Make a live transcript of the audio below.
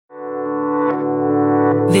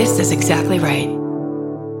This is exactly right.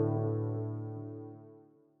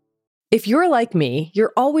 If you're like me,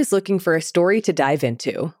 you're always looking for a story to dive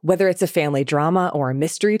into. Whether it's a family drama or a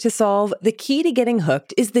mystery to solve, the key to getting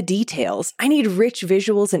hooked is the details. I need rich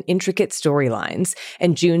visuals and intricate storylines.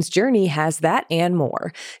 And June's Journey has that and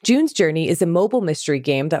more. June's Journey is a mobile mystery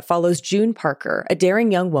game that follows June Parker, a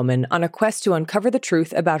daring young woman, on a quest to uncover the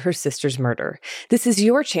truth about her sister's murder. This is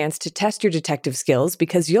your chance to test your detective skills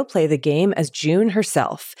because you'll play the game as June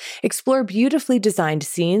herself. Explore beautifully designed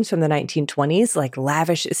scenes from the 1920s, like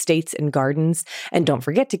lavish estates and gardens, and don't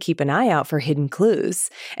forget to keep an eye out for hidden clues.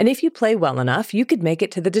 And if you play well enough, you could make it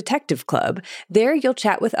to the Detective Club. There you'll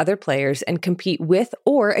chat with other players and compete with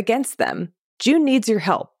or against them. June needs your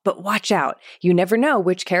help, but watch out. You never know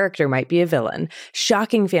which character might be a villain.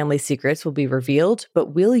 Shocking family secrets will be revealed,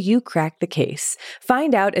 but will you crack the case?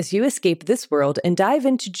 Find out as you escape this world and dive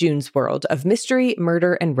into June's world of mystery,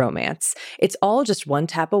 murder, and romance. It's all just one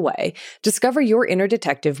tap away. Discover your inner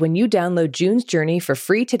detective when you download June's Journey for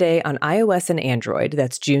free today on iOS and Android.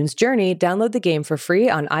 That's June's Journey. Download the game for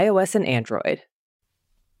free on iOS and Android.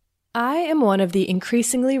 I am one of the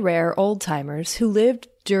increasingly rare old-timers who lived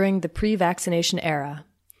during the pre-vaccination era.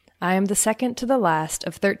 I am the second to the last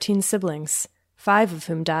of 13 siblings, 5 of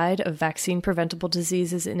whom died of vaccine-preventable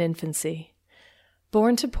diseases in infancy.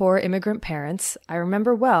 Born to poor immigrant parents, I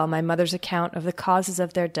remember well my mother's account of the causes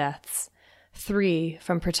of their deaths, 3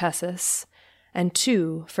 from pertussis and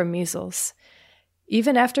 2 from measles.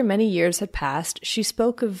 Even after many years had passed, she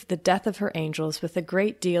spoke of the death of her angels with a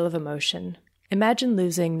great deal of emotion. Imagine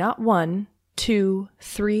losing not 1, 2,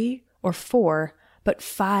 3, or 4, but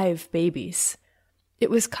 5 babies. It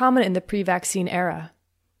was common in the pre-vaccine era.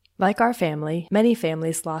 Like our family, many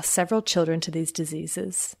families lost several children to these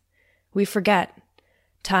diseases. We forget.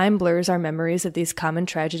 Time blurs our memories of these common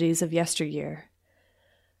tragedies of yesteryear.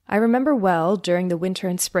 I remember well, during the winter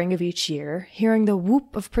and spring of each year, hearing the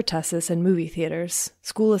whoop of pertussis in movie theaters,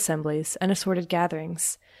 school assemblies, and assorted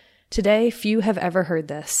gatherings. Today, few have ever heard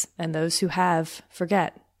this, and those who have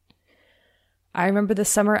forget. I remember the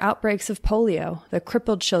summer outbreaks of polio, the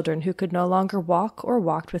crippled children who could no longer walk or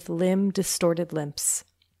walked with limb-distorted limps.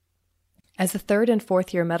 As a 3rd and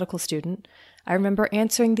 4th year medical student, I remember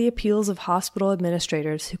answering the appeals of hospital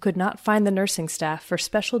administrators who could not find the nursing staff for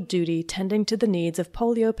special duty tending to the needs of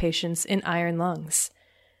polio patients in iron lungs.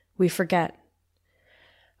 We forget.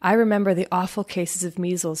 I remember the awful cases of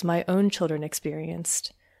measles my own children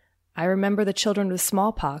experienced. I remember the children with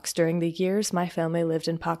smallpox during the years my family lived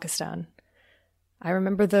in Pakistan. I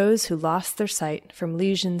remember those who lost their sight from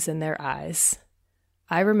lesions in their eyes.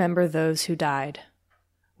 I remember those who died.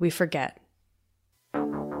 We forget.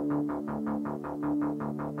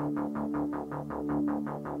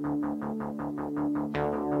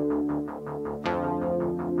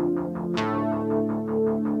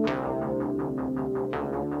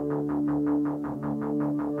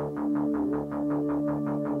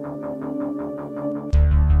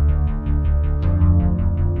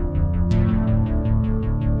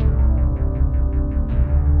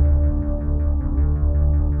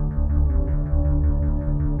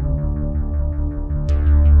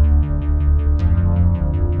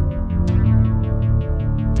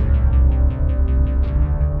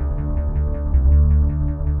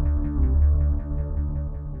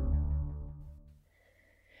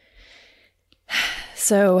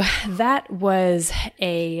 So that was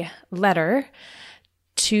a letter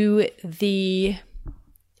to the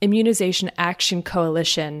Immunization Action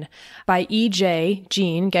Coalition by E.J.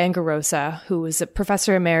 Jean Gangarosa, who was a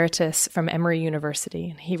professor emeritus from Emory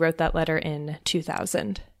University. He wrote that letter in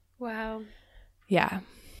 2000. Wow. Yeah.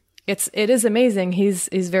 It is amazing. He's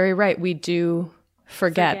very right. We do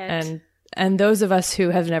forget. And those of us who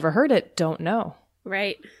have never heard it don't know.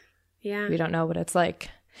 Right. Yeah. We don't know what it's like.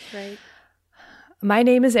 Right. My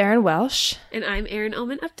name is Erin Welsh. And I'm Erin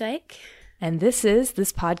Ullman Updike. And This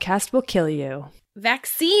Podcast Will Kill You.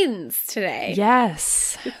 Vaccines today.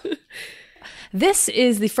 Yes. This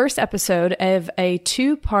is the first episode of a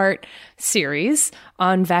 2-part series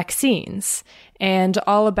on vaccines and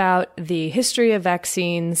all about the history of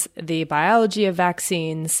vaccines, the biology of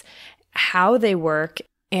vaccines, how they work.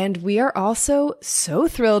 And we are also so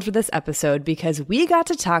thrilled for this episode because we got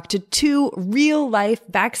to talk to 2 real-life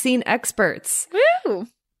vaccine experts. Woo!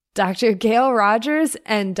 Dr. Gail Rogers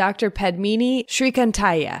and Dr. Padmini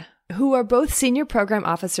Shrikantaya, who are both senior program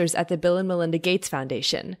officers at the Bill and Melinda Gates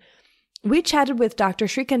Foundation. We chatted with Dr.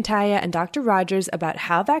 Shrikantaya and Dr. Rogers about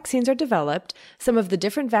how vaccines are developed, some of the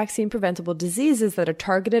different vaccine-preventable diseases that are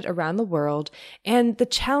targeted around the world, and the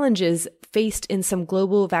challenges faced in some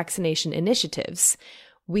global vaccination initiatives.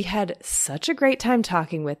 We had such a great time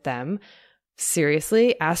talking with them.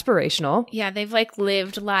 Seriously, aspirational. Yeah, they've like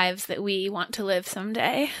lived lives that we want to live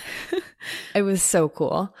someday. It was so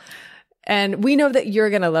cool. And we know that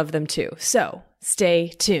you're going to love them too. So stay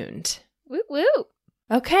tuned. Woo woo.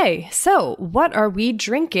 Okay, so what are we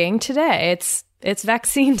drinking today? It's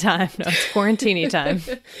vaccine time. No, it's quarantine time.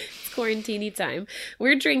 It's quarantine time.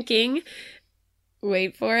 We're drinking,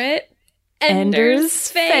 wait for it,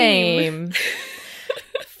 Ender's Fame.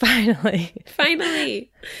 Finally.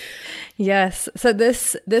 Finally. Yes. So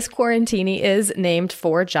this quarantini is named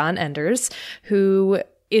for John Enders, who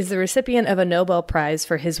is the recipient of a Nobel Prize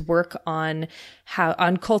for his work on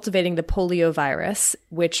cultivating the polio virus,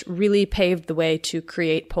 which really paved the way to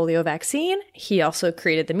create polio vaccine. He also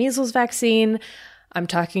created the measles vaccine. I'm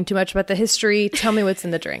talking too much about the history. Tell me what's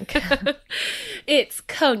in the drink. It's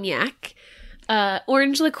cognac,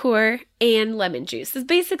 orange liqueur, and lemon juice. It's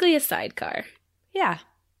basically a sidecar. Yeah.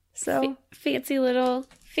 So Fancy little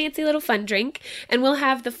fun drink. And we'll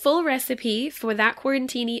have the full recipe for that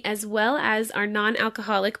quarantini as well as our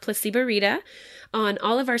non-alcoholic placebo-rita on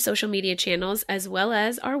all of our social media channels as well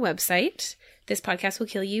as our website,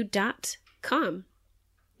 thispodcastwillkillyou.com.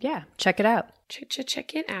 yeah, check it out.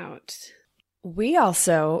 Check it out. We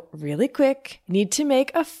also, really quick, need to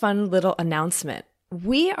make a fun little announcement.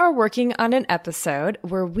 We are working on an episode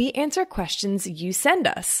where we answer questions you send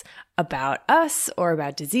us about us or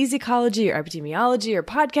about disease ecology or epidemiology or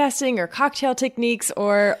podcasting or cocktail techniques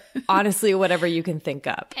or honestly, whatever you can think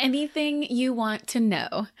of. Anything you want to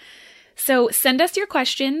know. So send us your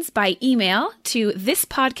questions by email to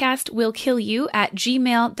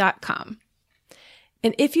thispodcastwillkillyou@gmail.com.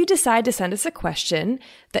 And if you decide to send us a question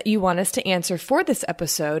that you want us to answer for this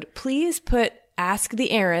episode, please put Ask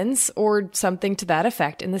the Aarons or something to that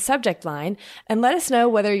effect in the subject line and let us know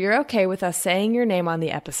whether you're okay with us saying your name on the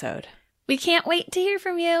episode. We can't wait to hear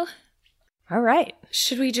from you. All right.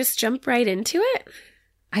 Should we just jump right into it?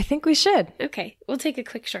 I think we should. Okay, we'll take a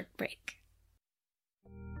quick short break.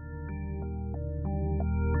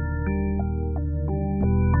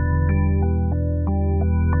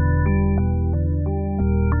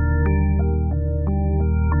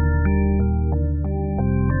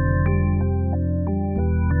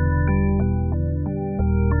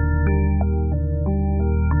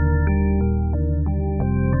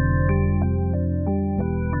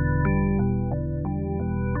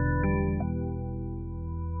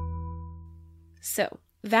 So,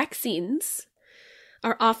 vaccines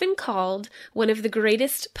are often called one of the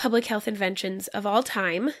greatest public health inventions of all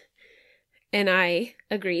time. And I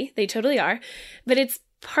agree, they totally are. But it's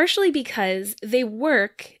partially because they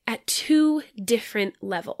work at two different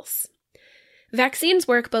levels. Vaccines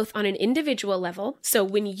work both on an individual level. So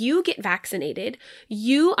when you get vaccinated,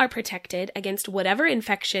 you are protected against whatever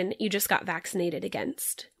infection you just got vaccinated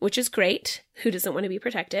against, which is great. Who doesn't want to be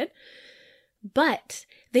protected? But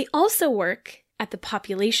they also work at the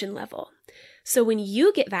population level. So when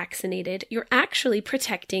you get vaccinated, you're actually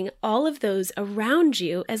protecting all of those around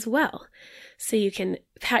you as well. So you can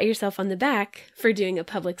pat yourself on the back for doing a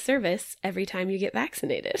public service every time you get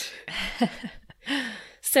vaccinated.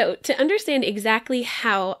 So to understand exactly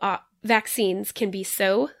how vaccines can be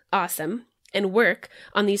so awesome and work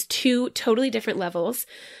on these two totally different levels,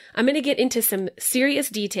 I'm going to get into some serious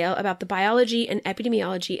detail about the biology and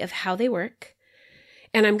epidemiology of how they work.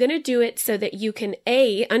 And I'm going to do it so that you can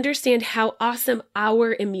A, understand how awesome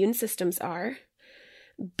our immune systems are,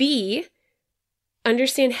 B,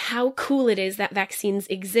 understand how cool it is that vaccines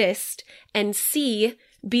exist, and C,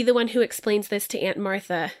 be the one who explains this to Aunt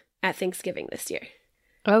Martha at Thanksgiving this year.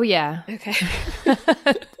 Oh, yeah. Okay.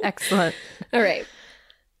 Excellent. All right.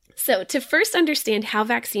 So to first understand how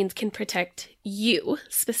vaccines can protect you,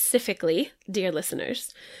 specifically, dear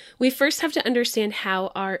listeners, we first have to understand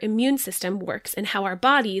how our immune system works and how our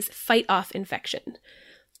bodies fight off infection.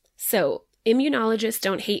 So immunologists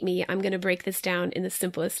don't hate me. I'm going to break this down in the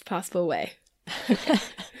simplest possible way. Okay.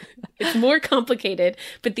 It's more complicated,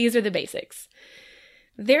 but these are the basics.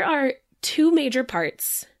 There are two major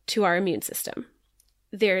parts to our immune system.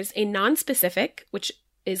 There's a nonspecific, which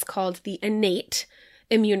is called the innate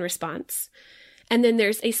immune response. And then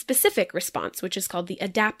there's a specific response, which is called the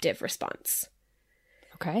adaptive response.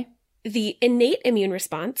 Okay. The innate immune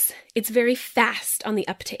response, it's very fast on the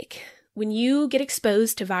uptake. When you get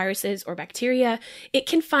exposed to viruses or bacteria, it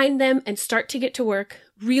can find them and start to get to work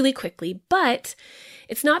really quickly, but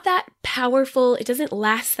it's not that powerful, it doesn't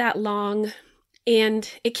last that long,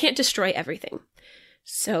 and it can't destroy everything.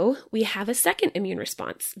 So we have a second immune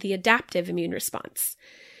response, the adaptive immune response.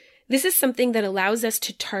 This is something that allows us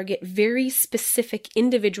to target very specific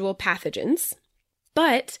individual pathogens,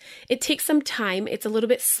 but it takes some time. It's a little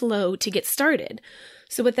bit slow to get started.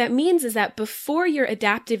 So what that means is that before your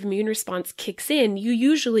adaptive immune response kicks in, you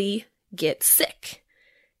usually get sick.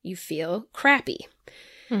 You feel crappy.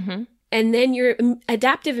 Mm-hmm. And then your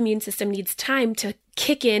adaptive immune system needs time to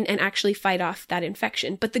kick in and actually fight off that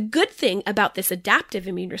infection. But the good thing about this adaptive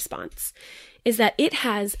immune response is that it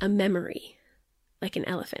has a memory, like an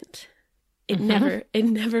elephant. It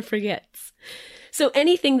never forgets. So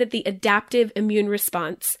anything that the adaptive immune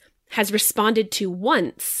response has responded to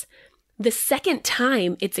once, the second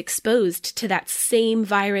time it's exposed to that same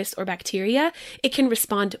virus or bacteria, it can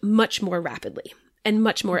respond much more rapidly and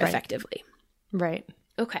much more effectively. Right.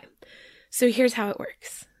 Okay. So here's how it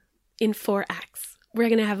works. In 4 acts, we're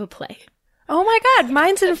going to have a play. Oh my God,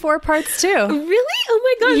 mine's in 4 parts too. Really? Oh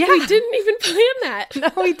my God, Yeah. we didn't even plan that.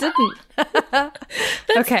 No, we didn't.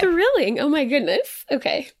 That's thrilling. Oh my goodness.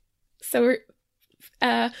 Okay. So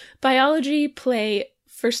we're biology play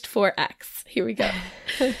first 4 acts. Here we go.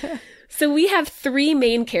 So we have 3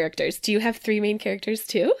 main characters. Do you have 3 main characters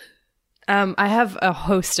too? I have a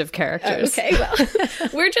host of characters. Okay, well,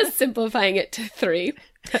 we're just simplifying it to 3.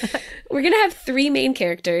 We're going to have 3 main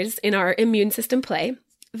characters in our immune system play: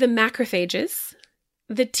 the macrophages,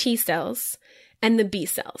 the T cells, and the B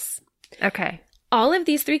cells. Okay. All of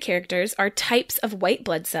these 3 characters are types of white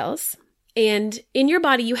blood cells, and in your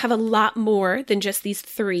body you have a lot more than just these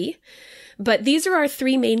 3, but these are our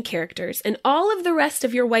 3 main characters, and all of the rest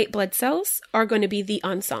of your white blood cells are going to be the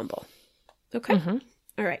ensemble. Okay? Mm-hmm.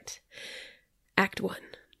 All right. Act 1.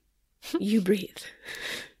 You breathe.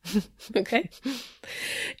 Okay?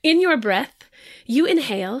 In your breath, you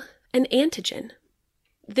inhale an antigen.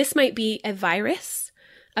 This might be a virus,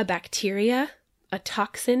 a bacteria, a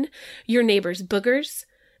toxin, your neighbor's boogers,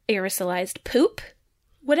 aerosolized poop,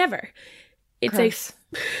 whatever. It's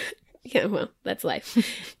yeah, well, that's life.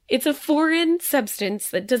 It's a foreign substance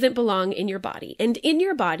that doesn't belong in your body. And in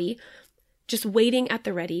your body, just waiting at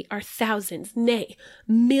the ready, are thousands, nay,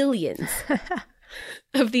 millions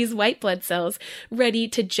of these white blood cells ready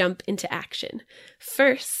to jump into action.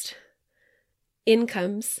 First, in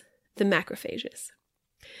comes the macrophages.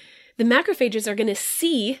 The macrophages are going to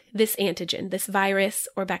see this antigen, this virus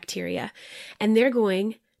or bacteria, and they're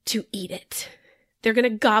going to eat it. They're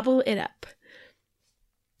going to gobble it up.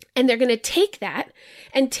 And they're going to take that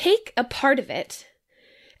and take a part of it,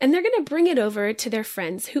 and they're going to bring it over to their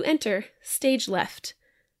friends who enter stage left,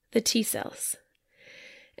 the T cells.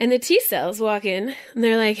 And the T cells walk in, and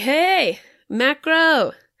they're like, "Hey,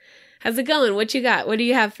 macro, how's it going? What you got? What do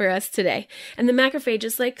you have for us today?" And the macrophage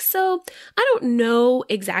is like, "So, I don't know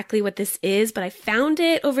exactly what this is, but I found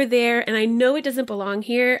it over there, and I know it doesn't belong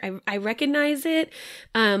here. I recognize it.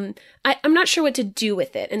 I'm not sure what to do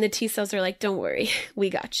with it." And the T cells are like, "Don't worry, we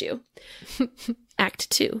got you." Act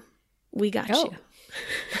 2, we got you.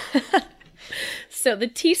 So the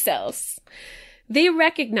T cells, they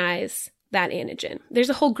recognize that antigen. There's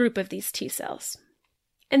a whole group of these T cells.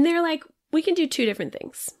 And they're like, we can do 2 different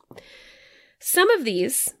things. Some of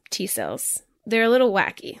these T cells, they're a little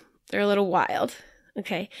wacky. They're a little wild.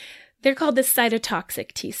 Okay. They're called the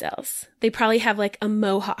cytotoxic T cells. They probably have like a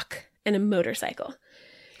mohawk and a motorcycle.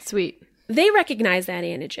 Sweet. They recognize that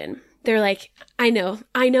antigen. They're like, I know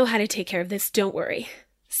how to take care of this. Don't worry.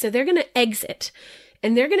 So they're going to exit,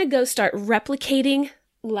 and they're going to go start replicating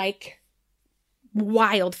like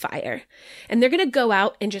wildfire. And they're going to go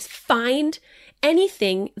out and just find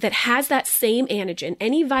anything that has that same antigen,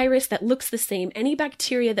 any virus that looks the same, any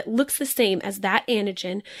bacteria that looks the same as that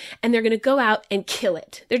antigen, and they're going to go out and kill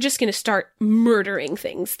it. They're just going to start murdering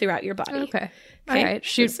things throughout your body. Okay. All right.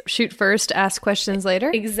 Shoot first, ask questions later.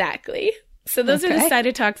 Exactly. So those are the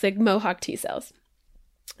cytotoxic mohawk T cells.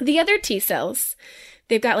 The other T cells,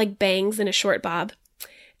 they've got like bangs and a short bob.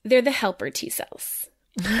 They're the helper T cells.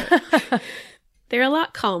 They're a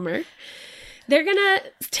lot calmer. They're going to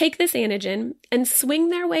take this antigen and swing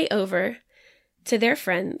their way over to their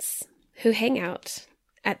friends who hang out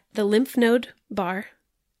at the lymph node bar,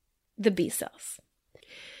 the B cells.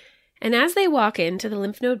 And as they walk into the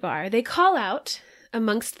lymph node bar, they call out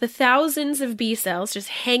amongst the thousands of B cells just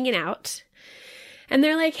hanging out. And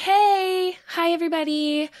they're like, "Hey, hi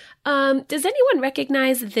everybody. Does anyone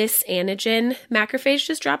recognize this antigen? Macrophage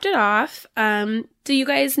just dropped it off. Do you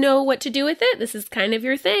guys know what to do with it? This is kind of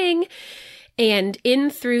your thing." And in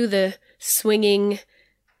through the swinging,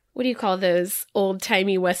 what do you call those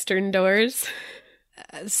old-timey Western doors?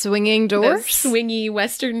 Swinging doors? Those swingy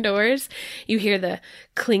Western doors. You hear the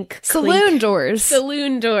clink, clink. Saloon doors.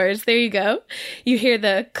 Saloon doors. There you go. You hear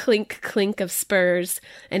the clink, clink of spurs.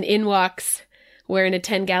 And in walks, wearing a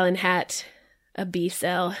 10-gallon hat, a B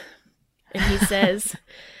cell. And he says,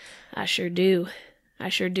 I sure do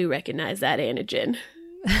recognize that antigen.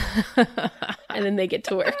 And then they get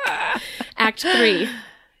to work. Act 3,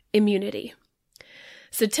 immunity.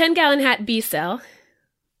 So 10-gallon hat B cell,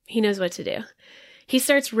 he knows what to do. He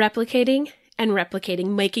starts replicating and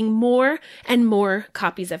replicating, making more and more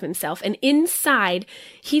copies of himself. And inside,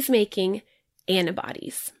 he's making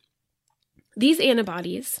antibodies. These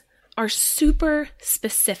antibodies are super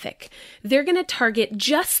specific. They're going to target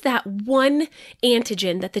just that one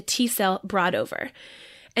antigen that the T cell brought over.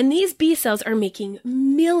 And these B cells are making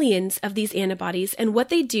millions of these antibodies. And what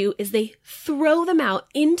they do is they throw them out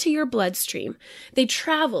into your bloodstream. They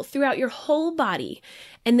travel throughout your whole body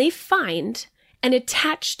and they find and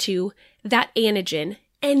attach to that antigen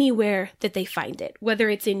anywhere that they find it, whether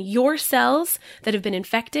it's in your cells that have been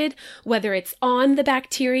infected, whether it's on the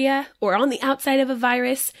bacteria or on the outside of a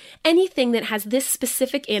virus, anything that has this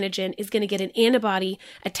specific antigen is going to get an antibody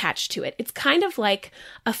attached to it. It's kind of like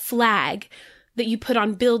a flag that you put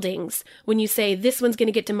on buildings when you say this one's going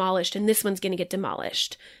to get demolished and this one's going to get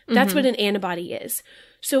demolished. That's what an antibody is.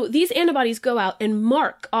 So these antibodies go out and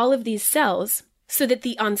mark all of these cells so that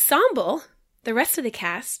the ensemble, the rest of the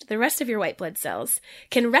cast, the rest of your white blood cells,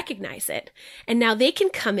 can recognize it. And now they can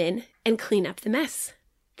come in and clean up the mess.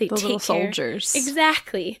 They The take little care. soldiers.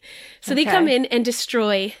 Exactly. So they come in and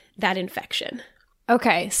destroy that infection.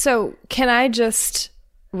 Okay, so can I just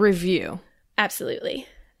review? Absolutely.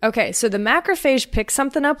 Okay, so the macrophage picks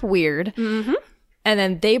something up weird, and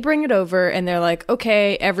then they bring it over, and they're like,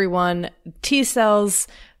 okay, everyone, T cells,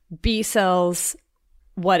 B cells,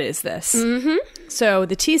 what is this? So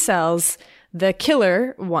the T cells, the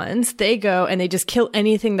killer ones, they go and they just kill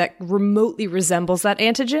anything that remotely resembles that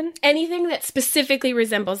antigen? Anything that specifically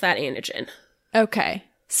resembles that antigen. Okay.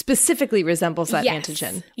 Specifically resembles that Yes.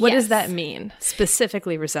 antigen. What does Yes. that mean?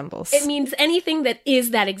 Specifically resembles. It means anything that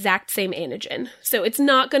is that exact same antigen. So it's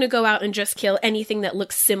not going to go out and just kill anything that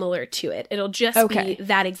looks similar to it. It'll just Okay. be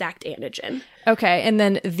that exact antigen. Okay, and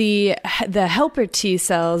then the helper T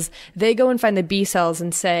cells, they go and find the B cells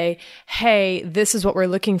and say, hey, this is what we're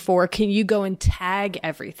looking for. Can you go and tag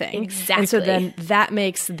everything? Exactly. And so then that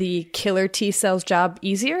makes the killer T cells' job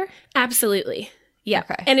easier? Absolutely. Yeah.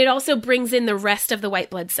 Okay. And it also brings in the rest of the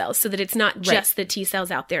white blood cells so that it's not just the T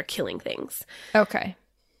cells out there killing things. Okay.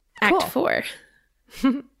 Act 4,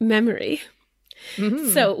 memory.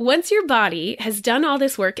 So once your body has done all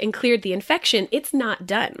this work and cleared the infection, it's not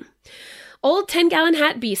done. Old 10-gallon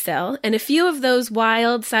hat B cell and a few of those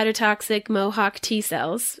wild cytotoxic Mohawk T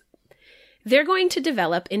cells, they're going to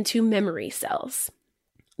develop into memory cells.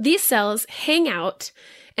 These cells hang out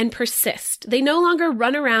and persist. They no longer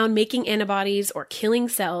run around making antibodies or killing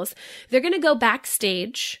cells. They're going to go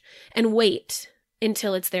backstage and wait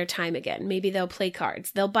until it's their time again. Maybe they'll play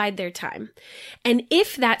cards. They'll bide their time. And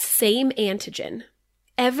if that same antigen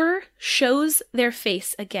ever shows their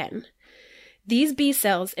face again, these B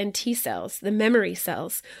cells and T cells, the memory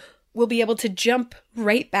cells, will be able to jump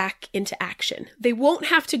right back into action. They won't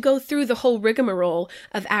have to go through the whole rigmarole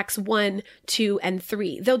of acts 1, 2, and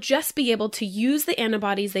 3. They'll just be able to use the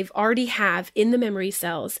antibodies they've already have in the memory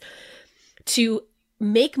cells to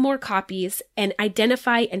make more copies and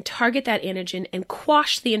identify and target that antigen and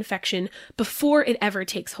quash the infection before it ever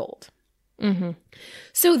takes hold.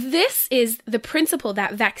 So this is the principle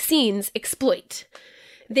that vaccines exploit.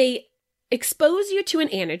 They expose you to an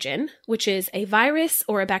antigen, which is a virus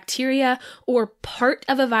or a bacteria or part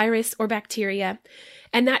of a virus or bacteria,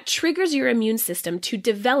 and that triggers your immune system to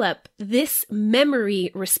develop this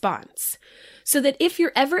memory response. So that if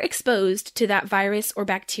you're ever exposed to that virus or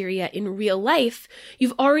bacteria in real life,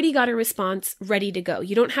 you've already got a response ready to go.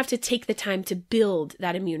 You don't have to take the time to build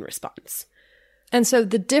that immune response. And so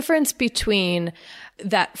the difference between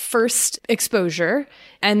that first exposure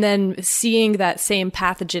and then seeing that same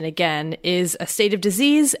pathogen again is a state of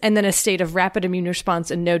disease and then a state of rapid immune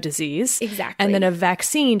response and no disease. Exactly. And then a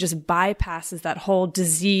vaccine just bypasses that whole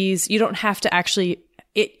disease. You don't have to actually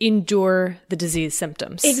endure the disease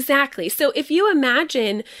symptoms. Exactly. So if you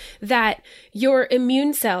imagine that your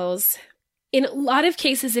immune cells, in a lot of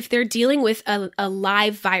cases, if they're dealing with a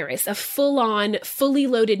live virus, a full-on, fully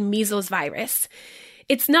loaded measles virus,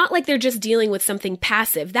 it's not like they're just dealing with something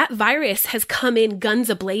passive. That virus has come in guns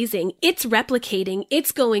a-blazing. It's replicating.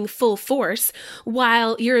 It's going full force,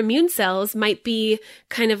 while your immune cells might be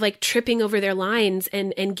kind of like tripping over their lines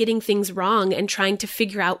and getting things wrong and trying to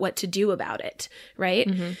figure out what to do about it,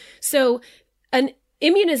 right? So an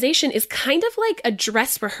immunization is kind of like a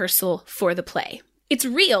dress rehearsal for the play. It's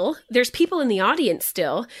real. There's people in the audience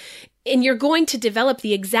still, and you're going to develop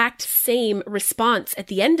the exact same response at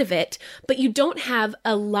the end of it, but you don't have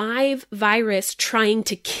a live virus trying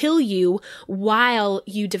to kill you while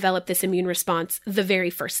you develop this immune response the very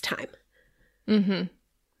first time.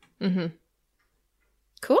 Mm-hmm.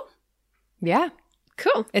 Cool? Yeah.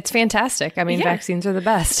 Cool. It's fantastic. I mean, vaccines are the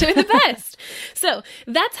best. They're the best. So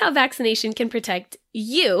that's how vaccination can protect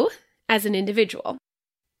you as an individual.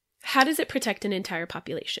 How does it protect an entire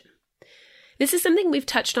population? This is something we've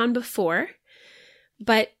touched on before,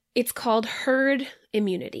 but it's called herd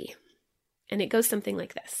immunity. And it goes something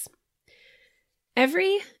like this.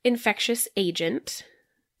 Every infectious agent,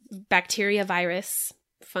 bacteria, virus,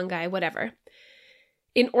 fungi, whatever,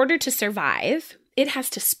 in order to survive, it has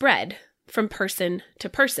to spread from person to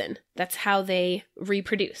person. That's how they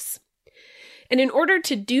reproduce. And in order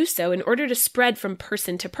to do so, in order to spread from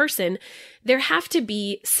person to person, there have to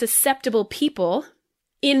be susceptible people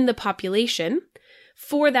in the population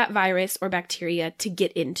for that virus or bacteria to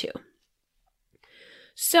get into.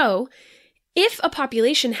 So, if a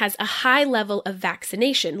population has a high level of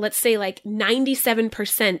vaccination, let's say like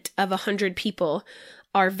 97% of 100 people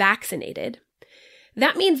are vaccinated,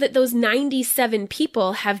 that means that those 97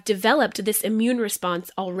 people have developed this immune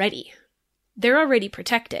response already. They're already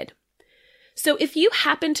protected. So if you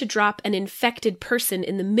happen to drop an infected person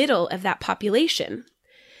in the middle of that population,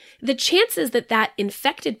 the chances that that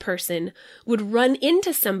infected person would run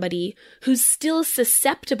into somebody who's still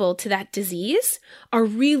susceptible to that disease are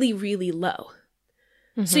really, really low.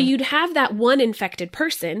 Mm-hmm. So you'd have that one infected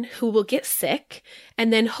person who will get sick,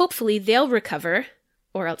 and then hopefully they'll recover,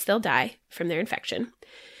 or else they'll die from their infection.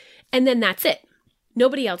 And then that's it.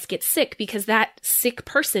 Nobody else gets sick because that sick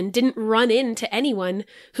person didn't run into anyone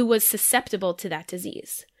who was susceptible to that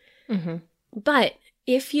disease. Mm-hmm. But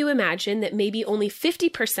if you imagine that maybe only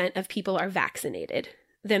 50% of people are vaccinated,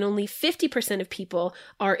 then only 50% of people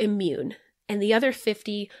are immune, and the other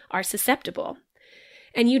 50 are susceptible.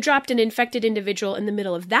 And you dropped an infected individual in the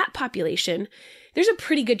middle of that population, there's a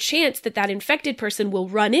pretty good chance that that infected person will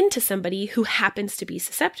run into somebody who happens to be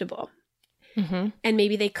susceptible. Mm-hmm. And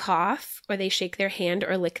maybe they cough, or they shake their hand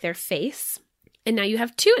or lick their face. And now you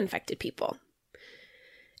have 2 infected people.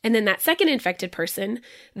 And then that second infected person,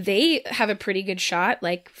 they have a pretty good shot,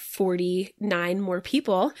 like 49 more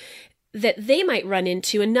people, that they might run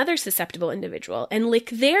into another susceptible individual and lick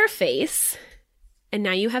their face. And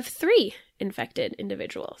now you have 3 infected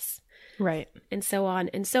individuals. Right. And so on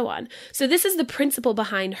and so on. So this is the principle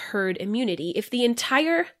behind herd immunity. If the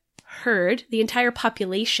entire herd, the entire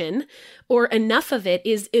population, or enough of it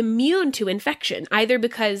is immune to infection, either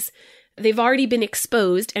because they've already been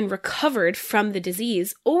exposed and recovered from the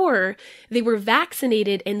disease, or they were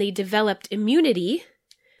vaccinated and they developed immunity,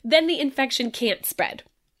 then the infection can't spread.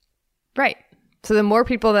 Right. So the more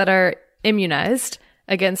people that are immunized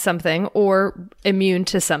against something or immune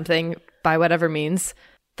to something by whatever means,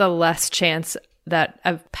 the less chance that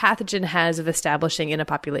a pathogen has of establishing in a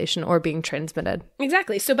population or being transmitted.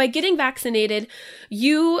 Exactly. So by getting vaccinated,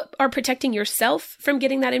 you are protecting yourself from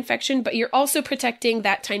getting that infection, but you're also protecting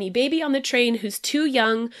that tiny baby on the train who's too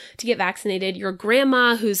young to get vaccinated, your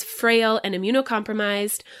grandma who's frail and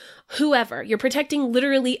immunocompromised, whoever. You're protecting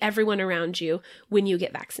literally everyone around you when you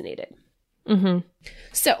get vaccinated. Mm-hmm.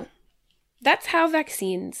 So that's how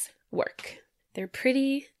vaccines work. They're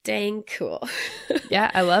pretty dang cool. Yeah,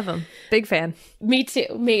 I love them. Big fan. Me too.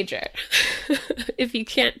 Major. If you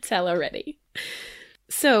can't tell already.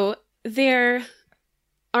 So there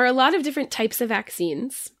are a lot of different types of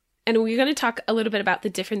vaccines, and we're going to talk a little bit about the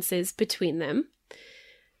differences between them.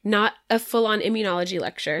 Not a full-on immunology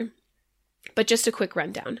lecture, but just a quick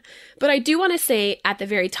rundown. But I do want to say at the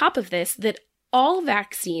very top of this that all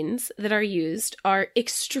vaccines that are used are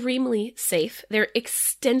extremely safe. They're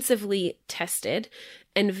extensively tested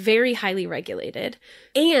and very highly regulated.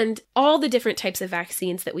 And all the different types of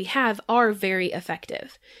vaccines that we have are very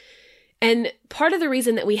effective. And part of the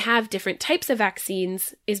reason that we have different types of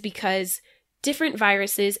vaccines is because different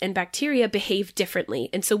viruses and bacteria behave differently.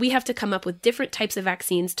 And so we have to come up with different types of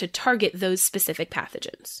vaccines to target those specific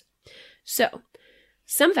pathogens. So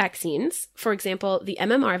some vaccines, for example, the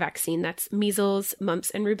MMR vaccine, that's measles, mumps,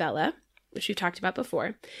 and rubella, which we've talked about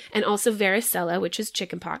before, and also varicella, which is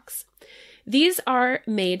chickenpox. These are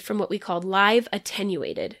made from what we call live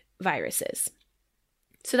attenuated viruses.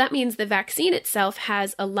 So that means the vaccine itself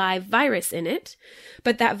has a live virus in it,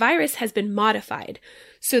 but that virus has been modified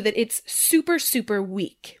so that it's super, super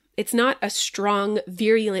weak. It's not a strong,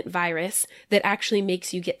 virulent virus that actually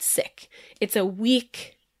makes you get sick. It's a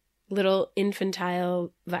weak little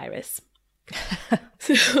infantile virus.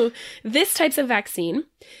 So this type of vaccine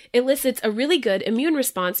elicits a really good immune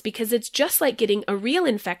response because it's just like getting a real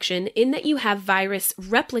infection in that you have virus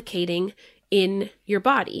replicating in your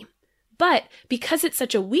body. But because it's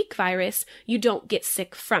such a weak virus, you don't get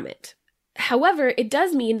sick from it. However, it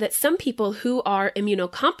does mean that some people who are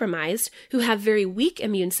immunocompromised, who have very weak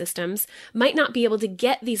immune systems, might not be able to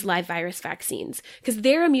get these live virus vaccines because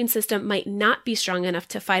their immune system might not be strong enough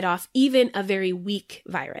to fight off even a very weak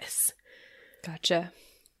virus. Gotcha.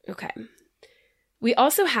 Okay. We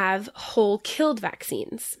also have whole-killed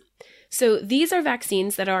vaccines. So these are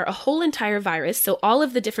vaccines that are a whole entire virus, so all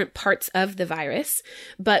of the different parts of the virus,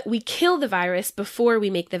 but we kill the virus before we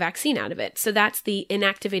make the vaccine out of it. So that's the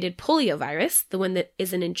inactivated polio virus, the one that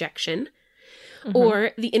is an injection,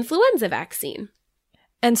 or the influenza vaccine.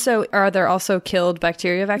 And so are there also killed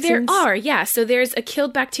bacteria vaccines? There are, yeah. So there's a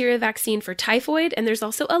killed bacteria vaccine for typhoid, and there's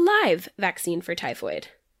also a live vaccine for typhoid.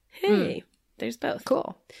 Hey, there's both.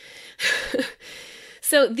 Cool.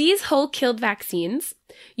 So these whole killed vaccines,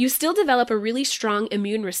 you still develop a really strong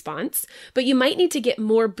immune response, but you might need to get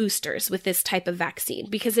more boosters with this type of vaccine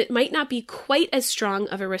because it might not be quite as strong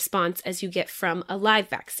of a response as you get from a live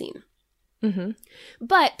vaccine.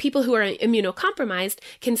 But people who are immunocompromised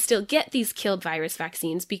can still get these killed virus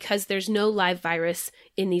vaccines because there's no live virus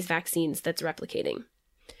in these vaccines that's replicating.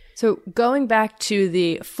 So going back to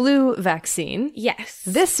the flu vaccine. Yes.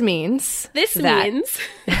 This means that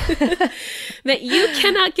you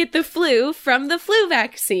cannot get the flu from the flu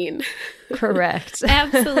vaccine. Correct.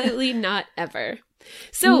 Absolutely not ever.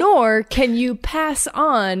 So, nor can you pass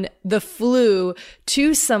on the flu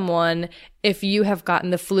to someone if you have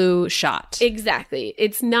gotten the flu shot. Exactly.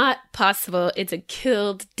 It's not possible. It's a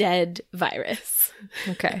killed, dead virus.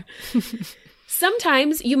 Okay.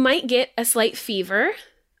 Sometimes you might get a slight fever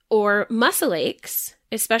or muscle aches,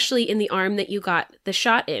 especially in the arm that you got the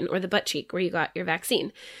shot in or the butt cheek where you got your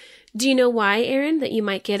vaccine. Do you know why, Erin, that you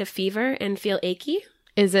might get a fever and feel achy?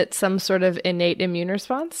 Is it some sort of innate immune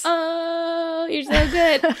response? Oh, you're so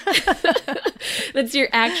good. That's your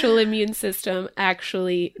actual immune system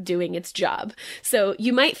actually doing its job. So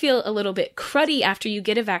you might feel a little bit cruddy after you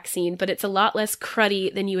get a vaccine, but it's a lot less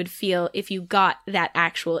cruddy than you would feel if you got that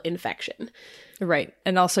actual infection. Right.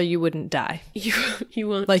 And also you wouldn't die. You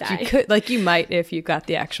won't like die. You could, like you might if you got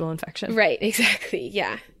the actual infection. Right, exactly.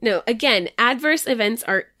 Yeah. No, again, adverse events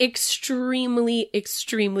are extremely,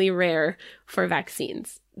 extremely rare for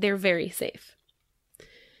vaccines. They're very safe.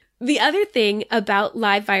 The other thing about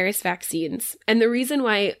live virus vaccines, and the reason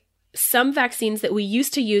why some vaccines that we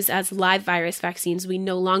used to use as live virus vaccines, we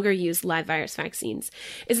no longer use live virus vaccines,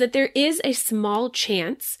 is that there is a small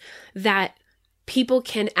chance that people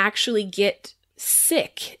can actually get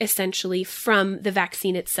sick, essentially, from the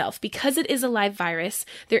vaccine itself. Because it is a live virus,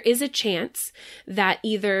 there is a chance that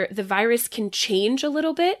either the virus can change a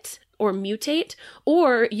little bit or mutate,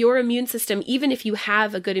 or your immune system, even if you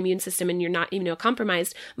have a good immune system and you're not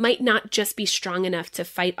immunocompromised, might not just be strong enough to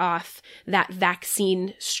fight off that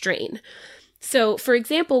vaccine strain. So, for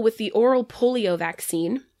example, with the oral polio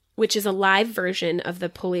vaccine, which is a live version of the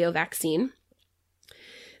polio vaccine,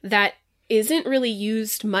 that isn't really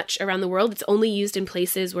used much around the world. It's only used in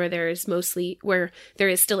places where there is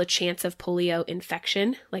still a chance of polio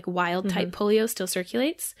infection, like wild type polio still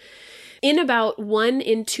circulates. In about 1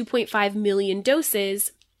 in 2.5 million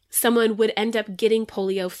doses, someone would end up getting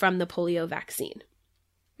polio from the polio vaccine.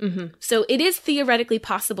 So it is theoretically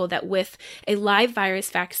possible that with a live virus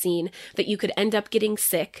vaccine that you could end up getting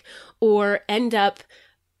sick or end up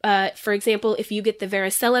for example, if you get the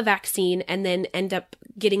varicella vaccine and then end up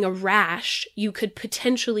getting a rash, you could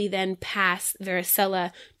potentially then pass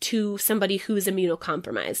varicella to somebody who's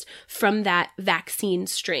immunocompromised from that vaccine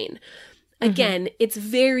strain. Again, it's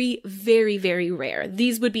very, very, very rare.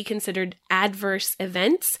 These would be considered adverse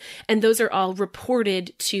events, and those are all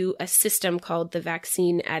reported to a system called the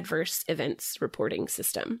Vaccine Adverse Events Reporting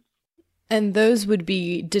System. And those would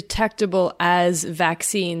be detectable as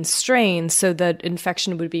vaccine strains, so that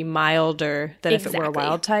infection would be milder than if it were a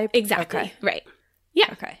wild type? Exactly. Okay. Right.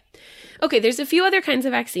 Yeah. Okay, there's a few other kinds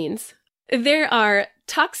of vaccines. There are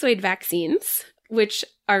toxoid vaccines, which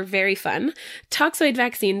are very fun. Toxoid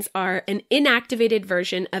vaccines are an inactivated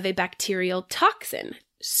version of a bacterial toxin.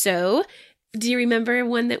 So, do you remember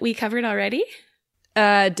one that we covered already?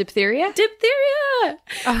 Diphtheria? Diphtheria!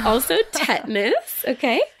 Also tetanus,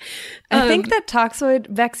 okay? I think that toxoid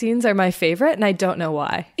vaccines are my favorite, and I don't know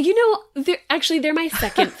why. You know, they're my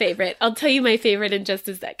second favorite. I'll tell you my favorite in just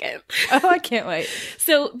a second. Oh, I can't wait.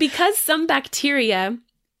 So, because some bacteria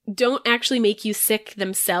don't actually make you sick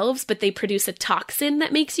themselves, but they produce a toxin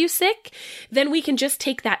that makes you sick, then we can just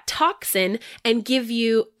take that toxin and give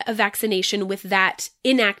you a vaccination with that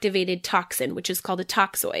inactivated toxin, which is called a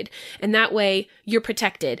toxoid. And that way you're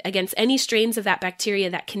protected against any strains of that bacteria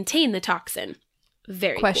that contain the toxin.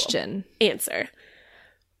 Very Question. Cool. Answer.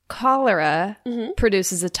 cholera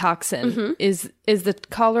produces a toxin. Is the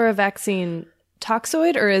cholera vaccine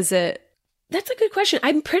toxoid, or is it? That's a good question.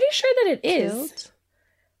 I'm pretty sure that it is. Killed?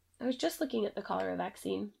 I was just looking at the cholera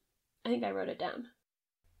vaccine. I think I wrote it down.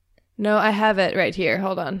 No, I have it right here.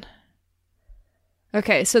 Hold on.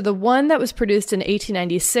 Okay, so the one that was produced in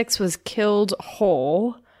 1896 was killed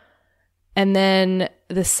whole. And then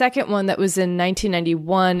the second one that was in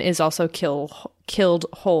 1991 is also killed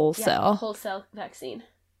whole cell. Whole cell vaccine.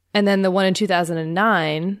 And then the one in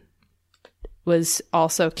 2009 was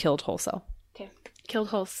also killed whole cell. Okay, killed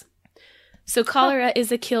wholes. So cholera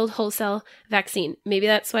is a killed whole cell vaccine. Maybe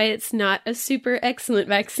that's why it's not a super excellent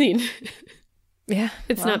vaccine. Yeah.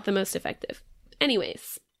 It's not the most effective.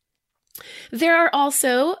 Anyways, there are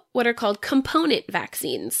also what are called component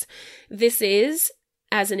vaccines. This is,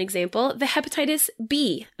 as an example, the hepatitis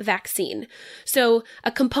B vaccine. So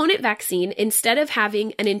a component vaccine, instead of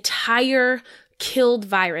having an entire killed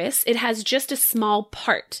virus, it has just a small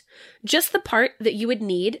part, just the part that you would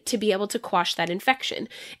need to be able to quash that infection.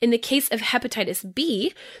 In the case of hepatitis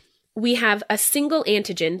B, we have a single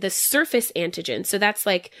antigen, the surface antigen. So that's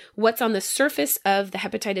like what's on the surface of the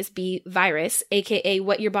hepatitis B virus, aka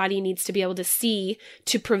what your body needs to be able to see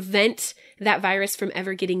to prevent that virus from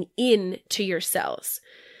ever getting into your cells.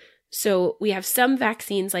 So we have some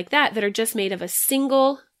vaccines like that that are just made of a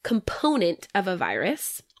single component of a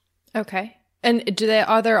virus. Okay. And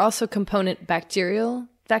are there also component bacterial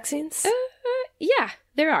vaccines? Yeah,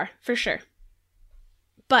 there are, for sure.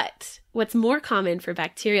 But what's more common for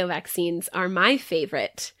bacterial vaccines are my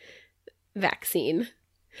favorite vaccine,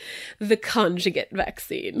 the conjugate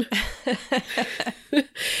vaccine.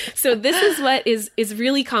 So this is what is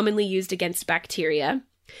really commonly used against bacteria.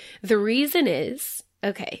 The reason is,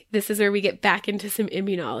 okay, this is where we get back into some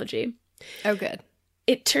immunology. Oh, good.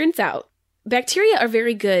 It turns out bacteria are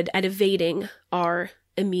very good at evading our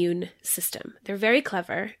immune system. They're very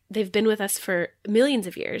clever. They've been with us for millions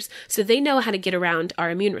of years, so they know how to get around our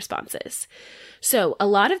immune responses. So a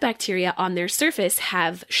lot of bacteria on their surface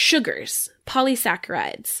have sugars,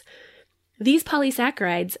 polysaccharides. These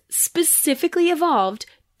polysaccharides specifically evolved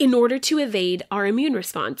in order to evade our immune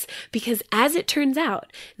response, because as it turns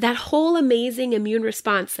out, that whole amazing immune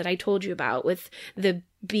response that I told you about with the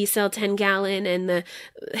B cell 10 gallon and the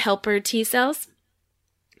helper T cells,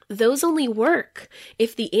 those only work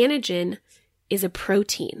if the antigen is a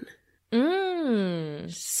protein.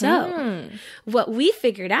 So what we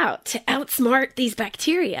figured out to outsmart these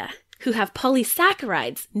bacteria who have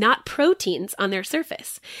polysaccharides, not proteins, on their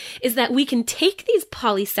surface, is that we can take these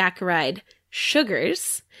polysaccharide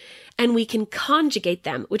sugars and we can conjugate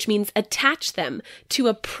them, which means attach them to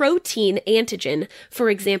a protein antigen. For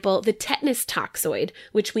example, the tetanus toxoid,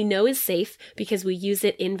 which we know is safe because we use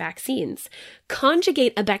it in vaccines.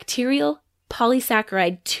 Conjugate a bacterial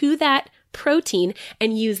polysaccharide to that protein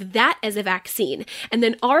and use that as a vaccine. And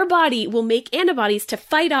then our body will make antibodies to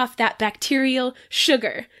fight off that bacterial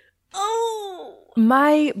sugar. Oh!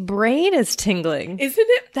 My brain is tingling. Isn't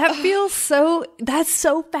it? That's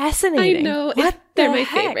so fascinating. I know. They're my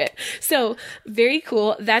favorite. So very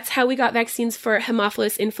cool. That's how we got vaccines for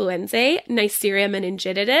Haemophilus influenzae, Neisseria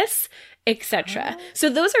meningitidis, etc. So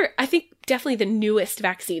those are, I think, definitely the newest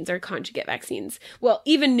vaccines are conjugate vaccines. Well,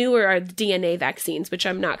 even newer are the DNA vaccines, which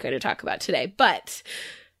I'm not going to talk about today. But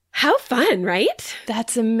how fun, right?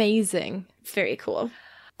 That's amazing. It's very cool.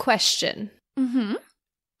 Question.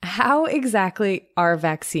 How exactly are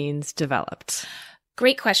vaccines developed?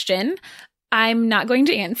 Great question. I'm not going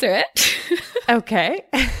to answer it. Okay.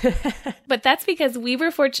 But that's because we were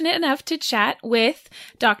fortunate enough to chat with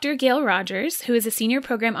Dr. Gail Rogers, who is a senior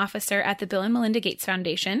program officer at the Bill and Melinda Gates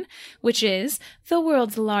Foundation, which is the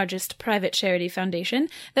world's largest private charity foundation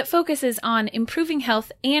that focuses on improving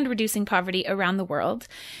health and reducing poverty around the world.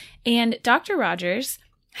 And Dr. Rogers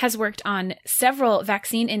has worked on several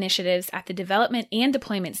vaccine initiatives at the development and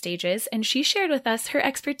deployment stages, and she shared with us her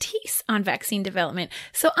expertise on vaccine development.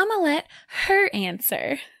 So I'm going to let her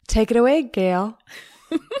answer. Take it away, Gail.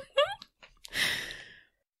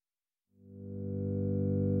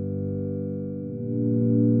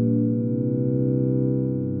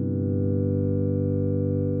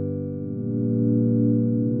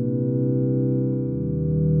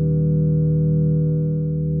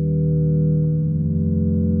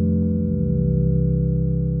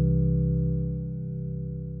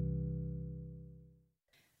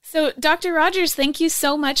 So, Dr. Rogers, thank you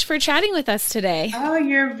so much for chatting with us today. Oh,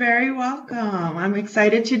 you're very welcome. I'm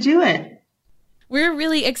excited to do it. We're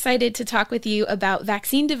really excited to talk with you about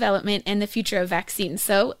vaccine development and the future of vaccines.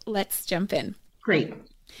 So let's jump in. Great.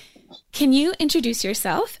 Can you introduce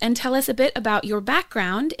yourself and tell us a bit about your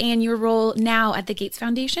background and your role now at the Gates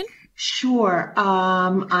Foundation? Sure.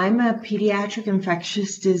 I'm a pediatric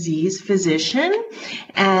infectious disease physician,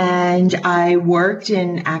 and I worked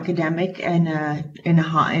in academic in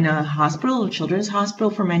a hospital, a children's hospital,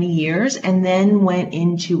 for many years, and then went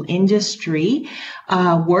into industry,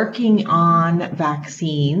 working on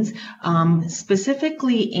vaccines,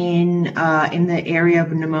 specifically in the area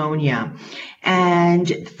of pneumonia.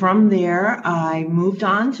 And from there, I moved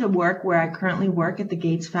on to work where I currently work at the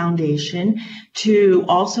Gates Foundation, to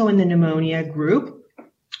also in the pneumonia group,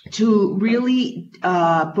 to really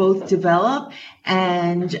both develop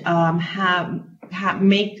and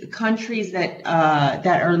make countries that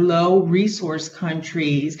are low resource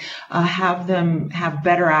countries have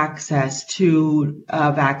better access to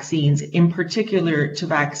vaccines, in particular to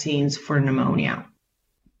vaccines for pneumonia.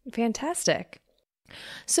 Fantastic.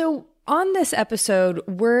 So on this episode,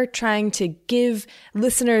 we're trying to give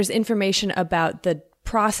listeners information about the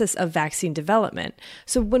process of vaccine development.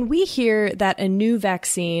 So when we hear that a new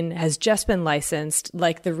vaccine has just been licensed,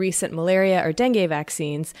 like the recent malaria or dengue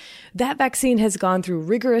vaccines, that vaccine has gone through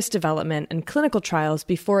rigorous development and clinical trials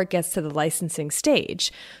before it gets to the licensing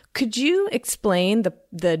stage. Could you explain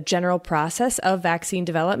the general process of vaccine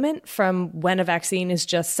development from when a vaccine is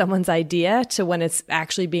just someone's idea to when it's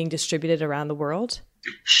actually being distributed around the world?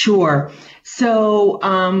 Sure. So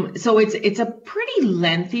it's a pretty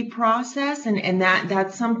lengthy process, and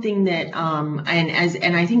that's something that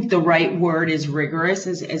and I think the right word is rigorous,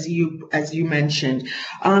 as you mentioned.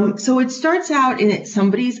 So it starts out in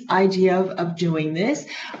somebody's idea of doing this,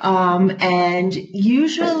 and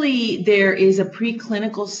usually there is a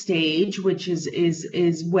preclinical stage, which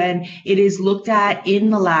is when it is looked at in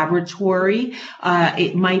the laboratory.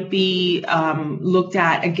 It might be looked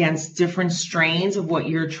at against different strains of what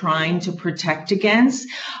you're trying to protect against,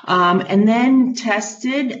 and then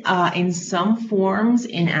tested in some forms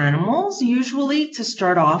in animals, usually to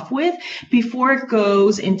start off with, before it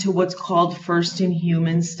goes into what's called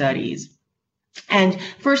first-in-human studies. And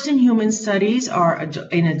first-in-human studies are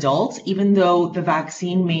in adults, even though the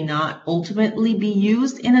vaccine may not ultimately be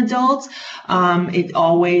used in adults. It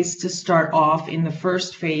always to start off in the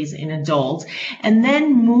first phase in adults, and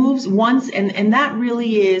then moves once, and that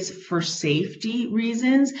really is for safety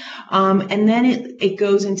reasons. And then it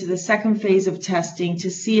goes into the second phase of testing to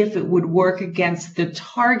see if it would work against the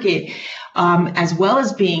target, as well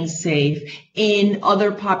as being safe in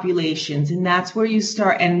other populations. And that's where you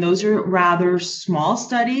start. And those are rather small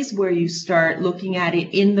studies where you start looking at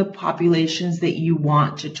it in the populations that you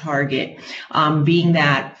want to target. Being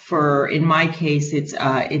that in my case,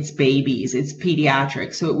 it's babies, it's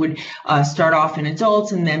pediatrics. So it would start off in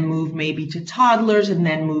adults and then move maybe to toddlers and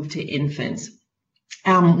then move to infants.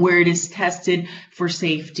 Where it is tested for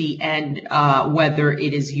safety and whether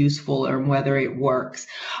it is useful or whether it works.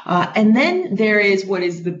 And then there is what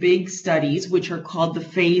is the big studies, which are called the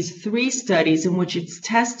phase 3 studies, in which it's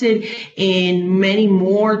tested in many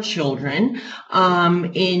more children,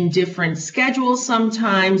 in different schedules,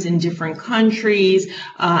 sometimes in different countries,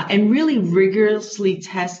 and really rigorously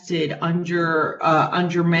tested under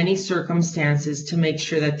many circumstances to make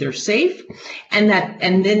sure that they're safe, and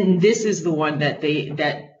then this is the one that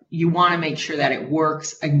you want to make sure that it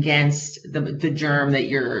works against the germ that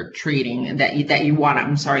you're treating and that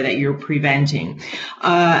you're preventing.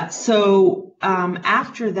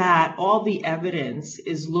 After that, all the evidence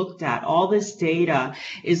is looked at, all this data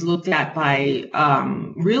is looked at by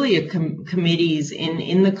really committees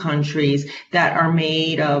in the countries that are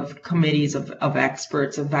made of committees of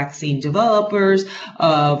experts, of vaccine developers,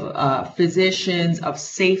 of physicians, of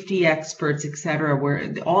safety experts, et cetera,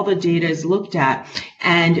 where all the data is looked at.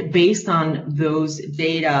 And based on those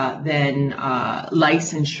data, then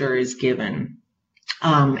licensure is given.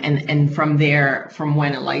 And from there, from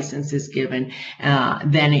when a license is given,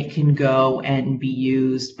 then it can go and be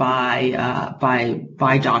used by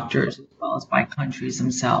doctors as well as by countries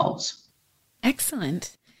themselves.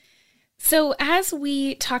 Excellent. So as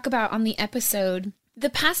we talk about on the episode, the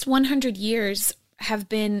past 100 years have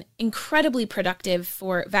been incredibly productive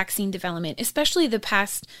for vaccine development, especially the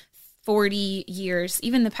past 40 years,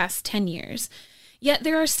 even the past 10 years. Yet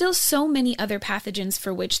there are still so many other pathogens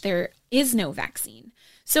for which there is no vaccine.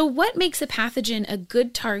 So what makes a pathogen a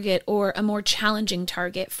good target or a more challenging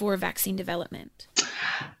target for vaccine development?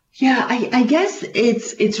 Yeah, I guess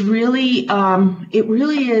it's really, it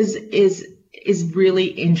really is is really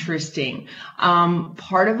interesting.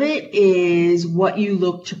 Part of it is what you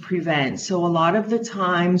look to prevent. So a lot of the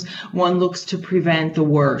times one looks to prevent the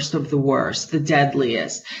worst of the worst, the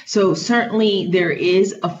deadliest. So certainly there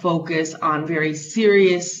is a focus on very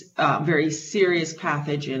serious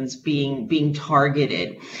pathogens being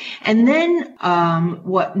targeted. And then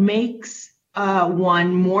what makes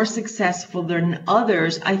one more successful than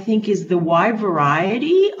others, I think, is the wide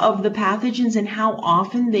variety of the pathogens and how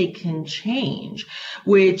often they can change,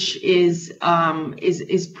 which is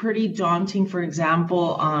pretty daunting. For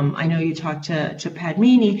example, I know you talked to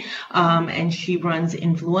Padmini, and she runs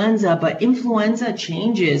influenza, but influenza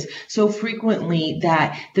changes so frequently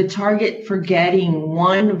that the target for getting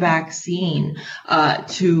one vaccine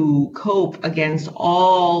to cope against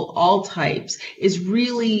all types is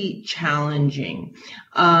really challenging.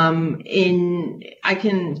 I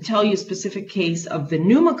can tell you a specific case of the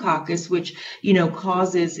pneumococcus, which,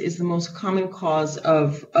 is the most common cause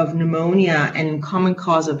of pneumonia and common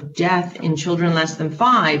cause of death in children less than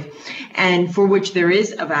 5, and for which there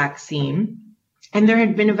is a vaccine. And there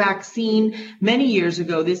had been a vaccine many years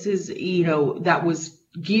ago. This is, that was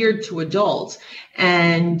geared to adults.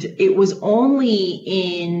 And it was only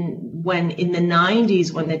in the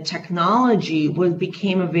 90s when the technology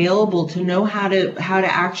became available to know how to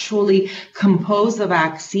actually compose the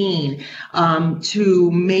vaccine,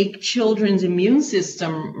 to make children's immune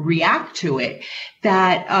system react to it,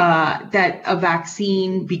 that a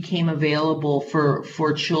vaccine became available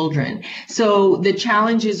for children. So the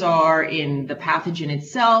challenges are in the pathogen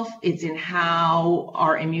itself. It's in how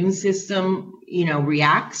our immune system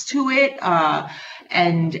reacts to it,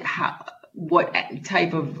 and what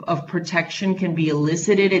type of protection can be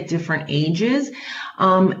elicited at different ages.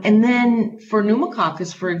 And then for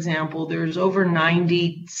pneumococcus, for example, there's over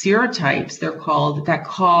 90 serotypes, they're called, that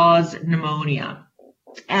cause pneumonia.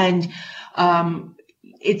 And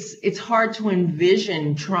it's hard to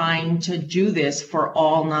envision trying to do this for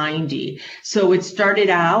all 90. So it started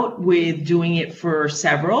out with doing it for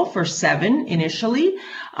 7 initially.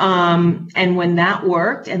 And when that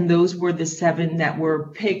worked, and those were the 7 that were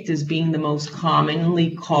picked as being the most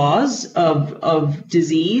commonly cause of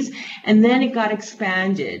disease, and then it got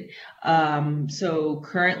expanded. So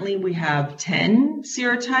currently we have 10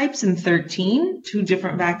 serotypes and 2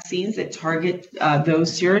 different vaccines that target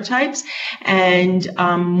those serotypes, and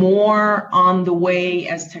more on the way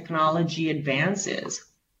as technology advances.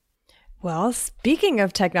 Well, speaking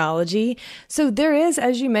of technology, so there is,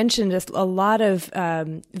 as you mentioned, just a lot of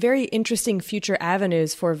very interesting future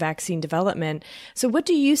avenues for vaccine development. So what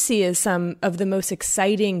do you see as some of the most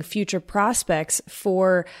exciting future prospects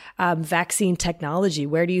for vaccine technology?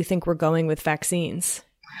 Where do you think we're going with vaccines?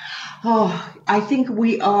 Oh, I think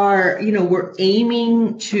we are, we're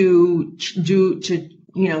aiming to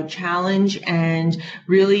challenge and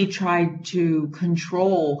really try to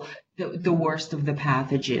control the worst of the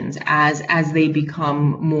pathogens as they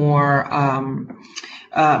become more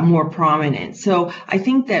prominent. So I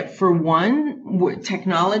think that for one,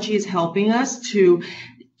 technology is helping us to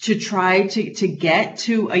try to get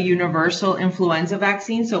to a universal influenza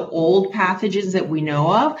vaccine, so old pathogens that we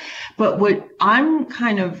know of. But what I'm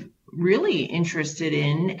kind of really interested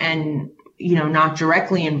in, and not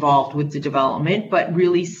directly involved with the development, but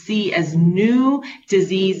really see as new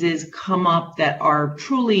diseases come up that are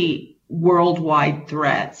truly worldwide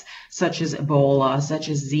threats, such as Ebola, such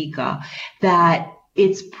as Zika, that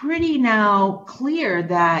it's pretty now clear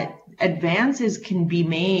that advances can be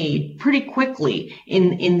made pretty quickly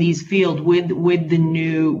in these fields with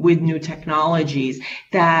new technologies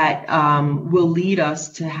that will lead us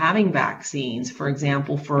to having vaccines, for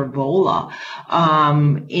example, for Ebola,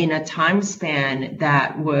 in a time span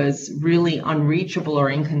that was really unreachable or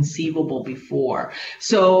inconceivable before.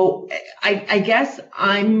 So I guess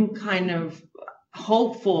I'm kind of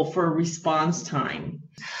hopeful for response time.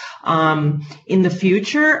 In the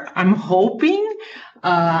future, I'm hoping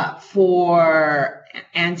for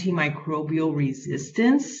antimicrobial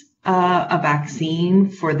resistance, a vaccine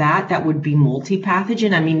for that would be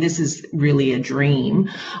multi-pathogen. I mean, this is really a dream.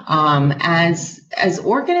 As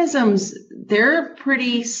organisms, they're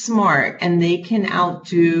pretty smart and they can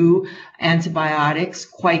outdo antibiotics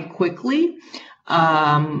quite quickly.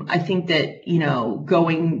 I think that,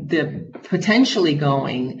 potentially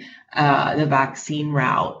going the vaccine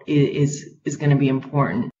route is going to be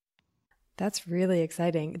important. That's really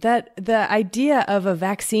exciting. That the idea of a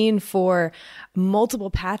vaccine for multiple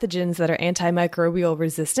pathogens that are antimicrobial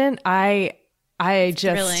resistant, my mind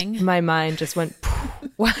just went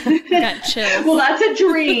Got chills. Well, that's a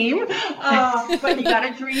dream, but you got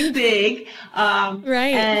to dream big.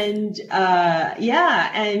 Right. And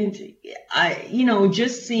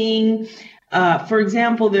just seeing, for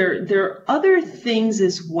example, there are other things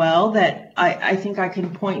as well that I think I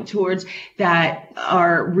can point towards that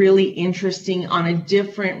are really interesting on a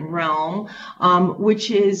different realm,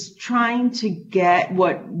 which is trying to get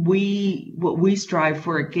what we strive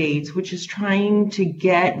for at Gates, which is trying to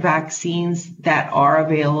get vaccines that are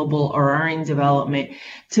available or are in development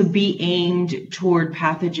to be aimed toward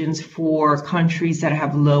pathogens for countries that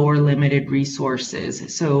have low or limited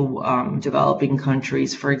resources. So developing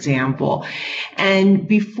countries, for example. And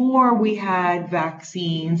before we had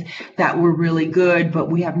vaccines that were really good, but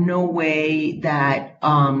we have no way that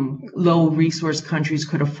low resource countries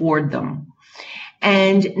could afford them.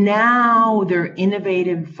 And now there are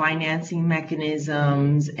innovative financing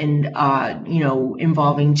mechanisms and,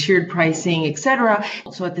 involving tiered pricing, et cetera.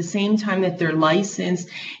 So at the same time that they're licensed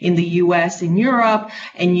in the US and Europe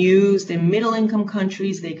and used in middle income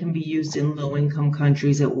countries, they can be used in low income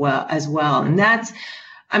countries as well. And that's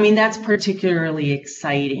particularly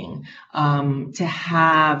exciting, to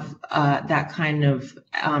have, that kind of,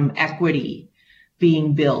 equity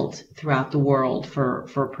being built throughout the world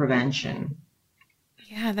for prevention.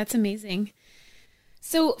 Yeah, that's amazing.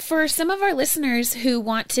 So for some of our listeners who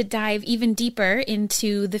want to dive even deeper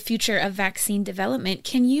into the future of vaccine development,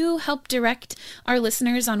 can you help direct our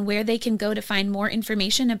listeners on where they can go to find more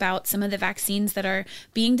information about some of the vaccines that are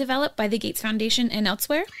being developed by the Gates Foundation and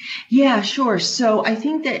elsewhere? Yeah, sure. So I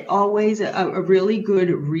think that always a really good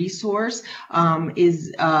resource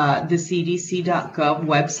is the CDC.gov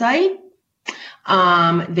website.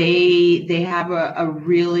 They have a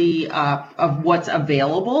really of what's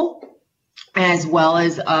available, as well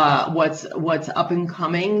as what's up and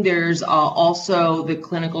coming. There's also the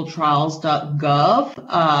clinicaltrials.gov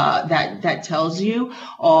that tells you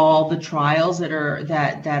all the trials that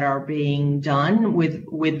are being done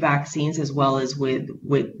with vaccines as well as with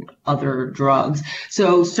other drugs.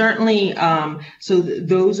 So certainly,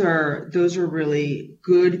 those are really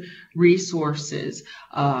good resources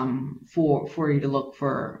for you to look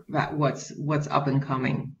for what's up and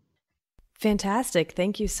coming. Fantastic.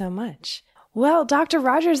 Thank you so much. Well, Dr.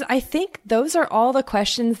 Rogers, I think those are all the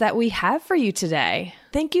questions that we have for you today.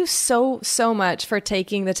 Thank you so much for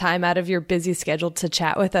taking the time out of your busy schedule to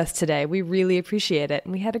chat with us today. We really appreciate it,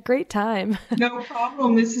 and we had a great time. No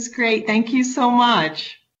problem. This is great. Thank you so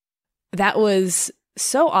much. That was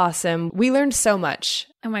so awesome. We learned so much.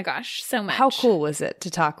 Oh my gosh, so much. How cool was it to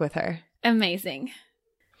talk with her? Amazing.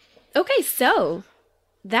 Okay, so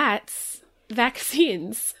that's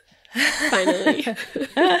vaccines. Finally.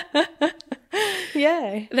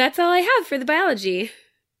 Yay. That's all I have for the biology.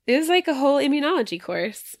 It was like a whole immunology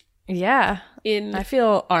course. Yeah. I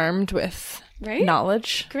feel armed with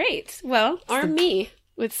knowledge. Great. Well, arm me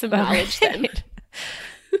with some knowledge then.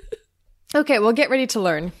 Okay, well, get ready to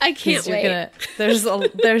learn. I can't wait. There's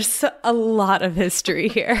a lot of history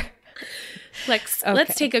here. Let's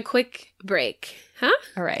take a quick break. Huh?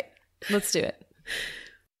 All right. Let's do it.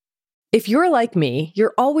 If you're like me,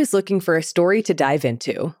 you're always looking for a story to dive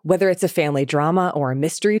into. Whether it's a family drama or a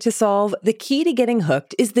mystery to solve, the key to getting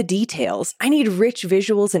hooked is the details. I need rich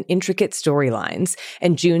visuals and intricate storylines.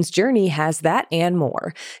 And June's Journey has that and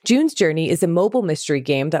more. June's Journey is a mobile mystery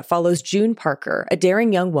game that follows June Parker, a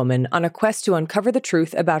daring young woman, on a quest to uncover the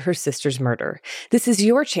truth about her sister's murder. This is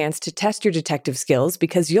your chance to test your detective skills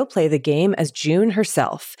because you'll play the game as June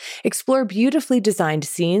herself. Explore beautifully designed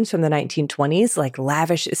scenes from the 1920s like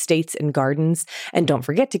lavish estates and gardens, and don't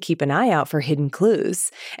forget to keep an eye out for hidden clues.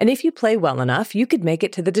 And if you play well enough, you could make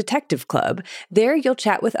it to the Detective Club. There you'll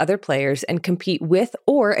chat with other players and compete with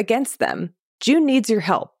or against them. June needs your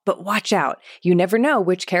help, but watch out. You never know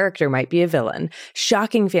which character might be a villain.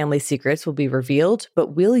 Shocking family secrets will be revealed,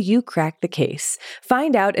 but will you crack the case?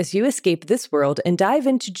 Find out as you escape this world and dive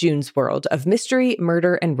into June's world of mystery,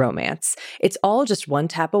 murder, and romance. It's all just one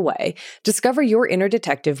tap away. Discover your inner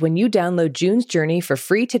detective when you download June's Journey for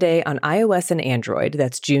free today on iOS and Android.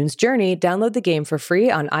 That's June's Journey. Download the game for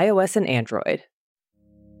free on iOS and Android.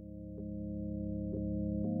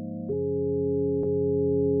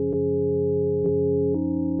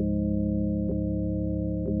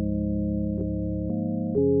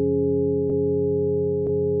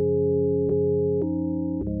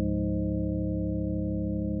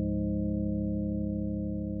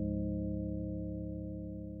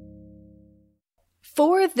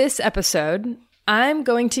 For this episode, I'm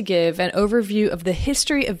going to give an overview of the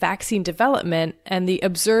history of vaccine development and the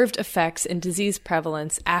observed effects in disease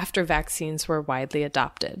prevalence after vaccines were widely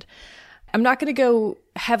adopted. I'm not going to go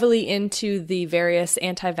heavily into the various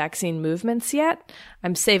anti-vaccine movements yet.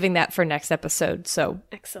 I'm saving that for next episode. So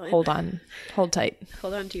Excellent. Hold on. Hold tight.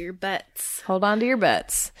 Hold on to your butts. Hold on to your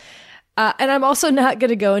butts. And I'm also not going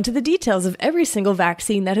to go into the details of every single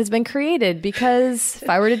vaccine that has been created, because if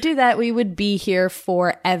I were to do that, we would be here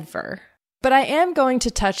forever. But I am going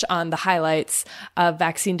to touch on the highlights of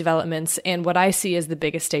vaccine developments and what I see as the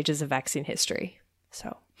biggest stages of vaccine history.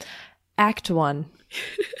 So, Act 1.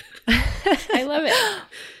 I love it.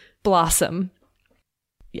 Blossom.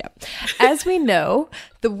 Yeah. As we know,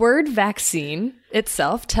 the word vaccine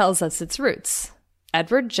itself tells us its roots.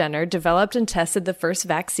 Edward Jenner developed and tested the first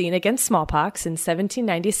vaccine against smallpox in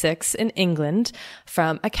 1796 in England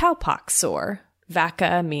from a cowpox sore.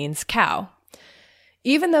 Vacca means cow.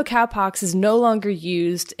 Even though cowpox is no longer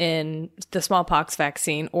used in the smallpox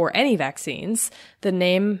vaccine or any vaccines, the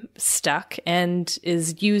name stuck and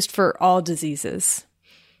is used for all diseases.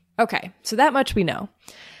 Okay, so that much we know.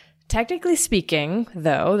 Technically speaking,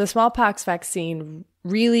 though, the smallpox vaccine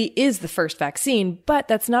really is the first vaccine, but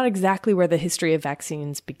that's not exactly where the history of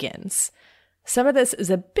vaccines begins. Some of this is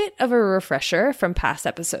a bit of a refresher from past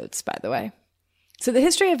episodes, by the way. So the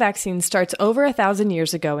history of vaccines starts over 1,000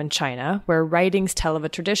 years ago in China, where writings tell of a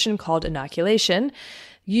tradition called inoculation,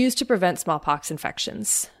 used to prevent smallpox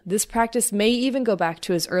infections. This practice may even go back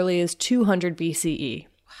to as early as 200 BCE.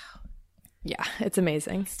 Wow. Yeah, it's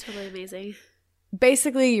amazing. It's totally amazing.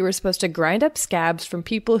 Basically, you were supposed to grind up scabs from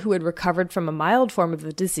people who had recovered from a mild form of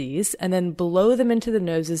the disease and then blow them into the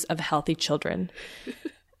noses of healthy children.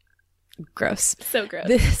 Gross. So gross.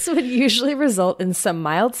 This would usually result in some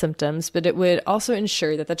mild symptoms, but it would also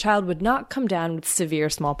ensure that the child would not come down with severe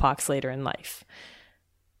smallpox later in life.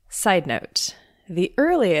 Side note, the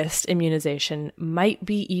earliest immunization might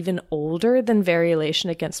be even older than variolation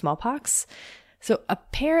against smallpox. So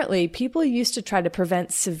apparently, people used to try to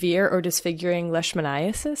prevent severe or disfiguring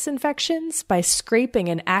leishmaniasis infections by scraping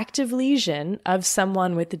an active lesion of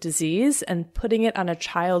someone with the disease and putting it on a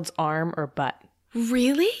child's arm or butt.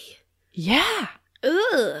 Really? Yeah.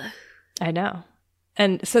 Ugh. I know.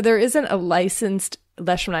 And so there isn't a licensed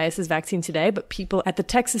leishmaniasis vaccine today, but people at the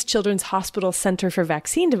Texas Children's Hospital Center for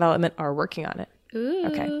Vaccine Development are working on it. Ooh.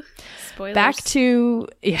 Okay. Spoilers. Back to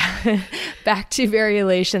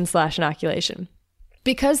variolation/inoculation.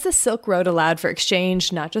 Because the Silk Road allowed for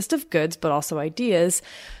exchange not just of goods, but also ideas,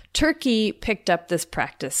 Turkey picked up this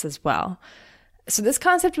practice as well. So this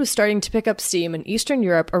concept was starting to pick up steam in Eastern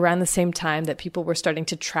Europe around the same time that people were starting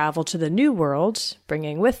to travel to the New World,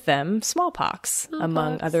 bringing with them smallpox.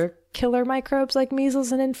 Among other killer microbes like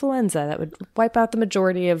measles and influenza that would wipe out the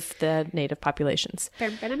majority of the native populations.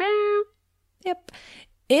 Yep.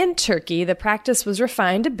 In Turkey, the practice was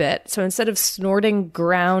refined a bit. So instead of snorting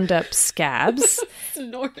ground up scabs,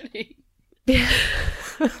 Snorting.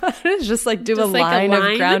 it's just like do Just a like line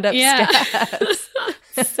of ground up Yeah. scabs.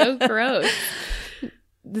 So gross.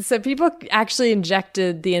 So people actually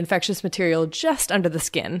injected the infectious material just under the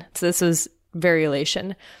skin. So this was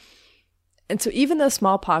variolation. And so even though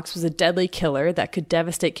smallpox was a deadly killer that could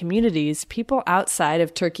devastate communities, people outside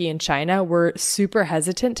of Turkey and China were super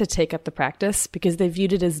hesitant to take up the practice because they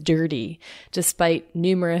viewed it as dirty, despite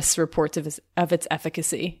numerous reports of its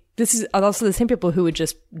efficacy. This is also the same people who would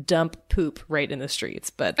just dump poop right in the streets,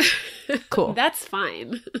 but cool. That's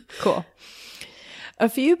fine. Cool. A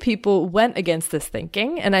few people went against this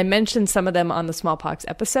thinking, and I mentioned some of them on the smallpox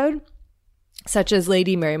episode, such as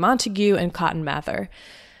Lady Mary Montagu and Cotton Mather.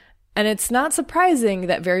 And it's not surprising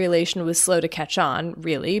that variolation was slow to catch on,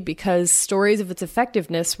 really, because stories of its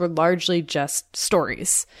effectiveness were largely just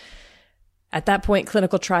stories. At that point,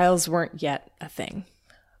 clinical trials weren't yet a thing.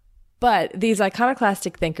 But these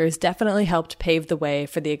iconoclastic thinkers definitely helped pave the way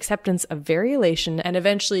for the acceptance of variolation and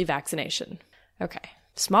eventually vaccination. Okay,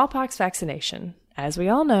 smallpox vaccination, as we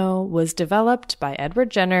all know, was developed by Edward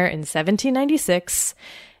Jenner in 1796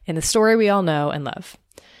 in the story we all know and love.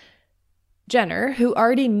 Jenner, who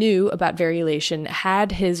already knew about variolation,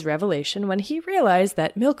 had his revelation when he realized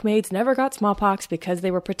that milkmaids never got smallpox because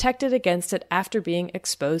they were protected against it after being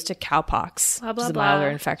exposed to cowpox, Blah, blah, which is a blah. milder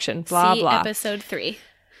infection. Blah, See blah. episode 3.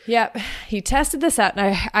 Yep. He tested this out,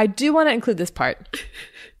 and I do want to include this part.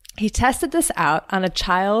 He tested this out on a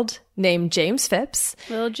child named James Phipps,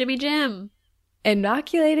 Little Jimmy Jim.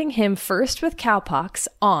 inoculating him first with cowpox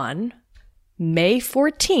on May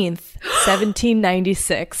 14th,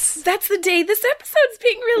 1796. That's the day this episode's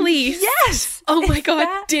being released. Yes! Oh my God.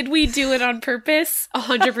 that- Did we do it on purpose?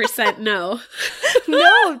 100% no.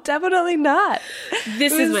 No, definitely not.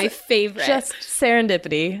 This It is was my favorite. Just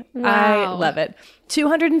serendipity. I Wow. love it.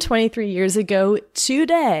 223 years ago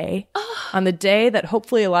today, on the day that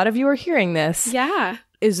hopefully a lot of you are hearing this, yeah.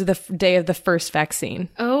 is the day of the first vaccine.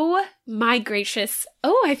 Oh my gracious.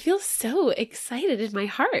 Oh, I feel so excited in my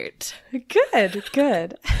heart.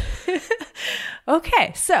 Good.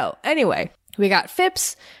 Okay, so anyway, we got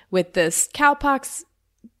Phipps with this cowpox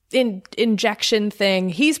injection thing.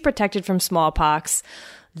 He's protected from smallpox.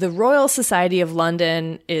 The Royal Society of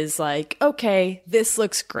London is like, okay, this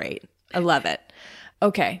looks great. I love it.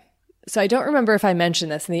 Okay, so I don't remember if I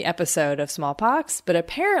mentioned this in the episode of smallpox, but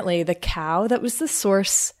apparently the cow that was the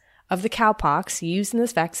source of the cowpox used in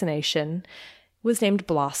this vaccination was named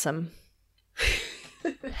Blossom.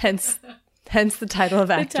 Hence the title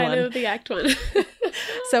of Act 1. The title of the Act 1.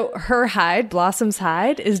 So her hide, Blossom's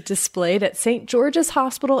hide, is displayed at St. George's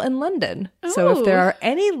Hospital in London. So if there are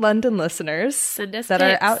any London listeners that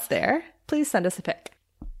are out there, please send us a pic.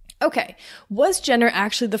 Okay, was Jenner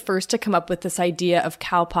actually the first to come up with this idea of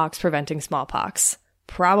cowpox preventing smallpox?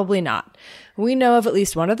 Probably not. We know of at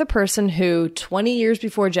least one other person who, 20 years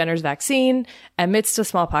before Jenner's vaccine, amidst a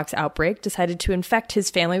smallpox outbreak, decided to infect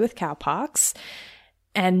his family with cowpox,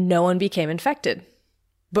 and no one became infected.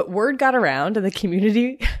 But word got around, and the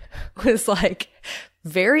community was like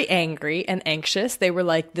very angry and anxious. They were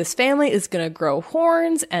like, this family is going to grow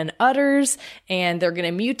horns and udders, and they're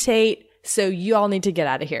going to mutate. So you all need to get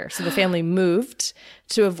out of here. So the family moved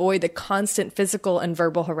to avoid the constant physical and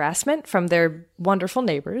verbal harassment from their wonderful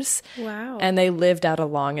neighbors. Wow. And they lived out a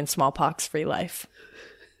long and smallpox-free life.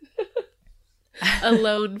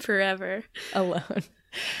 Alone forever. Alone.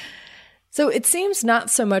 So it seems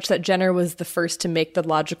not so much that Jenner was the first to make the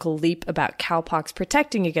logical leap about cowpox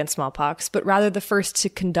protecting against smallpox, but rather the first to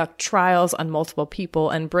conduct trials on multiple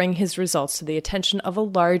people and bring his results to the attention of a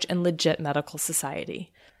large and legit medical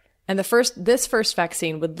society. And this first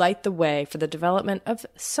vaccine would light the way for the development of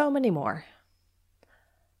so many more.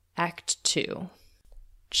 Act 2.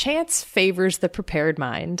 Chance favors the prepared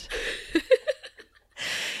mind.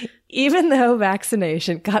 Even though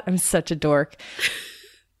vaccination... God, I'm such a dork.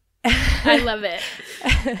 I love it.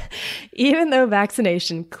 Even though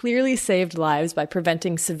vaccination clearly saved lives by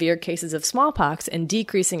preventing severe cases of smallpox and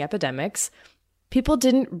decreasing epidemics, people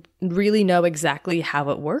didn't really know exactly how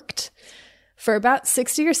it worked. For about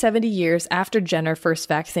 60 or 70 years after Jenner first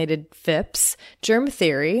vaccinated Phipps, germ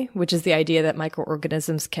theory, which is the idea that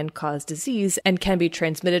microorganisms can cause disease and can be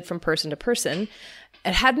transmitted from person to person,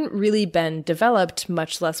 it hadn't really been developed,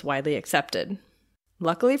 much less widely accepted.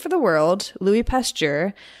 Luckily for the world, Louis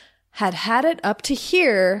Pasteur had it up to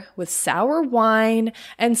here with sour wine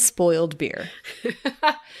and spoiled beer.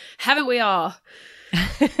 Haven't we all?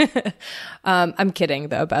 I'm kidding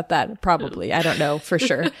though about that. Probably. I don't know for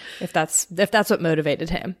sure if that's what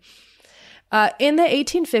motivated him. In the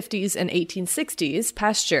 1850s and 1860s,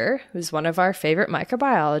 Pasteur, who's one of our favorite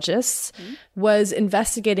microbiologists, was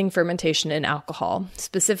investigating fermentation in alcohol,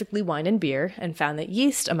 specifically wine and beer, and found that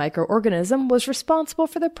yeast, a microorganism, was responsible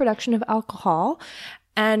for the production of alcohol,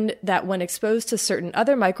 and that when exposed to certain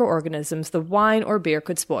other microorganisms, the wine or beer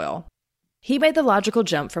could spoil. He made the logical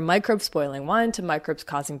jump from microbes spoiling wine to microbes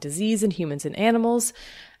causing disease in humans and animals,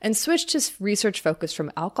 and switched his research focus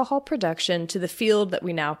from alcohol production to the field that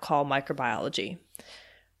we now call microbiology.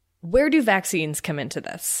 Where do vaccines come into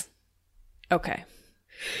this? Okay.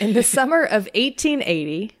 In the summer of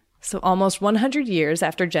 1880, so almost 100 years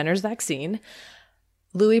after Jenner's vaccine,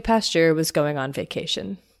 Louis Pasteur was going on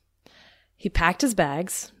vacation. He packed his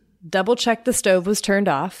bags, double-checked the stove was turned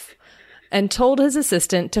off, and told his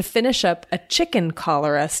assistant to finish up a chicken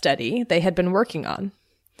cholera study they had been working on.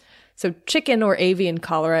 So chicken or avian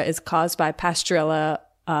cholera is caused by Pasteurella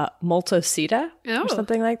multocida or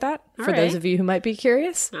something like that, for those of you who might be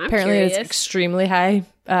curious. Apparently curious. It's extremely high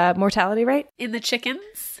mortality rate. In the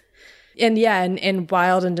chickens? And yeah, in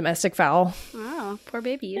wild and domestic fowl. Wow, poor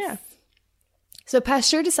babies. Yeah. So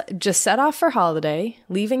Pasteur just set off for holiday,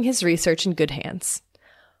 leaving his research in good hands.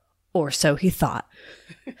 Or so he thought.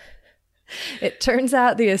 It turns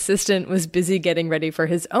out the assistant was busy getting ready for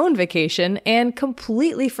his own vacation and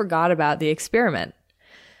completely forgot about the experiment.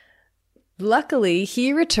 Luckily,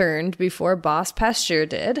 he returned before Boss Pasteur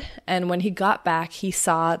did, and when he got back, he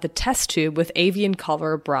saw the test tube with avian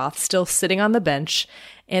cholera broth still sitting on the bench,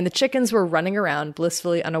 and the chickens were running around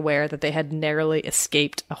blissfully unaware that they had narrowly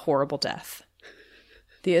escaped a horrible death.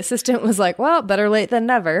 The assistant was like, well, better late than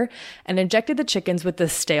never, and injected the chickens with the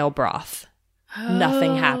stale broth.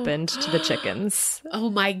 Nothing happened to the chickens. Oh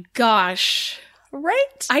my gosh.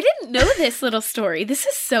 Right? I didn't know this little story. This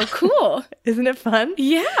is so cool. Isn't it fun?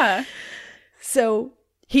 Yeah. So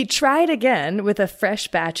he tried again with a fresh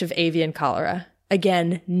batch of avian cholera.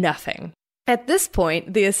 Again, nothing. At this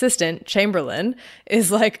point, the assistant, Chamberlain,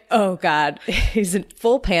 is like, oh God, he's in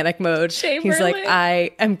full panic mode. He's like,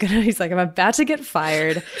 I'm about to get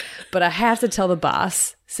fired, but I have to tell the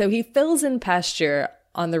boss. So he fills in Pasteur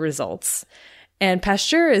on the results. And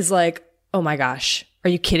Pasteur is like, oh my gosh, are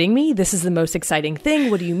you kidding me? This is the most exciting thing.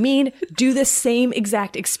 What do you mean? Do the same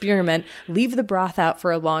exact experiment, leave the broth out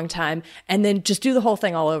for a long time, and then just do the whole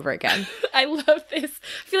thing all over again. I love this.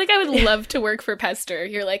 I feel like I would love to work for Pasteur.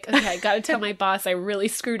 You're like, okay, I got to tell my boss I really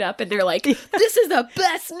screwed up. And they're like, this is the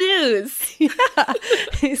best news. Yeah.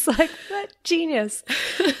 He's like, what genius.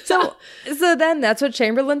 So then that's what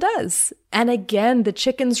Chamberlain does. And again, the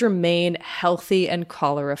chickens remain healthy and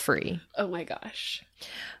cholera-free. Oh my gosh.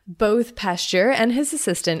 Both Pasteur and his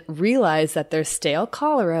assistant realized that their stale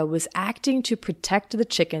cholera was acting to protect the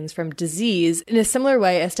chickens from disease in a similar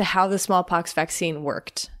way as to how the smallpox vaccine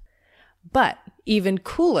worked. But even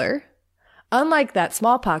cooler, unlike that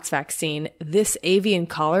smallpox vaccine, this avian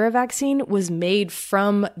cholera vaccine was made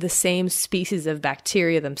from the same species of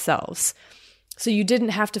bacteria themselves. So you didn't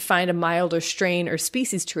have to find a milder strain or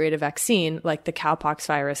species to create a vaccine like the cowpox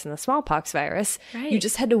virus and the smallpox virus. Right. You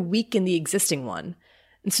just had to weaken the existing one.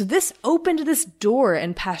 And so this opened this door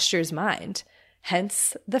in Pasteur's mind.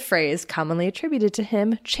 Hence the phrase commonly attributed to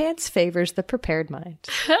him, chance favors the prepared mind.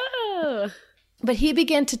 Oh. But he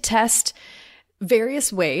began to test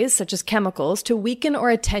various ways, such as chemicals, to weaken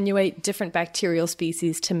or attenuate different bacterial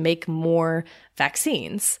species to make more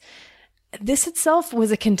vaccines. This itself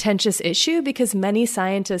was a contentious issue because many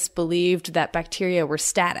scientists believed that bacteria were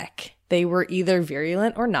static. They were either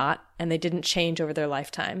virulent or not, and they didn't change over their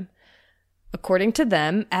lifetime. According to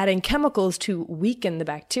them, adding chemicals to weaken the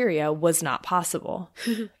bacteria was not possible.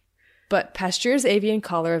 But Pasteur's avian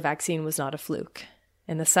cholera vaccine was not a fluke.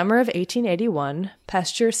 In the summer of 1881,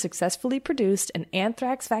 Pasteur successfully produced an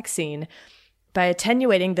anthrax vaccine by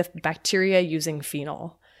attenuating the bacteria using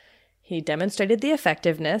phenol. He demonstrated the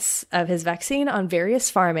effectiveness of his vaccine on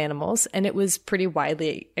various farm animals, and it was pretty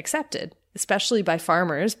widely accepted, especially by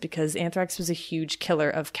farmers because anthrax was a huge killer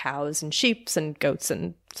of cows and sheep and goats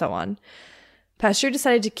and so on. Pasteur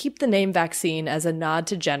decided to keep the name vaccine as a nod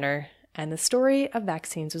to Jenner, and the story of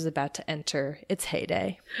vaccines was about to enter its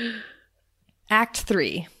heyday. Act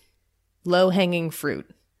 3. Low-hanging fruit.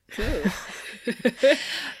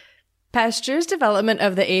 Pasteur's development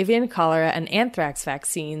of the avian cholera and anthrax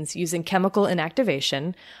vaccines using chemical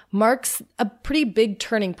inactivation marks a pretty big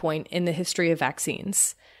turning point in the history of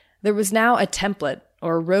vaccines. There was now a template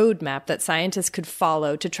or roadmap that scientists could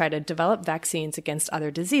follow to try to develop vaccines against other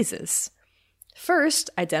diseases. First,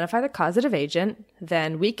 identify the causative agent,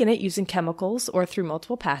 then weaken it using chemicals or through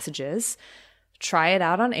multiple passages, try it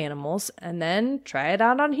out on animals, and then try it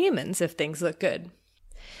out on humans if things look good.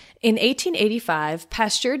 In 1885,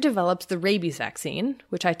 Pasteur developed the rabies vaccine,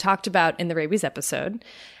 which I talked about in the rabies episode,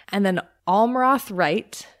 and then Almroth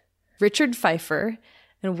Wright, Richard Pfeiffer,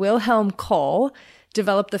 and Wilhelm Kohl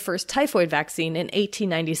developed the first typhoid vaccine in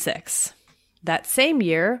 1896. That same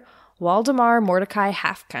year, Waldemar Mordecai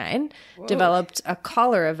Hafkind developed a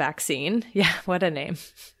cholera vaccine. Yeah, what a name.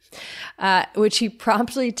 Which he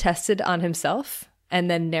promptly tested on himself and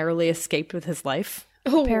then narrowly escaped with his life,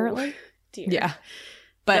 apparently. Dear. Yeah.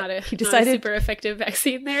 But he decided... Not a super effective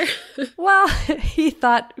vaccine there. Well, he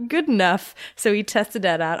thought good enough, so he tested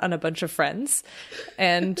that out on a bunch of friends.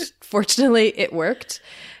 And fortunately, it worked.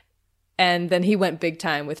 And then he went big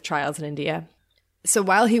time with trials in India. So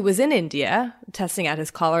while he was in India, testing out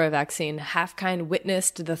his cholera vaccine, Hafkind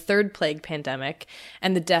witnessed the third plague pandemic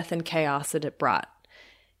and the death and chaos that it brought.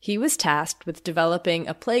 He was tasked with developing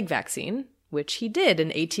a plague vaccine, which he did in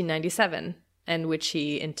 1897, and which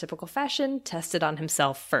he, in typical fashion, tested on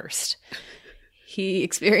himself first. He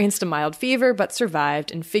experienced a mild fever, but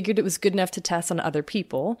survived and figured it was good enough to test on other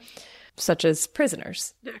people, such as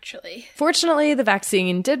prisoners. Naturally. Fortunately, the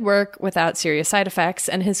vaccine did work without serious side effects,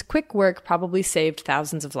 and his quick work probably saved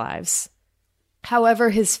thousands of lives. However,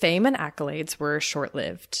 his fame and accolades were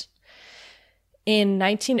short-lived. In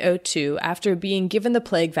 1902, after being given the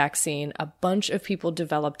plague vaccine, a bunch of people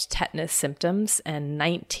developed tetanus symptoms, and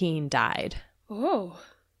 19 died. Oh.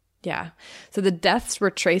 Yeah. So the deaths were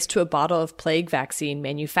traced to a bottle of plague vaccine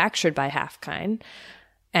manufactured by Hafkind,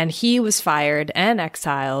 and he was fired and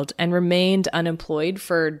exiled and remained unemployed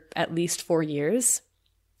for at least 4 years.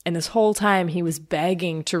 And this whole time, he was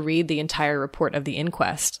begging to read the entire report of the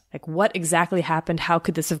inquest. Like, what exactly happened? How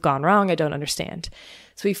could this have gone wrong? I don't understand.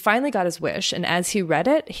 So he finally got his wish, and as he read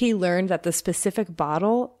it, he learned that the specific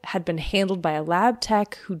bottle had been handled by a lab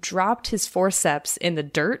tech who dropped his forceps in the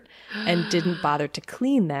dirt and didn't bother to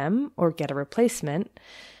clean them or get a replacement.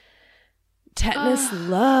 Tetanus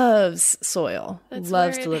loves soil. That's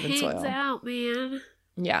Loves where to live it in soil. hangs out, man.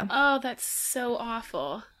 Yeah. Oh, that's so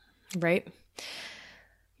awful. Right?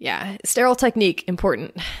 Yeah. Sterile technique,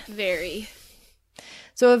 important. Very.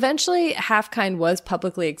 So eventually, Halfkind was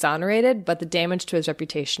publicly exonerated, but the damage to his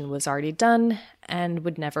reputation was already done and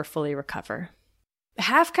would never fully recover.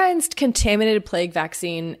 Halfkind's contaminated plague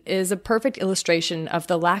vaccine is a perfect illustration of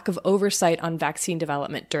the lack of oversight on vaccine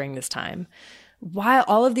development during this time. While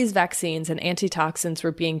all of these vaccines and antitoxins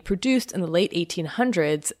were being produced in the late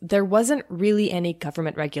 1800s, there wasn't really any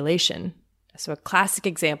government regulation. So a classic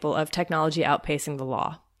example of technology outpacing the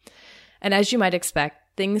law. And as you might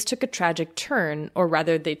expect, things took a tragic turn, or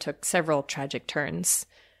rather they took several tragic turns.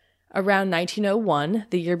 Around 1901,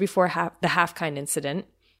 the year before the Halfkind incident,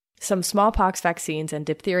 some smallpox vaccines and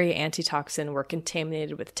diphtheria antitoxin were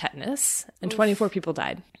contaminated with tetanus, and 24 people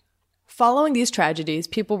died. Following these tragedies,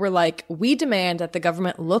 people were like, we demand that the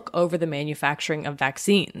government look over the manufacturing of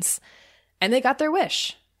vaccines. And they got their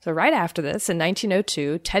wish. So right after this, in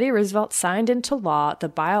 1902, Teddy Roosevelt signed into law the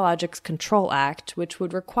Biologics Control Act, which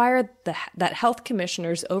would require that health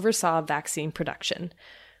commissioners oversaw vaccine production,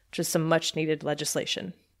 which is some much-needed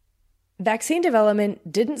legislation. Vaccine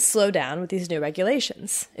development didn't slow down with these new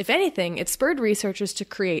regulations. If anything, it spurred researchers to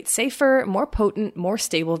create safer, more potent, more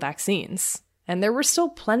stable vaccines. And there were still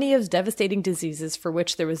plenty of devastating diseases for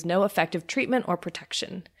which there was no effective treatment or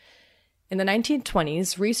protection. In the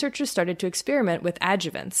 1920s, researchers started to experiment with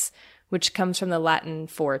adjuvants, which comes from the Latin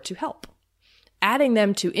for to help, adding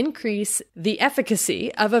them to increase the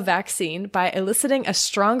efficacy of a vaccine by eliciting a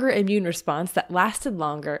stronger immune response that lasted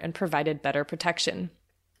longer and provided better protection.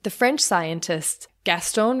 The French scientist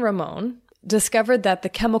Gaston Ramon discovered that the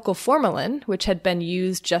chemical formalin, which had been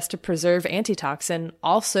used just to preserve antitoxin,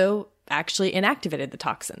 also actually inactivated the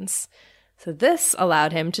toxins. So this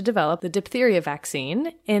allowed him to develop the diphtheria vaccine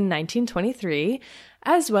in 1923,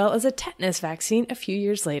 as well as a tetanus vaccine a few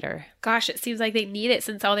years later. Gosh, it seems like they need it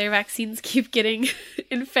since all their vaccines keep getting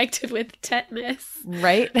infected with tetanus.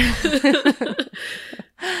 Right?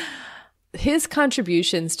 His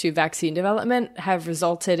contributions to vaccine development have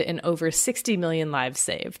resulted in over 60 million lives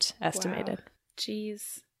saved, estimated. Wow.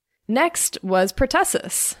 Jeez. Next was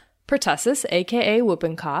pertussis. Pertussis, aka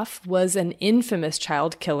whooping cough, was an infamous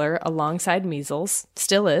child killer alongside measles,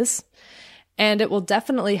 still is, and it will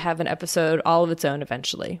definitely have an episode all of its own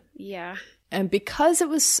eventually. Yeah. And because it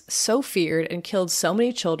was so feared and killed so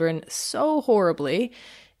many children so horribly,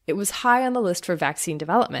 it was high on the list for vaccine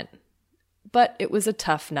development. But it was a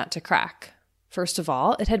tough nut to crack. First of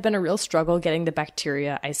all, it had been a real struggle getting the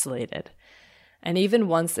bacteria isolated. And even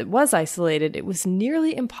once it was isolated, it was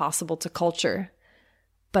nearly impossible to culture.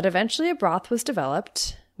 But eventually a broth was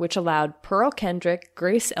developed, which allowed Pearl Kendrick,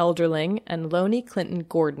 Grace Elderling, and Loney Clinton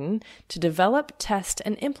Gordon to develop, test,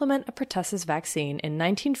 and implement a pertussis vaccine in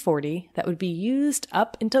 1940 that would be used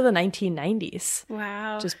up until the 1990s.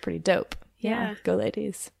 Wow. Which is pretty dope. Yeah. Go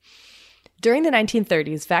ladies. During the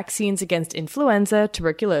 1930s, vaccines against influenza,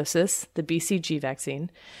 tuberculosis, the BCG vaccine,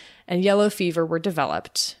 and yellow fever were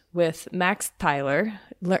developed, with Max Tyler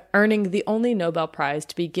earning the only Nobel Prize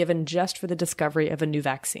to be given just for the discovery of a new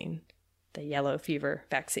vaccine, the yellow fever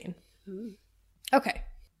vaccine. Ooh. Okay.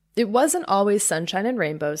 It wasn't always sunshine and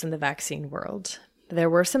rainbows in the vaccine world. There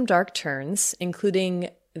were some dark turns, including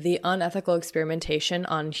the unethical experimentation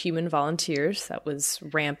on human volunteers that was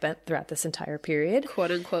rampant throughout this entire period.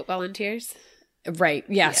 Quote unquote volunteers. Right.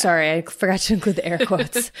 Yeah. Sorry, I forgot to include the air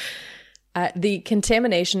quotes. The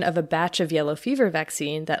contamination of a batch of yellow fever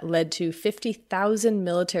vaccine that led to 50,000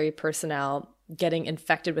 military personnel getting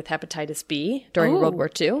infected with hepatitis B during World War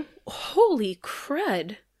II. Holy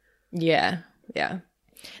crud. Yeah.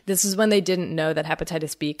 This is when they didn't know that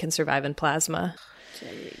hepatitis B can survive in plasma.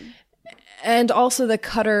 Dang. And also the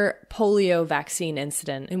Qatar polio vaccine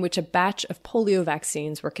incident, in which a batch of polio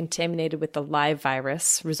vaccines were contaminated with the live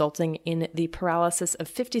virus, resulting in the paralysis of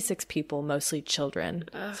 56 people, mostly children.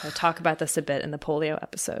 Ugh. So I talk about this a bit in the polio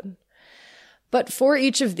episode. But for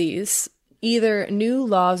each of these, either new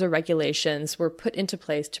laws or regulations were put into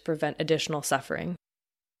place to prevent additional suffering.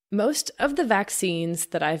 Most of the vaccines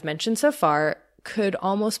that I've mentioned so far could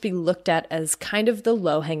almost be looked at as kind of the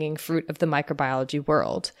low-hanging fruit of the microbiology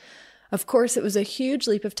world. Of course, it was a huge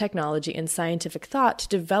leap of technology and scientific thought to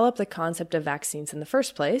develop the concept of vaccines in the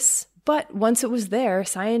first place, but once it was there,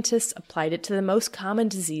 scientists applied it to the most common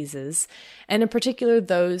diseases, and in particular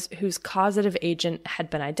those whose causative agent had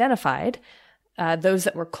been identified, those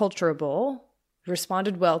that were culturable,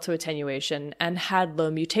 responded well to attenuation, and had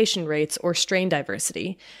low mutation rates or strain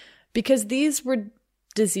diversity, because these were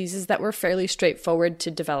diseases that were fairly straightforward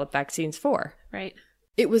to develop vaccines for. Right.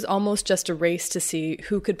 It was almost just a race to see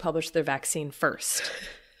who could publish their vaccine first.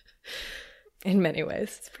 In many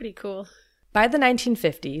ways. It's pretty cool. By the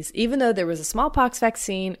 1950s, even though there was a smallpox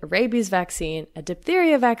vaccine, a rabies vaccine, a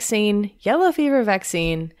diphtheria vaccine, yellow fever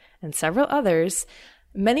vaccine, and several others,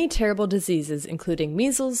 many terrible diseases, including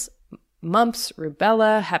measles, mumps,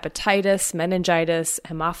 rubella, hepatitis, meningitis,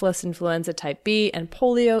 Haemophilus influenza type B, and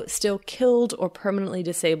polio still killed or permanently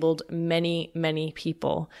disabled many, many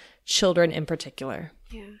people, children in particular.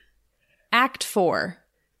 Yeah. Act 4.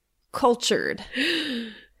 Cultured.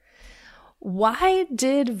 Why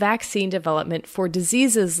did vaccine development for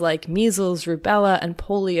diseases like measles, rubella, and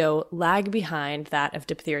polio lag behind that of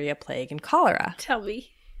diphtheria, plague, and cholera? Tell me.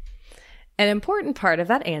 An important part of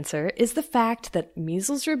that answer is the fact that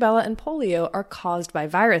measles, rubella, and polio are caused by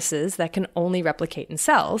viruses that can only replicate in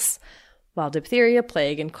cells, while diphtheria,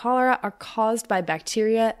 plague, and cholera are caused by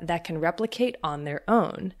bacteria that can replicate on their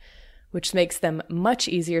own, which makes them much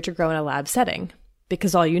easier to grow in a lab setting,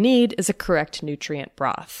 because all you need is a correct nutrient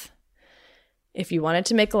broth. If you wanted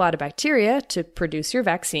to make a lot of bacteria to produce your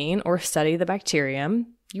vaccine or study the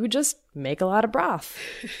bacterium, you would just make a lot of broth.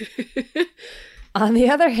 On the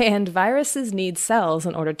other hand, viruses need cells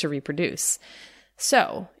in order to reproduce.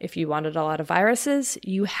 So, if you wanted a lot of viruses,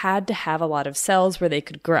 you had to have a lot of cells where they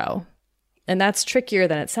could grow. And that's trickier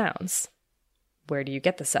than it sounds. Where do you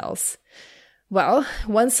get the cells? Well,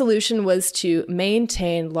 one solution was to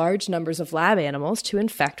maintain large numbers of lab animals to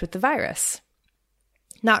infect with the virus.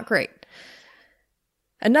 Not great.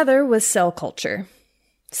 Another was cell culture.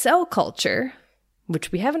 Cell culture,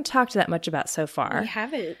 which we haven't talked that much about so far, We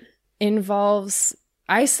haven't. involves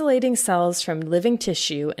isolating cells from living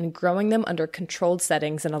tissue and growing them under controlled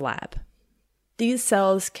settings in a lab. These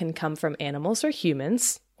cells can come from animals or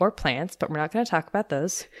humans or plants, but we're not going to talk about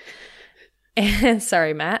those. And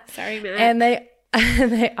sorry, Matt. Sorry, Matt. And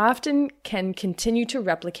they often can continue to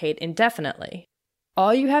replicate indefinitely.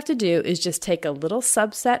 All you have to do is just take a little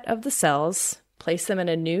subset of the cells, place them in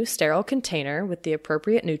a new sterile container with the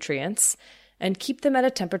appropriate nutrients, and keep them at a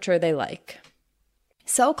temperature they like.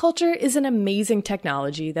 Cell culture is an amazing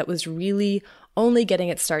technology that was really only getting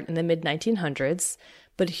its start in the mid-1900s,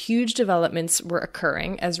 but huge developments were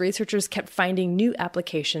occurring as researchers kept finding new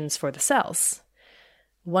applications for the cells.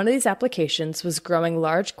 One of these applications was growing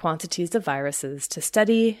large quantities of viruses to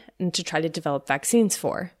study and to try to develop vaccines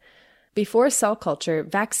for. Before cell culture,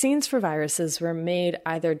 vaccines for viruses were made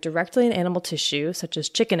either directly in animal tissue, such as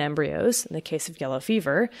chicken embryos in the case of yellow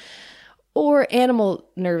fever, or animal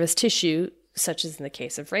nervous tissue, such as in the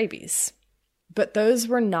case of rabies. But those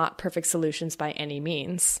were not perfect solutions by any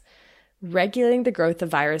means. Regulating the growth of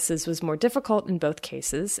viruses was more difficult in both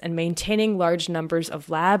cases, and maintaining large numbers of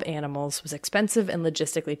lab animals was expensive and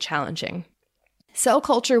logistically challenging. Cell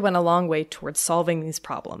culture went a long way towards solving these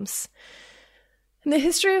problems. And the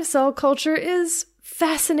history of cell culture is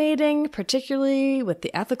fascinating, particularly with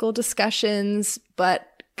the ethical discussions, but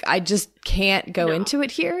I just can't go into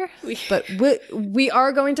it here. But we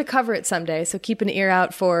are going to cover it someday, so keep an ear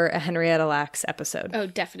out for a Henrietta Lacks episode. Oh,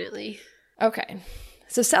 definitely. Okay.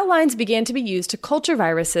 So cell lines began to be used to culture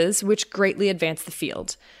viruses, which greatly advanced the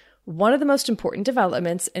field. One of the most important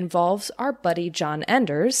developments involves our buddy John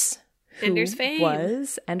Enders, Enders fame.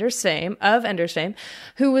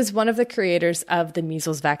 Who was one of the creators of the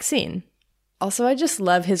measles vaccine. Also, I just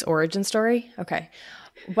love his origin story. Okay.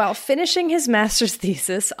 While finishing his master's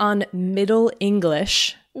thesis on Middle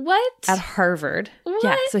English at Harvard. What?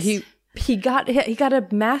 Yeah, so he got a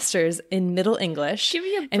master's in Middle English. Give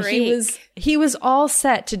me a break. And he was all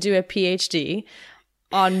set to do a PhD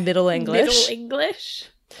on Middle English. Middle English?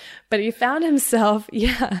 But he found himself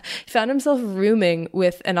rooming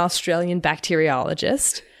with an Australian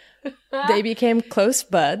bacteriologist. They became close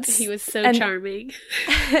buds. He was so charming.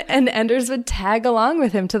 And Enders would tag along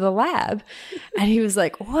with him to the lab. And he was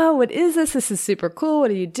like, whoa, what is this? This is super cool.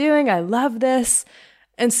 What are you doing? I love this.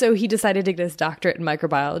 And so he decided to get his doctorate in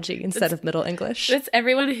microbiology instead of Middle English. That's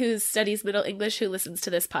everyone who studies Middle English who listens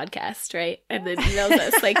to this podcast, right? And then emails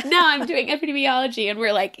us like, now I'm doing epidemiology. And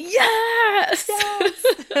we're like, yes!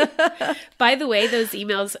 By the way, those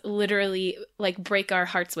emails literally like break our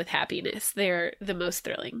hearts with happiness. They're the most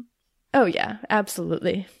thrilling. Oh, yeah,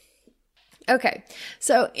 absolutely. Okay,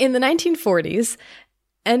 so in the 1940s,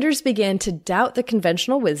 Enders began to doubt the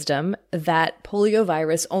conventional wisdom that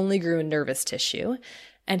poliovirus only grew in nervous tissue,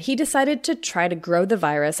 and he decided to try to grow the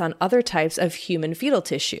virus on other types of human fetal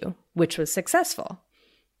tissue, which was successful.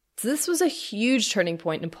 So this was a huge turning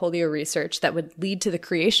point in polio research that would lead to the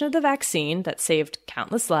creation of the vaccine that saved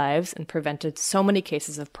countless lives and prevented so many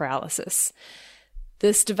cases of paralysis.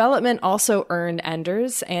 This development also earned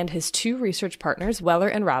Enders and his two research partners, Weller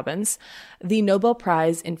and Robbins, the Nobel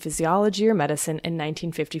Prize in Physiology or Medicine in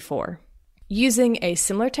 1954. Using a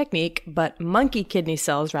similar technique, but monkey kidney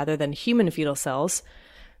cells rather than human fetal cells,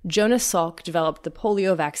 Jonas Salk developed the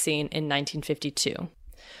polio vaccine in 1952.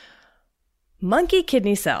 Monkey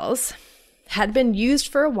kidney cells had been used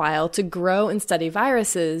for a while to grow and study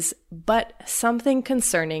viruses, but something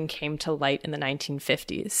concerning came to light in the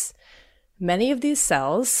 1950s. Many of these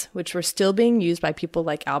cells, which were still being used by people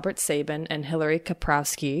like Albert Sabin and Hilary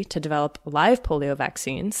Kaprowski to develop live polio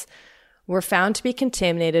vaccines, were found to be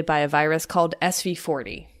contaminated by a virus called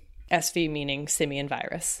SV40, SV meaning simian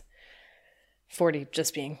virus. 40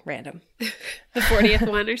 just being random. The 40th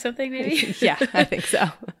one or something, maybe? Yeah, I think so.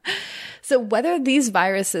 So whether these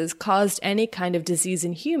viruses caused any kind of disease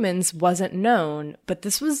in humans wasn't known, but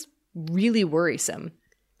this was really worrisome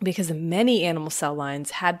because many animal cell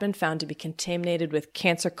lines had been found to be contaminated with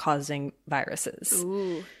cancer-causing viruses.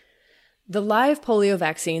 Ooh. The live polio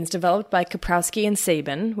vaccines developed by Kaprowski and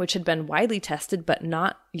Sabin, which had been widely tested but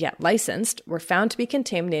not yet licensed, were found to be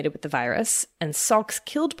contaminated with the virus, and Salk's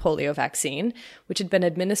killed polio vaccine, which had been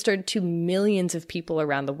administered to millions of people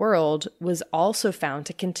around the world, was also found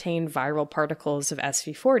to contain viral particles of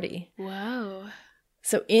SV40. Wow.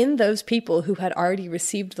 So in those people who had already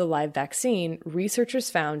received the live vaccine, researchers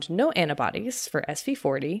found no antibodies for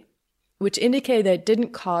SV40, which indicated that it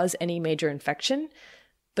didn't cause any major infection,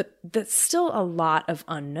 but that's still a lot of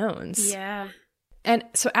unknowns. Yeah. And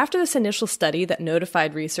so after this initial study that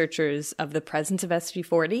notified researchers of the presence of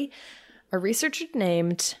SV40, a researcher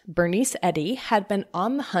named Bernice Eddy had been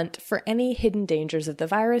on the hunt for any hidden dangers of the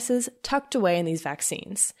viruses tucked away in these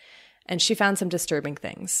vaccines. And she found some disturbing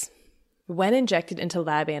things. When injected into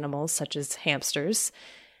lab animals, such as hamsters,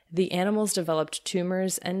 the animals developed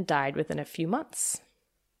tumors and died within a few months.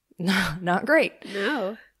 Not great.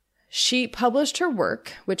 No. She published her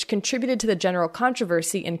work, which contributed to the general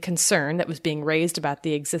controversy and concern that was being raised about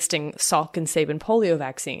the existing Salk and Sabin polio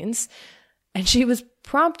vaccines, and she was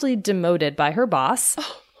promptly demoted by her boss,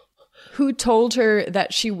 who told her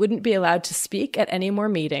that she wouldn't be allowed to speak at any more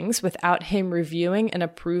meetings without him reviewing and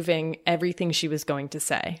approving everything she was going to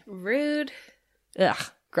say. Rude.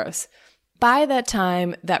 Ugh, gross. By that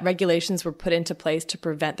time that regulations were put into place to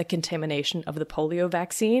prevent the contamination of the polio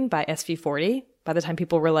vaccine by SV40, by the time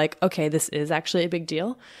people were like, okay, this is actually a big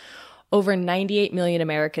deal, over 98 million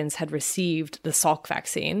Americans had received the Salk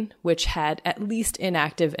vaccine, which had at least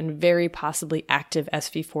inactive and very possibly active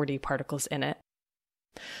SV40 particles in it.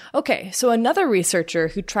 Okay, so another researcher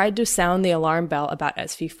who tried to sound the alarm bell about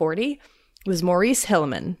SV40 was Maurice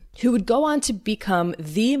Hilleman, who would go on to become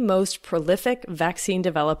the most prolific vaccine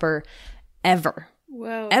developer ever.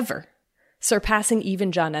 Whoa. Ever. Surpassing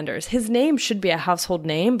even John Enders. His name should be a household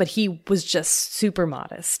name, but he was just super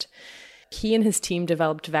modest. He and his team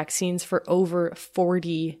developed vaccines for over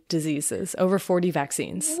 40 diseases, over 40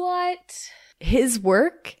 vaccines. What? His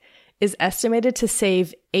work is estimated to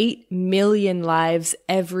save 8 million lives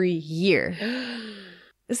every year.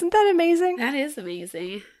 Isn't that amazing? That is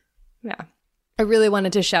amazing. Yeah. I really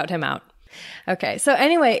wanted to shout him out. Okay, so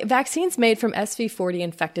anyway, vaccines made from SV40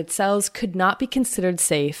 infected cells could not be considered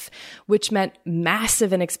safe, which meant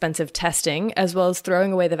massive and expensive testing, as well as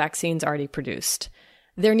throwing away the vaccines already produced.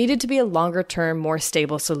 There needed to be a longer-term, more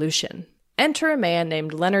stable solution. Enter a man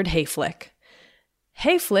named Leonard Hayflick.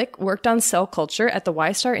 Hayflick worked on cell culture at the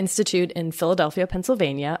Wistar Institute in Philadelphia,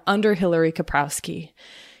 Pennsylvania, under Hilary Kaprowski.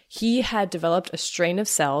 He had developed a strain of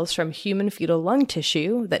cells from human fetal lung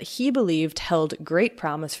tissue that he believed held great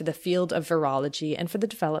promise for the field of virology and for the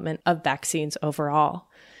development of vaccines overall.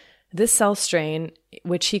 This cell strain,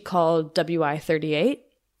 which he called WI38,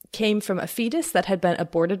 came from a fetus that had been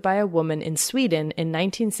aborted by a woman in Sweden in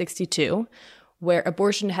 1962, where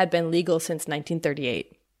abortion had been legal since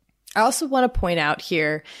 1938. I also want to point out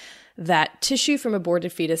here that tissue from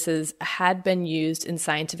aborted fetuses had been used in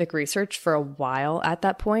scientific research for a while at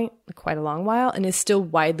that point, quite a long while, and is still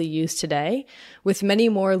widely used today, with many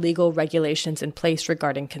more legal regulations in place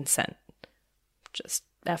regarding consent. Just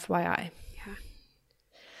FYI. Yeah.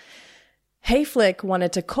 Hayflick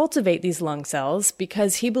wanted to cultivate these lung cells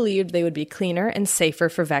because he believed they would be cleaner and safer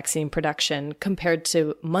for vaccine production compared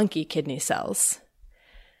to monkey kidney cells.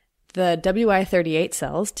 The WI38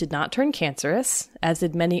 cells did not turn cancerous, as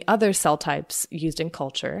did many other cell types used in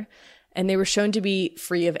culture, and they were shown to be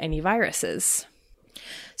free of any viruses.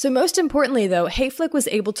 So most importantly, though, Hayflick was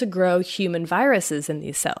able to grow human viruses in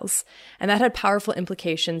these cells, and that had powerful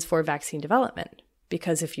implications for vaccine development,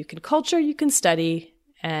 because if you can culture, you can study,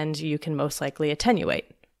 and you can most likely attenuate.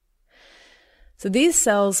 So these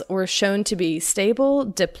cells were shown to be stable,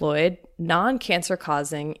 diploid, non-cancer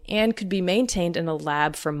causing, and could be maintained in a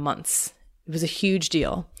lab for months. It was a huge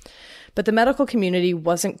deal. But the medical community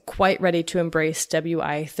wasn't quite ready to embrace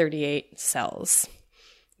WI38 cells.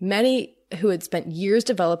 Many who had spent years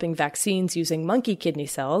developing vaccines using monkey kidney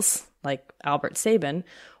cells, like Albert Sabin,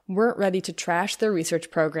 weren't ready to trash their research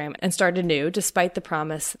program and start anew, despite the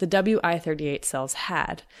promise the WI38 cells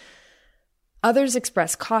had. Others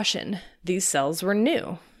expressed caution. These cells were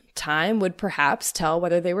new. Time would perhaps tell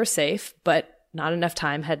whether they were safe, but not enough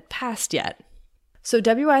time had passed yet. So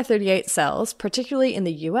WI38 cells, particularly in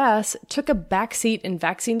the US, took a backseat in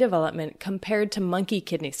vaccine development compared to monkey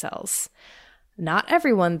kidney cells. Not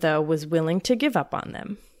everyone, though, was willing to give up on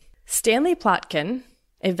them. Stanley Plotkin,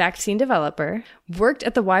 a vaccine developer, worked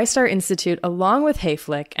at the Y-Star Institute along with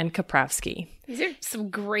Hayflick and Kaprowski. These are some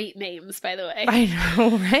great names, by the way. I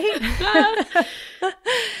know, right?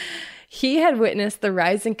 He had witnessed the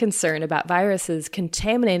rising concern about viruses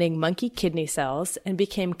contaminating monkey kidney cells and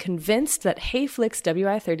became convinced that Hayflick's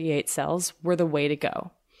WI38 cells were the way to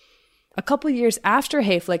go. A couple years after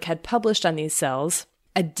Hayflick had published on these cells,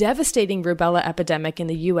 a devastating rubella epidemic in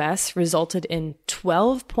the U.S. resulted in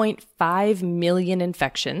 12.5 million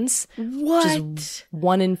infections. What? Which is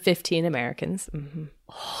 1 in 15 Americans. Mm-hmm.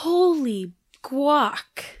 Holy guac.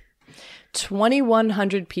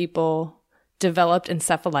 2,100 people developed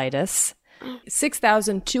encephalitis.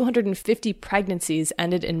 6,250 pregnancies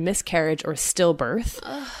ended in miscarriage or stillbirth.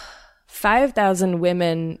 5,000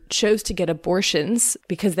 women chose to get abortions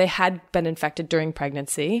because they had been infected during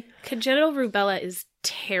pregnancy. Congenital rubella is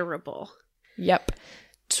terrible. Yep.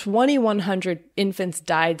 2,100 infants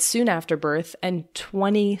died soon after birth, and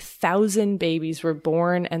 20,000 babies were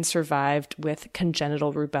born and survived with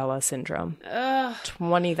congenital rubella syndrome.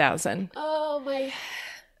 20,000. Oh,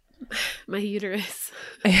 my uterus.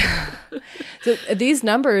 So these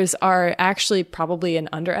numbers are actually probably an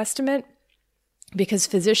underestimate because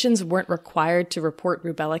physicians weren't required to report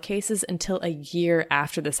rubella cases until a year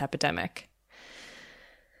after this epidemic.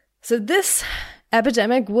 So this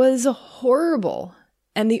epidemic was horrible,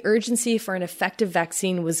 and the urgency for an effective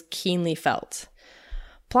vaccine was keenly felt.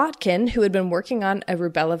 Plotkin, who had been working on a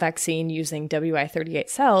rubella vaccine using WI38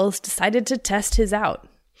 cells, decided to test his out.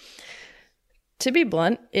 To be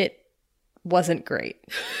blunt, it wasn't great.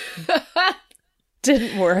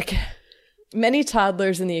 Didn't work. Many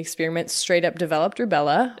toddlers in the experiment straight up developed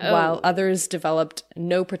rubella, while others developed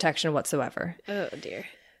no protection whatsoever. Oh, dear.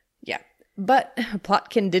 Yeah. But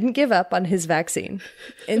Plotkin didn't give up on his vaccine.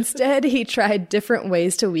 Instead, he tried different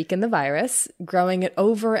ways to weaken the virus, growing it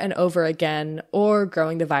over and over again, or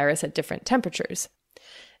growing the virus at different temperatures.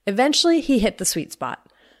 Eventually, he hit the sweet spot.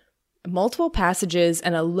 Multiple passages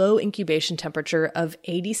and a low incubation temperature of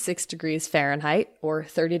 86 degrees Fahrenheit, or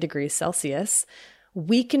 30 degrees Celsius,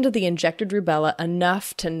 weakened the injected rubella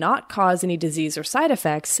enough to not cause any disease or side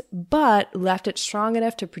effects, but left it strong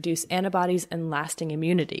enough to produce antibodies and lasting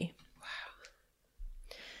immunity.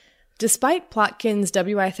 Despite Plotkin's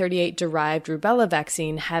WI38-derived rubella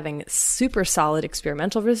vaccine having super solid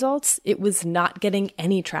experimental results, it was not getting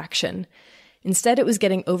any traction. Instead, it was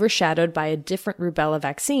getting overshadowed by a different rubella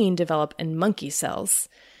vaccine developed in monkey cells.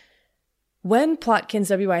 When Plotkin's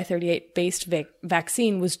WI38-based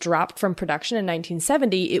vaccine was dropped from production in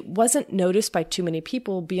 1970, it wasn't noticed by too many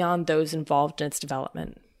people beyond those involved in its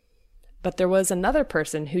development. But there was another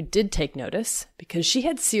person who did take notice because she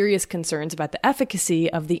had serious concerns about the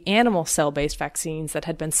efficacy of the animal cell-based vaccines that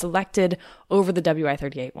had been selected over the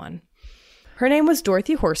WI38 one. Her name was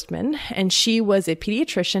Dorothy Horstman, and she was a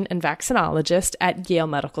pediatrician and vaccinologist at Yale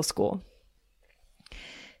Medical School.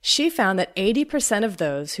 She found that 80% of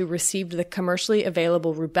those who received the commercially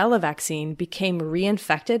available rubella vaccine became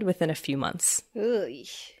reinfected within a few months. Ugh.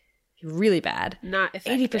 Really bad. Not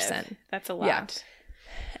effective. 80%. That's a lot. Yeah.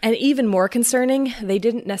 And even more concerning, they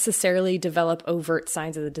didn't necessarily develop overt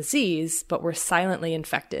signs of the disease, but were silently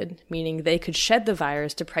infected, meaning they could shed the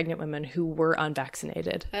virus to pregnant women who were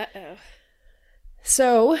unvaccinated. Uh-oh.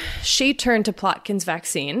 So she turned to Plotkin's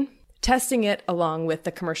vaccine, testing it along with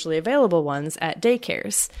the commercially available ones at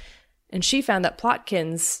daycares. And she found that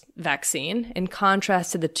Plotkin's vaccine, in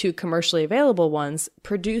contrast to the two commercially available ones,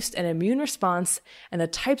 produced an immune response and the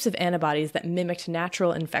types of antibodies that mimicked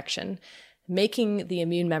natural infection, making the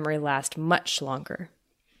immune memory last much longer.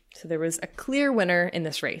 So there was a clear winner in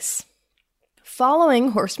this race.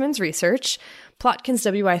 Following Horstman's research, Plotkin's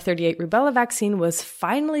WI38 rubella vaccine was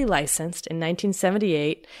finally licensed in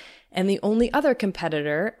 1978, and the only other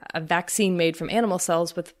competitor, a vaccine made from animal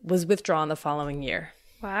cells, was withdrawn the following year.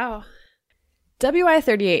 Wow.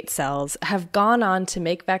 WI38 cells have gone on to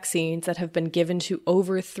make vaccines that have been given to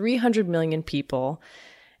over 300 million people,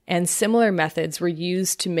 and similar methods were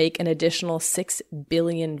used to make an additional 6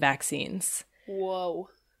 billion vaccines. Whoa.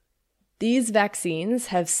 These vaccines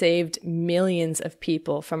have saved millions of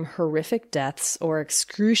people from horrific deaths or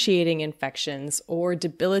excruciating infections or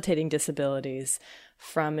debilitating disabilities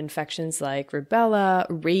from infections like rubella,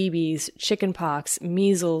 rabies, chickenpox,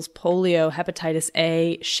 measles, polio, hepatitis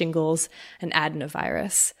A, shingles, and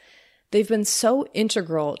adenovirus. They've been so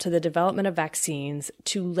integral to the development of vaccines,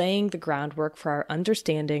 to laying the groundwork for our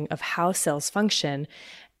understanding of how cells function,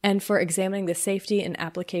 and for examining the safety and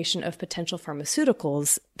application of potential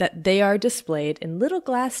pharmaceuticals, that they are displayed in little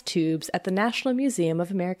glass tubes at the National Museum of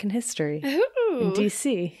American History in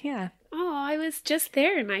D.C. Yeah. Oh, I was just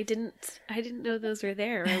there and I didn't know those were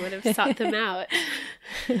there. I would have sought them out.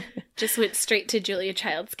 Just went straight to Julia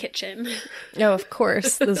Child's kitchen. Oh, of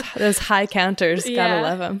course. Those high counters. Yeah. Gotta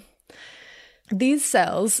love them. These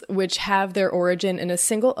cells, which have their origin in a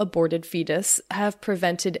single aborted fetus, have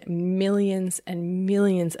prevented millions and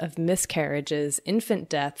millions of miscarriages, infant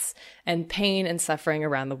deaths, and pain and suffering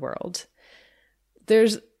around the world.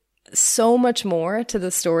 There's so much more to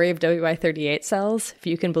the story of WI38 cells, if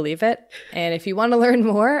you can believe it. And if you want to learn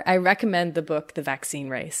more, I recommend the book, The Vaccine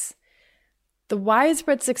Race. The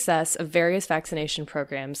widespread success of various vaccination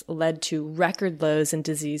programs led to record lows in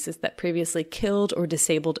diseases that previously killed or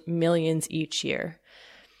disabled millions each year.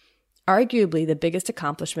 Arguably, the biggest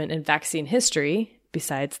accomplishment in vaccine history,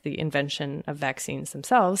 besides the invention of vaccines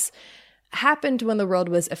themselves, happened when the world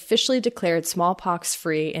was officially declared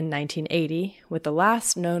smallpox-free in 1980, with the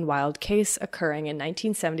last known wild case occurring in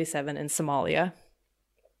 1977 in Somalia.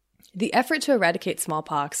 The effort to eradicate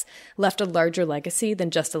smallpox left a larger legacy than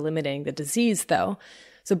just eliminating the disease, though.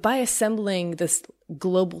 So by assembling this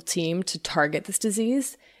global team to target this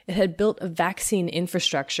disease, it had built a vaccine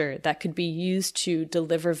infrastructure that could be used to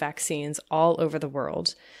deliver vaccines all over the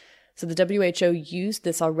world. So the WHO used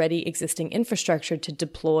this already existing infrastructure to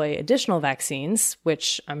deploy additional vaccines,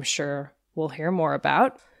 which I'm sure we'll hear more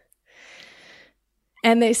about.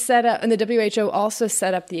 And the WHO also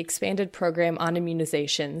set up the Expanded Program on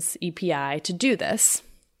Immunizations, EPI, to do this.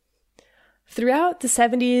 Throughout the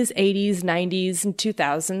 70s, 80s, 90s, and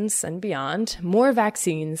 2000s and beyond, more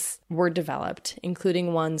vaccines were developed,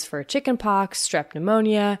 including ones for chickenpox, strep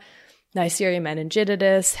pneumonia, Neisseria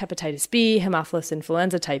meningitidis, hepatitis B, Haemophilus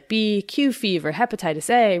influenza type B, Q fever, hepatitis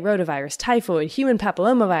A, rotavirus, typhoid, human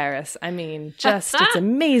papillomavirus. I mean, it's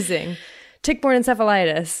amazing. Tick-borne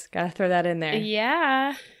encephalitis. Gotta throw that in there.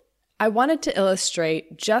 Yeah. I wanted to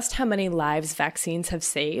illustrate just how many lives vaccines have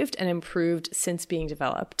saved and improved since being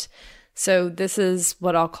developed. So this is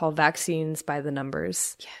what I'll call vaccines by the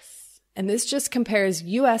numbers. Yes. And this just compares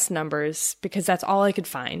U.S. numbers because that's all I could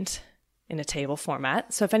find in a table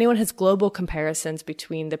format. So if anyone has global comparisons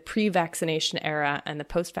between the pre-vaccination era and the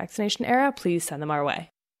post-vaccination era, please send them our way.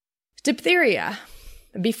 Diphtheria.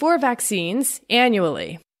 Before vaccines,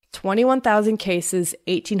 annually, 21,000 cases,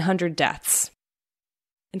 1,800 deaths.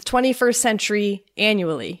 In the 21st century,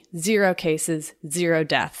 annually, 0 cases, 0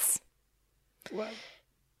 deaths. Wow.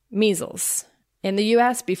 Measles. In the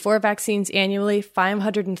U.S., before vaccines, annually,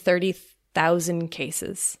 530,000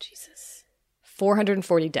 cases. Jesus.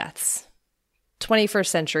 440 deaths. 21st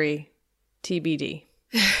century, TBD.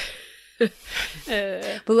 But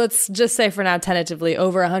let's just say for now, tentatively,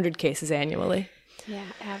 over 100 cases annually. Yeah,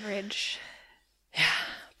 average. Yeah.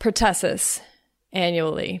 Pertussis,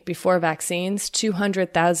 annually, before vaccines,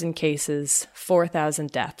 200,000 cases,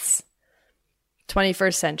 4,000 deaths.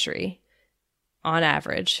 21st century, on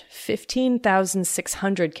average,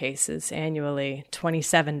 15,600 cases annually,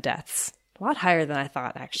 27 deaths. A lot higher than I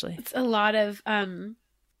thought, actually. It's a lot of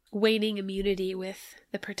waning immunity with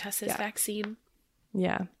the pertussis vaccine.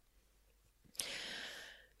 Yeah.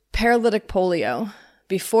 Paralytic polio,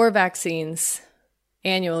 before vaccines,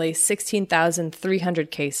 annually, 16,300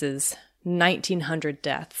 cases, 1,900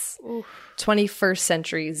 deaths. Oof. 21st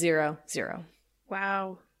century, 0, 0.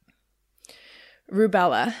 Wow.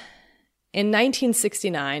 Rubella. In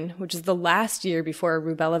 1969, which is the last year before a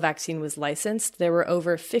rubella vaccine was licensed, there were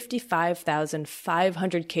over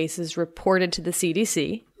 55,500 cases reported to the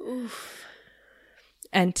CDC. Oof.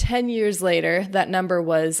 And 10 years later, that number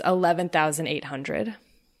was 11,800.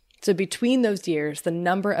 So between those years, the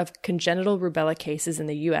number of congenital rubella cases in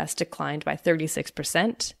the U.S. declined by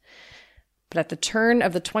 36%. But at the turn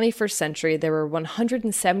of the 21st century, there were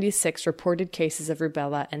 176 reported cases of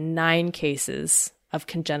rubella and 9 cases of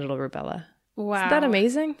congenital rubella. Wow. Isn't that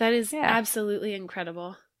amazing? That is absolutely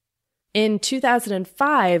incredible. In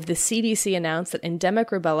 2005, the CDC announced that endemic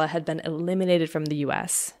rubella had been eliminated from the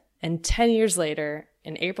U.S. And 10 years later,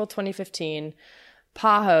 in April 2015,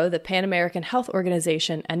 PAHO, the Pan American Health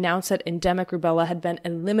Organization, announced that endemic rubella had been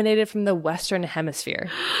eliminated from the Western Hemisphere.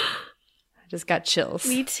 I just got chills.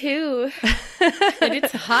 Me too. And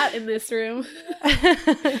it's hot in this room.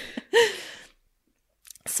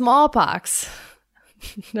 Smallpox.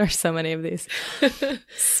 There are so many of these.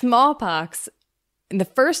 Smallpox, in the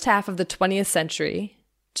first half of the 20th century,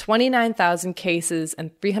 29,000 cases and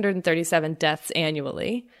 337 deaths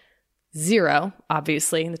annually. 0,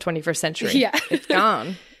 obviously, in the 21st century. Yeah. It's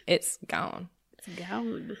gone. It's gone. It's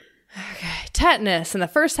gone. Okay. Tetanus, in the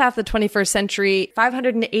first half of the 21st century,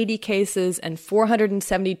 580 cases and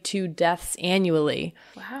 472 deaths annually.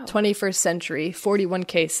 Wow. 21st century, 41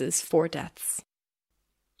 cases, 4 deaths.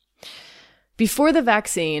 Before the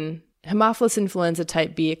vaccine, Haemophilus influenza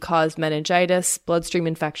type B caused meningitis, bloodstream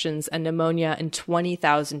infections, and pneumonia in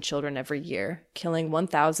 20,000 children every year, killing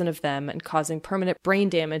 1,000 of them and causing permanent brain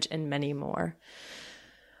damage and many more.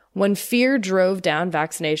 When fear drove down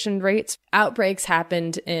vaccination rates, outbreaks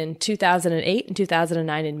happened in 2008 and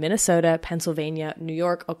 2009 in Minnesota, Pennsylvania, New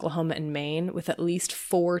York, Oklahoma, and Maine, with at least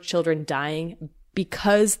 4 children dying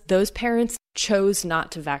because those parents chose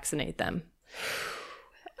not to vaccinate them.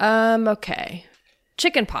 Okay.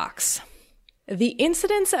 Chickenpox. The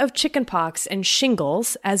incidence of chickenpox and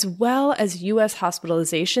shingles, as well as U.S.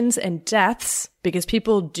 hospitalizations and deaths, because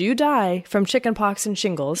people do die from chickenpox and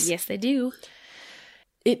shingles. Yes, they do.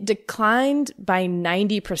 It declined by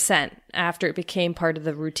 90% after it became part of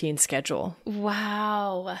the routine schedule.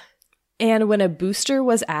 Wow. And when a booster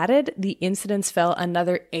was added, the incidence fell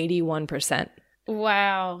another 81%.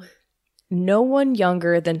 Wow. No one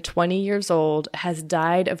younger than 20 years old has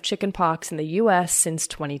died of chickenpox in the U.S. since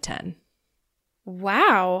 2010.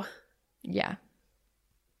 Wow. Yeah.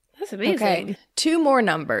 That's amazing. Okay, 2 more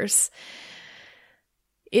numbers.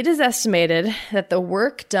 It is estimated that the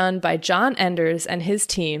work done by John Enders and his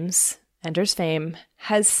teams, Enders fame,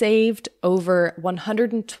 has saved over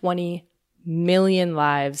 120 million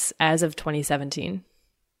lives as of 2017.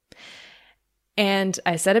 And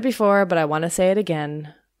I said it before, but I want to say it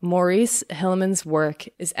again. Maurice Hilleman's work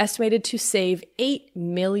is estimated to save 8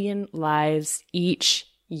 million lives each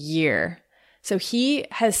year. So he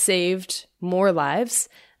has saved more lives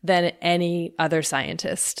than any other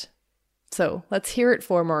scientist. So let's hear it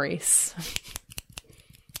for Maurice.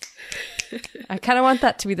 I kind of want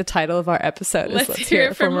that to be the title of our episode. Let's hear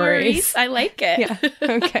it for Maurice. I like it. Yeah.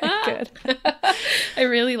 Okay, good. I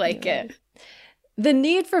really like it. The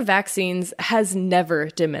need for vaccines has never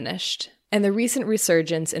diminished. And the recent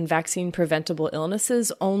resurgence in vaccine-preventable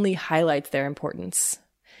illnesses only highlights their importance.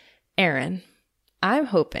 Erin, I'm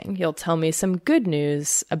hoping you'll tell me some good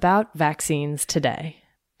news about vaccines today.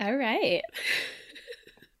 All right.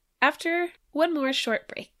 After one more short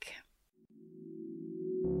break.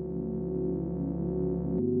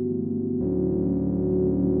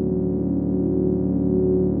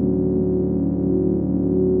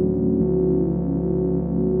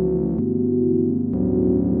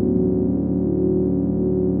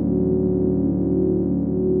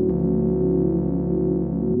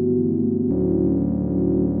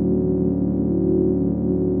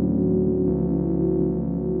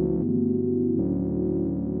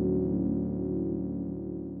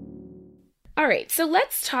 All right, so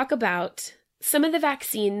let's talk about some of the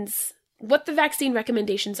vaccines, what the vaccine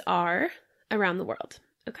recommendations are around the world.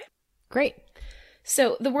 Okay. Great.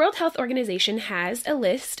 So the World Health Organization has a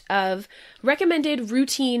list of recommended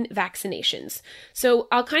routine vaccinations. So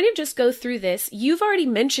I'll kind of just go through this. You've already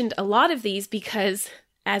mentioned a lot of these because,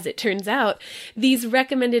 as it turns out, these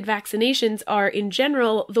recommended vaccinations are, in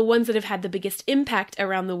general, the ones that have had the biggest impact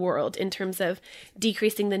around the world in terms of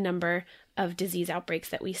decreasing the number of disease outbreaks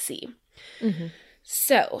that we see. Mm-hmm.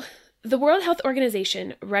 So, the World Health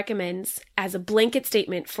Organization recommends, as a blanket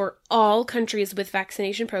statement for all countries with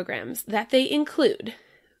vaccination programs, that they include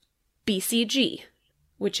BCG,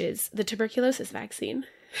 which is the tuberculosis vaccine,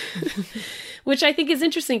 which I think is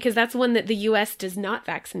interesting because that's one that the U.S. does not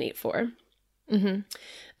vaccinate for. Mm-hmm.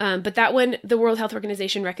 But that one, the World Health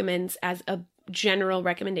Organization recommends as a general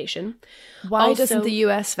recommendation. Why also, doesn't the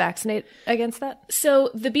U.S. vaccinate against that?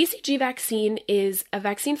 So the BCG vaccine is a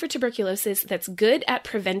vaccine for tuberculosis that's good at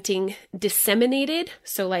preventing disseminated,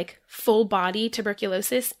 so like full body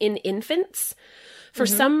tuberculosis in infants. For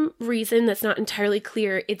some reason that's not entirely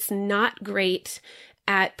clear, it's not great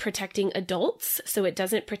at protecting adults. So it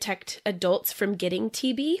doesn't protect adults from getting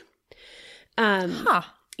TB.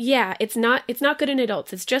 Yeah, it's not good in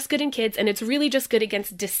adults. It's just good in kids, and it's really just good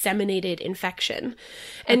against disseminated infection.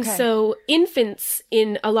 And so infants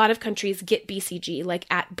in a lot of countries get BCG, like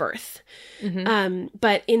at birth.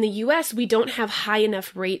 But in the US, we don't have high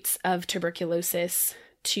enough rates of tuberculosis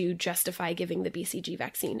to justify giving the BCG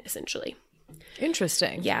vaccine, essentially.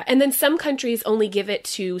 Interesting. Yeah, and then some countries only give it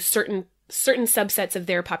to certain subsets of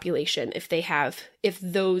their population if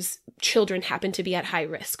those children happen to be at high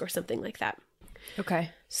risk or something like that. Okay.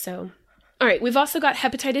 So, all right, we've also got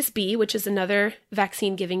hepatitis B, which is another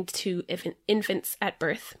vaccine giving to infants at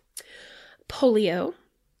birth. Polio,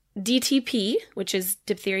 DTP, which is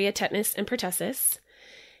diphtheria, tetanus, and pertussis.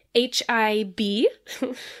 HIB,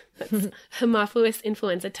 that's Haemophilus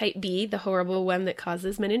influenza type B, the horrible one that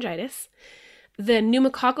causes meningitis. The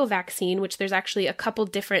pneumococcal vaccine, which there's actually a couple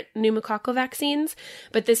different pneumococcal vaccines,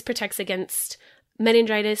 but this protects against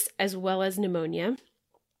meningitis as well as pneumonia.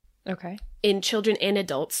 Okay. In children and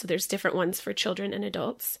adults, so there's different ones for children and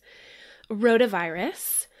adults.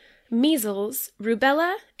 Rotavirus, measles,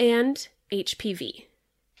 rubella, and HPV. Cool.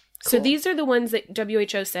 So these are the ones that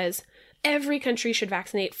WHO says every country should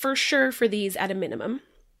vaccinate for sure for these at a minimum.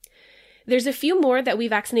 There's a few more that we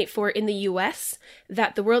vaccinate for in the US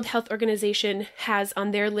that the World Health Organization has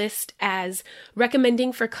on their list as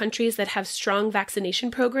recommending for countries that have strong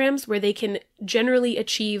vaccination programs where they can generally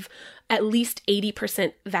achieve at least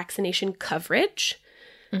 80% vaccination coverage.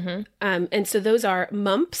 And so those are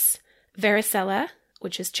mumps, varicella,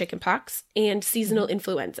 which is chickenpox, and seasonal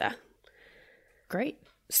influenza. Great.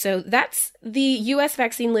 So that's the US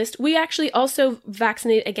vaccine list. We actually also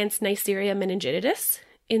vaccinate against Neisseria meningitidis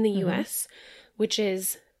in the US, which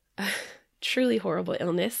is a truly horrible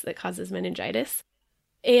illness that causes meningitis.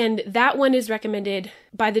 And that one is recommended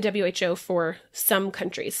by the WHO for some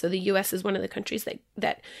countries. So the US is one of the countries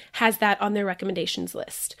that has that on their recommendations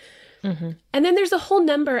list. And then there's a whole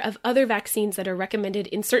number of other vaccines that are recommended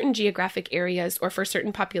in certain geographic areas or for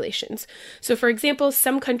certain populations. So for example,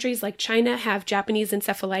 some countries like China have Japanese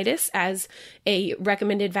encephalitis as a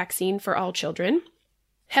recommended vaccine for all children.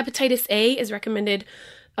 Hepatitis A is recommended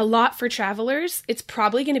a lot for travelers. It's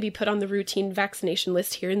probably going to be put on the routine vaccination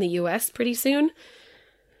list here in the US pretty soon.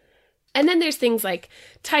 And then there's things like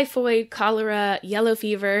typhoid, cholera, yellow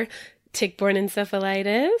fever, tick-borne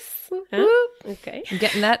encephalitis. Oh, okay. I'm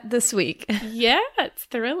getting that this week. Yeah, it's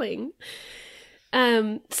thrilling.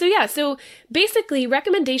 So basically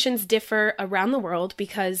recommendations differ around the world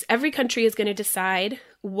because every country is going to decide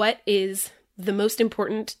what is the most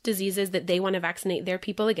important diseases that they want to vaccinate their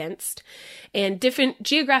people against. And different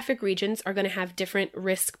geographic regions are going to have different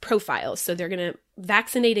risk profiles. So they're going to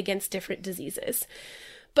vaccinate against different diseases.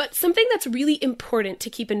 But something that's really important to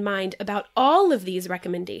keep in mind about all of these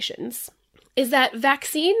recommendations is that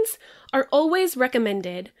vaccines are always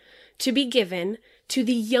recommended to be given to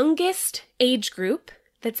the youngest age group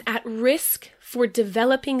that's at risk for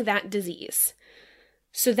developing that disease.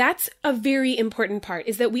 So that's a very important part,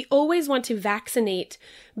 is that we always want to vaccinate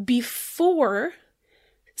before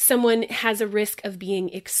someone has a risk of being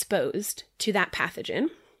exposed to that pathogen.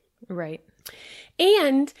 Right.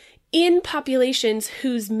 And in populations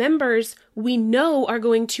whose members we know are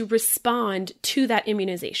going to respond to that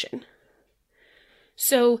immunization.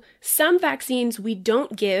 So some vaccines we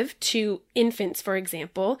don't give to infants, for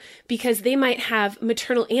example, because they might have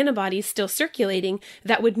maternal antibodies still circulating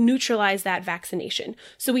that would neutralize that vaccination.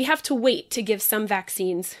 So we have to wait to give some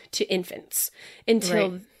vaccines to infants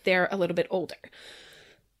until they're a little bit older.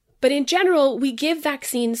 But in general, we give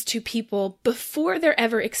vaccines to people before they're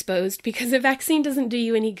ever exposed because a vaccine doesn't do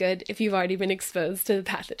you any good if you've already been exposed to the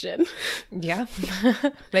pathogen. Yeah,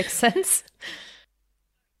 makes sense.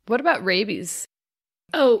 What about rabies?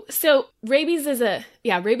 Oh, so rabies is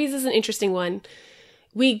an interesting one.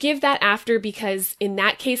 We give that after because in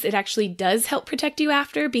that case, it actually does help protect you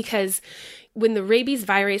after, because when the rabies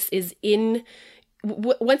virus is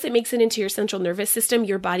once it makes it into your central nervous system,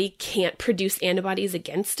 your body can't produce antibodies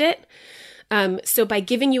against it. So by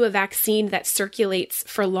giving you a vaccine that circulates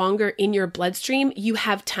for longer in your bloodstream, you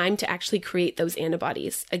have time to actually create those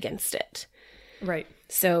antibodies against it. Right.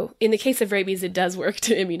 So in the case of rabies, it does work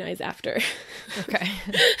to immunize after. Okay.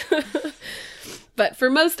 But for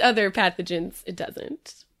most other pathogens, it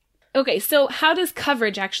doesn't. Okay, so how does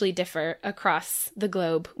coverage actually differ across the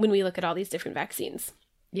globe when we look at all these different vaccines?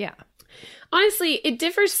 Yeah. Honestly, it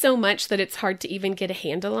differs so much that it's hard to even get a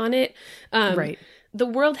handle on it. Right. The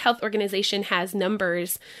World Health Organization has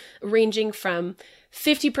numbers ranging from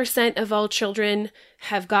 50% of all children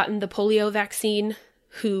have gotten the polio vaccine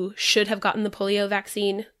who should have gotten the polio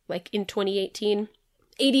vaccine, like in 2018.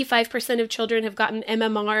 85% of children have gotten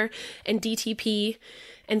MMR and DTP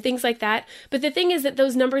and things like that. But the thing is that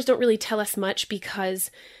those numbers don't really tell us much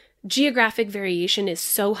because geographic variation is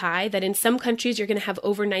so high that in some countries you're going to have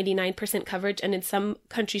over 99% coverage, and in some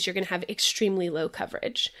countries you're going to have extremely low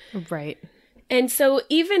coverage. Right. And so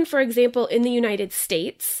even, for example, in the United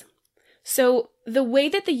States, so the way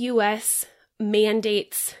that the U.S.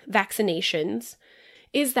 mandates vaccinations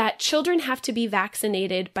is that children have to be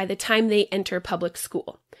vaccinated by the time they enter public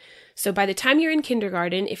school. So by the time you're in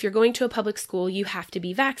kindergarten, if you're going to a public school, you have to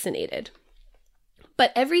be vaccinated.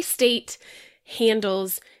 But every state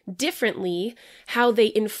handles differently how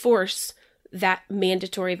they enforce that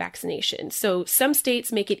mandatory vaccination. So some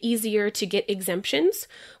states make it easier to get exemptions,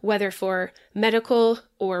 whether for medical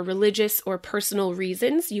or religious or personal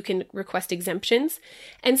reasons, you can request exemptions.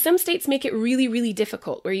 And some states make it really, really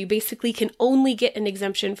difficult, where you basically can only get an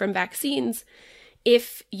exemption from vaccines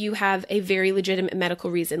if you have a very legitimate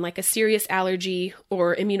medical reason, like a serious allergy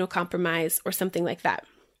or immunocompromise or something like that.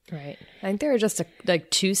 Right. I think there are just like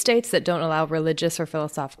 2 states that don't allow religious or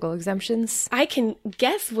philosophical exemptions. I can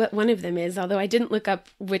guess what one of them is, although I didn't look up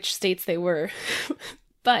which states they were.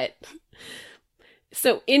 But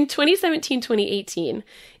so in 2017-2018,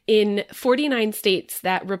 in 49 states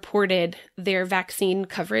that reported their vaccine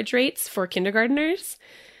coverage rates for kindergartners,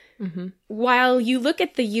 while you look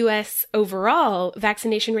at the U.S. overall,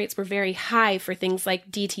 vaccination rates were very high for things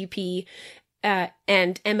like DTP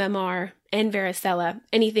and MMR and varicella,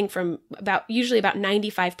 anything from usually about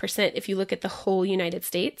 95% if you look at the whole United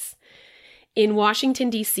States. In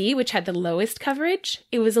Washington, D.C., which had the lowest coverage,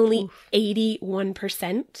 it was only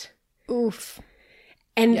 81%. Oof.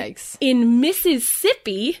 And yikes. In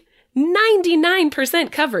Mississippi,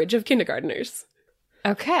 99% coverage of kindergartners.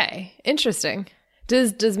 Okay. Interesting.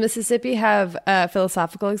 Does Mississippi have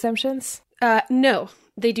philosophical exemptions? No,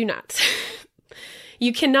 they do not.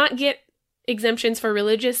 You cannot get exemptions for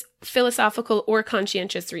religious, philosophical, or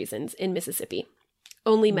conscientious reasons in Mississippi.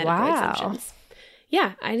 Only medical exemptions.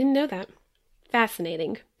 Yeah, I didn't know that.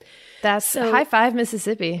 Fascinating. That's high five,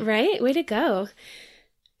 Mississippi. Right? Way to go.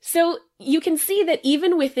 So you can see that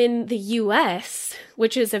even within the U.S.,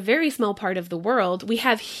 which is a very small part of the world, we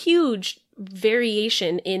have huge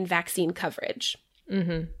variation in vaccine coverage.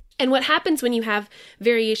 Mm-hmm. And what happens when you have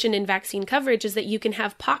variation in vaccine coverage is that you can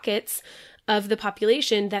have pockets of the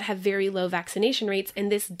population that have very low vaccination rates, and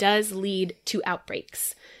this does lead to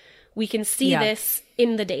outbreaks. We can see this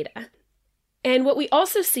in the data. And what we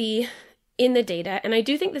also see in the data, and I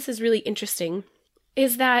do think this is really interesting,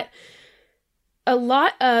 is that a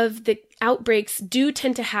lot of the outbreaks do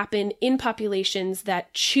tend to happen in populations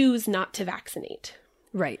that choose not to vaccinate.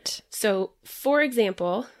 Right. So, for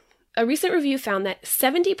example, a recent review found that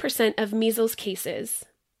 70% of measles cases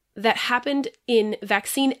that happened in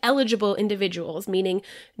vaccine-eligible individuals, meaning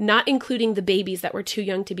not including the babies that were too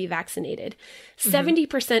young to be vaccinated,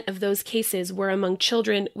 70% of those cases were among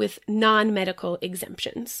children with non-medical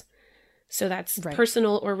exemptions. So that's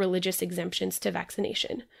personal or religious exemptions to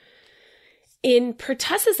vaccination. In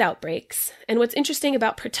pertussis outbreaks, and what's interesting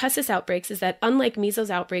about pertussis outbreaks is that unlike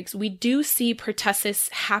measles outbreaks, we do see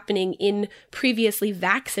pertussis happening in previously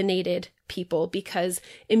vaccinated people because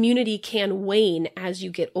immunity can wane as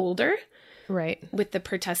you get older. Right. With the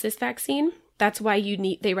pertussis vaccine. That's why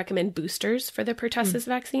they recommend boosters for the pertussis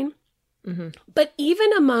vaccine. Mm-hmm. But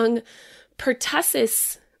even among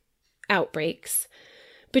pertussis outbreaks,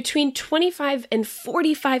 between 25 and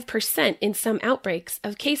 45% in some outbreaks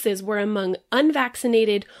of cases were among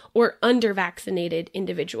unvaccinated or undervaccinated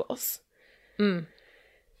individuals. Mm.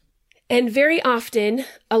 And very often,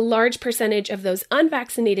 a large percentage of those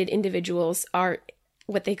unvaccinated individuals are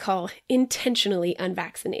what they call intentionally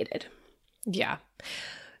unvaccinated. Yeah.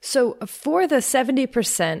 So for the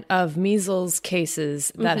 70% of measles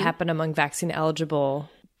cases that happen among vaccine-eligible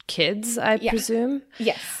kids, I presume?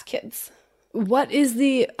 Yes, kids. What is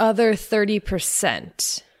the other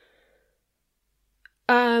 30%?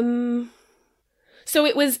 So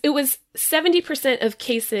it was 70% of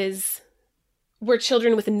cases were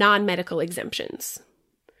children with non-medical exemptions.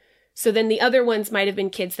 So then the other ones might have been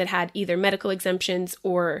kids that had either medical exemptions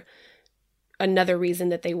or another reason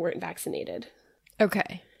that they weren't vaccinated.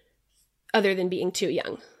 Okay. Other than being too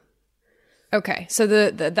young. Okay. So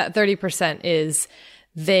that 30% is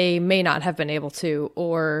they may not have been able to,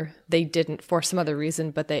 or they didn't for some other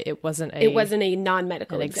reason, but it wasn't a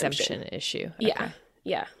non-medical exemption issue. Okay. Yeah.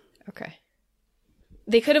 Yeah. Okay.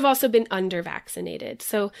 They could have also been under-vaccinated.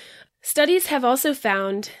 So studies have also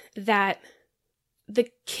found that the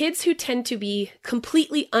kids who tend to be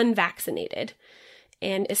completely unvaccinated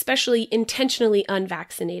and especially intentionally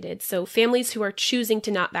unvaccinated. So families who are choosing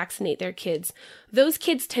to not vaccinate their kids, those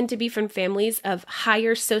kids tend to be from families of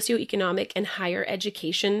higher socioeconomic and higher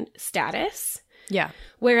education status. Yeah.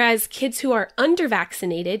 Whereas kids who are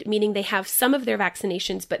under-vaccinated, meaning they have some of their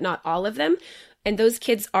vaccinations but not all of them, and those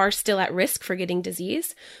kids are still at risk for getting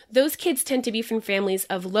disease, those kids tend to be from families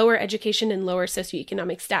of lower education and lower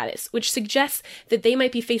socioeconomic status, which suggests that they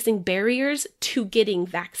might be facing barriers to getting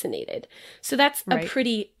vaccinated. So that's a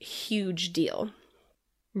pretty huge deal.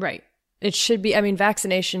 Right. It should be, I mean,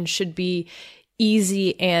 vaccination should be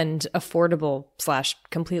easy and affordable /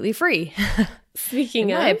 completely free. Speaking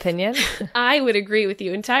in my opinion. I would agree with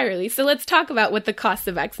you entirely. So let's talk about what the costs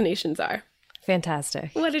of vaccinations are. Fantastic.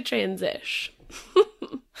 What a transition.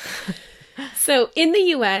 So in the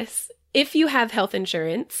US, if you have health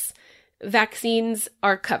insurance, vaccines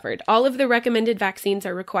are covered. All of the recommended vaccines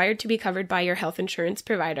are required to be covered by your health insurance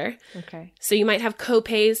provider. Okay. So you might have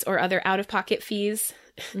co-pays or other out-of-pocket fees.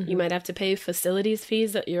 Mm-hmm. You might have to pay facilities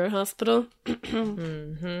fees at your hospital.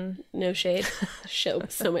 No shade.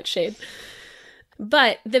 So much shade.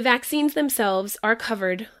 But the vaccines themselves are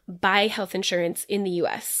covered by health insurance in the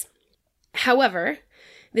US. However,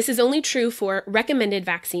 this is only true for recommended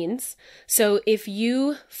vaccines. So if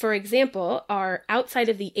you, for example, are outside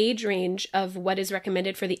of the age range of what is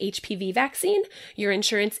recommended for the HPV vaccine, your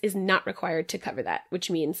insurance is not required to cover that, which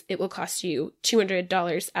means it will cost you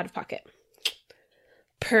 $200 out of pocket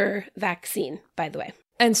per vaccine, by the way.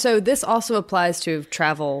 And so this also applies to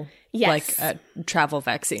travel, yes. Travel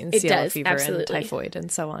vaccines, it yellow does, fever absolutely. and typhoid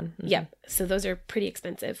and so on. Mm-hmm. Yep. So those are pretty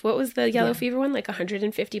expensive. What was the yellow fever one? Like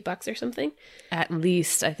 $150 or something? At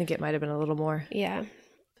least. I think it might have been a little more. Yeah.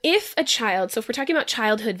 If a child, so if we're talking about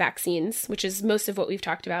childhood vaccines, which is most of what we've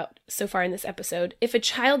talked about so far in this episode, if a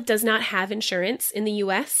child does not have insurance in the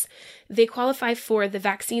US, they qualify for the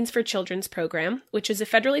Vaccines for Children's program, which is a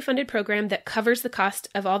federally funded program that covers the cost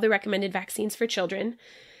of all the recommended vaccines for children.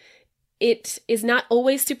 It is not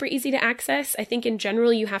always super easy to access. I think in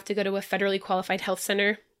general, you have to go to a federally qualified health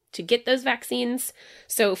center to get those vaccines.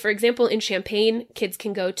 So for example, in Champaign, kids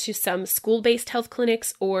can go to some school-based health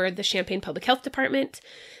clinics or the Champaign Public Health Department.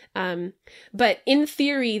 But in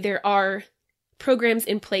theory, there are programs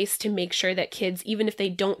in place to make sure that kids, even if they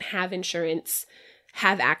don't have insurance,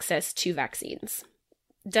 have access to vaccines.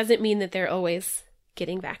 Doesn't mean that they're always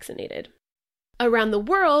getting vaccinated. Around the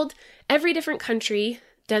world, every different country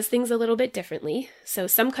does things a little bit differently. So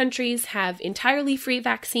some countries have entirely free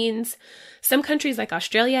vaccines. Some countries like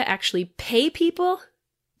Australia actually pay people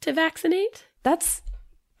to vaccinate.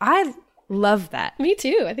 I love that. Me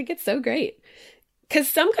too. I think it's so great. Because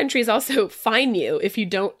some countries also fine you if you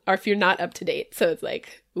don't, or if you're not up to date. So it's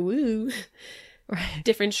like, woo, right.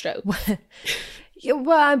 Different strokes.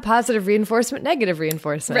 Well, positive reinforcement, negative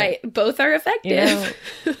reinforcement. Right. Both are effective.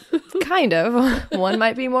 You know, kind of. One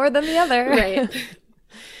might be more than the other. Right.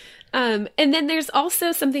 And then there's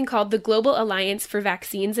also something called the Global Alliance for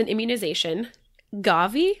Vaccines and Immunization,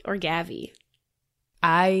 Gavi or Gavi?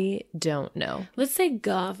 I don't know. Let's say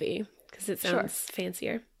Gavi because it sounds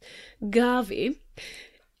fancier. Gavi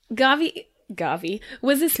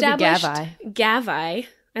was established. Gavi.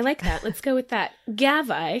 I like that. Let's go with that.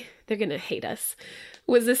 Gavi. They're going to hate us.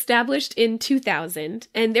 Was established in 2000,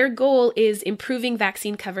 and their goal is improving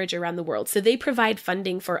vaccine coverage around the world. So they provide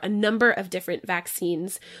funding for a number of different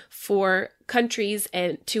vaccines for countries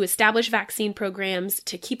and to establish vaccine programs,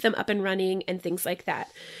 to keep them up and running, and things like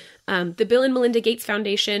that. The Bill and Melinda Gates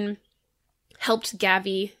Foundation helped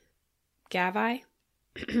Gavi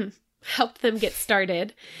helped them get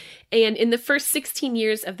started. And in the first 16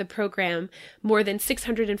 years of the program, more than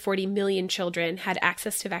 640 million children had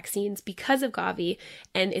access to vaccines because of Gavi,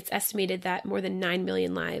 and it's estimated that more than 9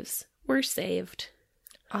 million lives were saved.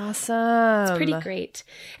 Awesome. It's pretty great.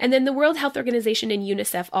 And then the World Health Organization and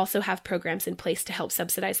UNICEF also have programs in place to help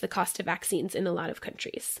subsidize the cost of vaccines in a lot of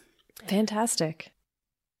countries. Fantastic.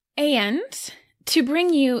 And to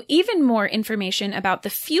bring you even more information about the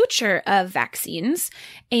future of vaccines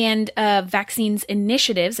and vaccines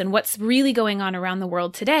initiatives and what's really going on around the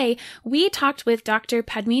world today, we talked with Dr.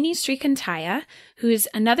 Padmini Srikantaya, who's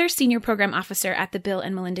another senior program officer at the Bill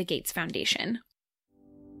and Melinda Gates Foundation.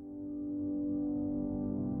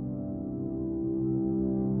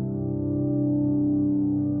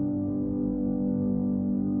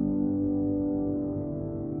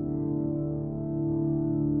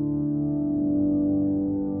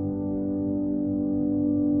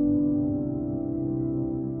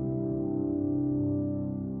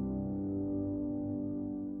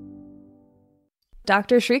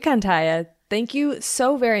 Dr. Srikantaya, thank you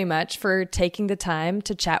so very much for taking the time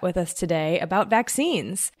to chat with us today about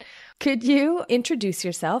vaccines. Could you introduce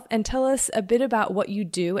yourself and tell us a bit about what you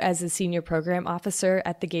do as a senior program officer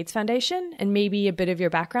at the Gates Foundation and maybe a bit of your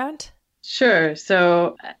background? Sure.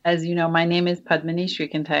 So, as you know, my name is Padmini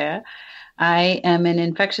Shrikantaya. I am an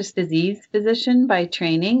infectious disease physician by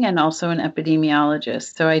training and also an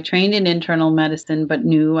epidemiologist. So I trained in internal medicine, but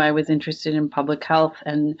knew I was interested in public health.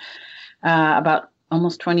 And about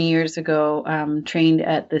almost 20 years ago, trained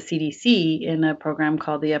at the CDC in a program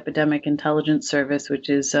called the Epidemic Intelligence Service, which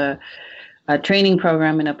is a training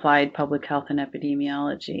program in applied public health and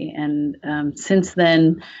epidemiology. And since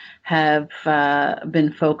then, have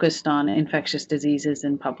been focused on infectious diseases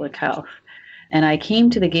and public health. And I came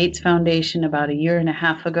to the Gates Foundation about a year and a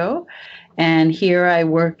half ago. And here I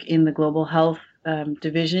work in the global health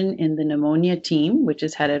division in the pneumonia team, which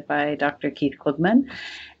is headed by Dr. Keith Klugman.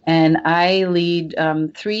 And I lead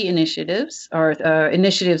three initiatives, or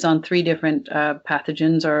initiatives on three different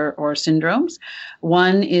pathogens or syndromes.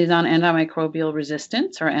 One is on antimicrobial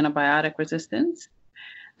resistance or antibiotic resistance.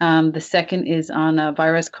 The second is on a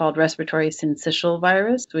virus called respiratory syncytial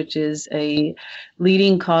virus, which is a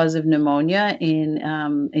leading cause of pneumonia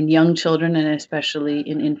in young children and especially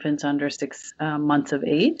in infants under 6 months of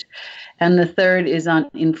age. And the third is on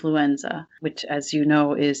influenza, which, as you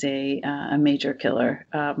know, is a major killer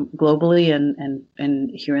globally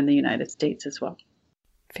and here in the United States as well.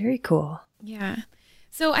 Very cool. Yeah.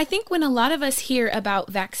 So I think when a lot of us hear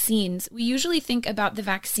about vaccines, we usually think about the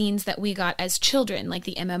vaccines that we got as children, like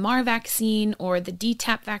the MMR vaccine or the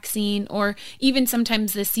DTaP vaccine, or even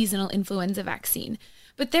sometimes the seasonal influenza vaccine.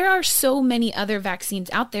 But there are so many other vaccines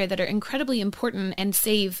out there that are incredibly important and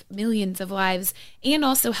save millions of lives and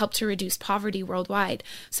also help to reduce poverty worldwide.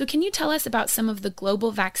 So can you tell us about some of the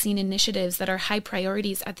global vaccine initiatives that are high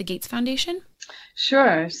priorities at the Gates Foundation?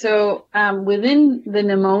 Sure. So within the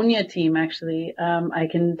pneumonia team, actually, I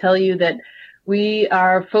can tell you that we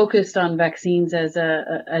are focused on vaccines as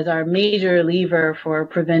our major lever for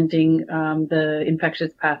preventing the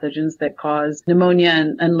infectious pathogens that cause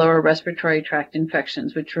pneumonia and lower respiratory tract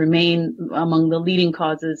infections, which remain among the leading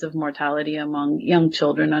causes of mortality among young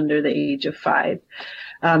children under the age of 5.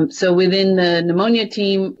 So within the pneumonia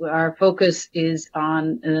team, our focus is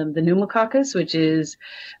on the pneumococcus, which is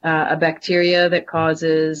a bacteria that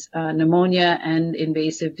causes pneumonia and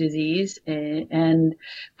invasive disease, and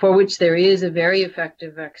for which there is a very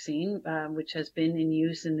effective vaccine, which has been in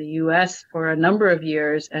use in the U.S. for a number of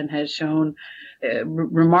years and has shown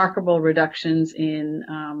remarkable reductions in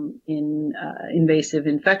invasive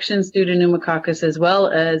infections due to pneumococcus, as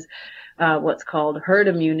well as what's called herd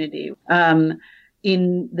immunity.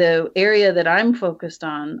 In the area that I'm focused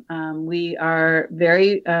on, we are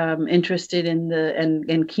very interested in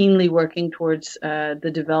and keenly working towards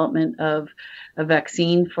the development of a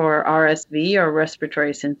vaccine for RSV, or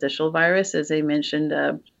respiratory syncytial virus, as I mentioned,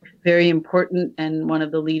 very important and one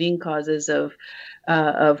of the leading causes of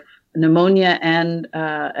pneumonia and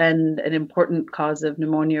an important cause of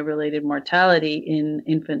pneumonia-related mortality in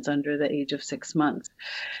infants under the age of 6 months.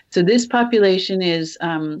 So this population is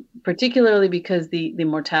particularly because the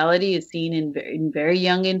mortality is seen in very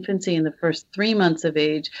young infancy in the first 3 months of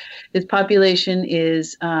age. This population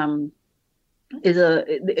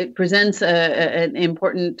it presents an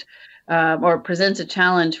important or presents a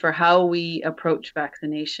challenge for how we approach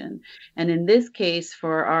vaccination. And in this case,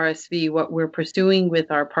 for RSV, what we're pursuing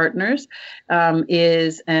with our partners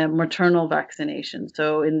is maternal vaccination.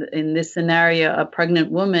 So in this scenario, a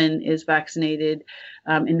pregnant woman is vaccinated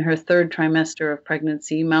in her 3rd trimester of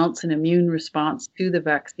pregnancy, mounts an immune response to the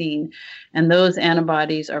vaccine, and those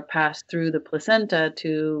antibodies are passed through the placenta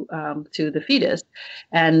to the fetus.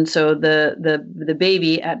 And so the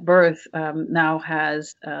baby at birth now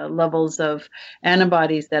has levels of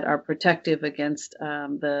antibodies that are protective against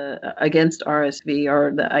RSV,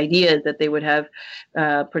 or the idea is that they would have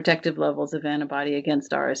protective levels of antibody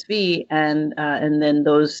against RSV, and then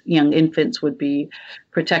those young infants would be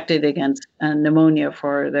protected against pneumonia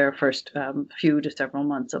for their first few to several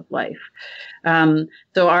months of life. So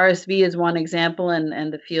RSV is one example,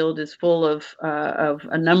 and the field is full of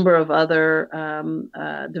a number of other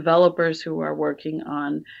developers who are working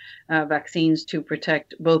on vaccines to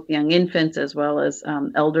protect both young infants as well as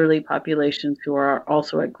elderly populations who are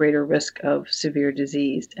also at greater risk of severe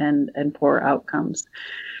disease and poor outcomes.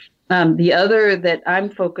 The other that I'm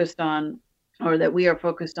focused on, or that we are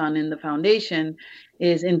focused on in the foundation,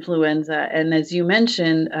 is influenza. And as you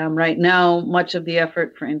mentioned, right now, much of the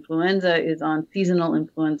effort for influenza is on seasonal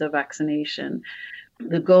influenza vaccination.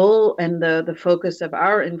 the goal and the focus of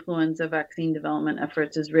our influenza vaccine development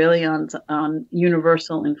efforts is really on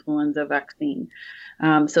universal influenza vaccine.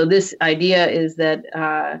 So this idea is that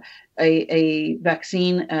a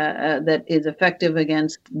vaccine that is effective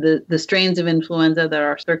against the strains of influenza that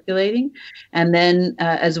are circulating, and then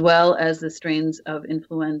as well as the strains of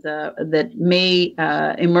influenza that may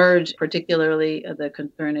emerge, particularly the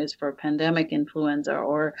concern is for pandemic influenza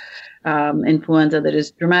or influenza that is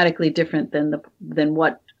dramatically different than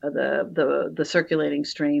what the circulating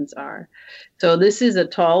strains are. So this is a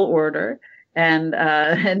tall order. And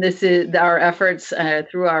this is our efforts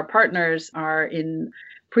through our partners are in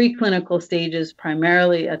preclinical stages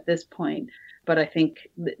primarily at this point. But I think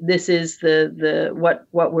this is what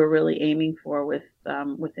we're really aiming for with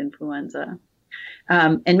influenza.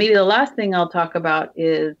 And maybe the last thing I'll talk about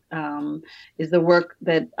is the work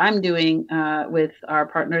that I'm doing with our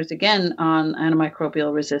partners again on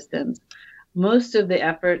antimicrobial resistance. Most of the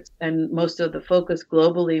efforts and most of the focus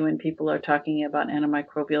globally when people are talking about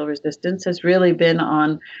antimicrobial resistance has really been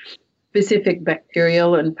on specific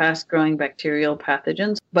bacterial and fast-growing bacterial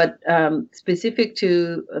pathogens. But specific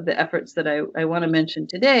to the efforts that I want to mention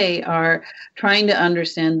today are trying to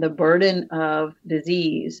understand the burden of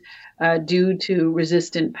disease due to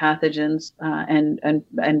resistant pathogens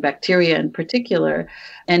and bacteria in particular.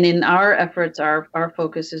 And in our efforts, our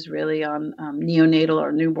focus is really on neonatal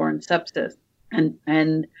or newborn sepsis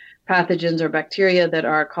and pathogens or bacteria that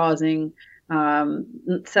are causing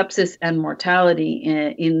sepsis and mortality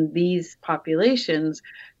in these populations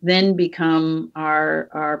then become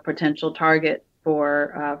our potential target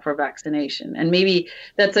for vaccination. And maybe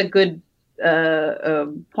that's a good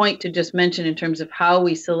point to just mention in terms of how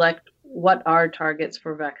we select what are targets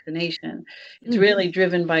for vaccination. It's really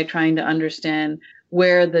driven by trying to understand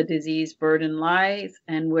where the disease burden lies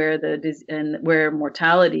and where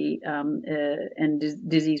mortality and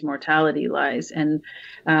disease mortality lies, and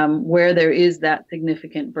where there is that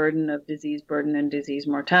significant burden of disease burden and disease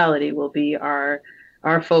mortality will be our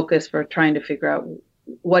focus for trying to figure out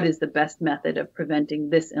what is the best method of preventing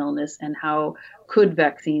this illness and how could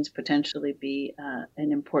vaccines potentially be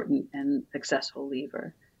an important and successful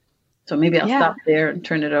lever. So maybe I'll stop there and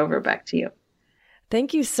turn it over back to you.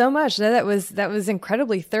 Thank you so much. No, that was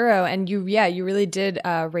incredibly thorough, and you really did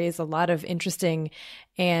raise a lot of interesting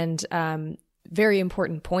and very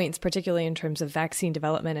important points, particularly in terms of vaccine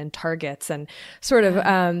development and targets, and sort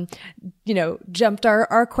of jumped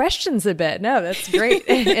our questions a bit. No, that's great.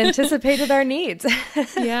 Anticipated our needs.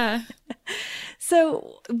 Yeah.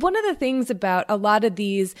 So one of the things about a lot of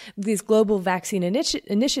these global vaccine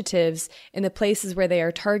initiatives in the places where they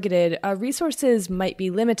are targeted, resources might be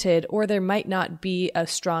limited, or there might not be a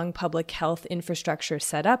strong public health infrastructure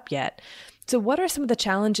set up yet. So what are some of the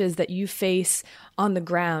challenges that you face on the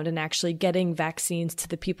ground in actually getting vaccines to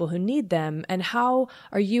the people who need them? And how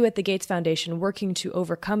are you at the Gates Foundation working to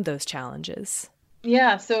overcome those challenges?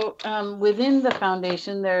 Yeah, so within the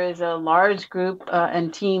foundation, there is a large group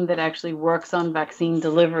and team that actually works on vaccine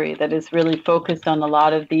delivery that is really focused on a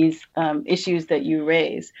lot of these issues that you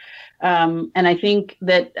raise. And I think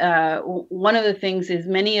that one of the things is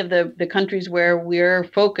many of the countries where we're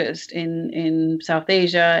focused in South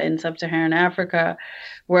Asia, in Sub-Saharan Africa,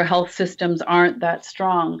 where health systems aren't that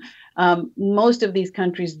strong, most of these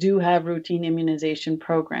countries do have routine immunization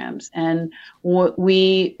programs, and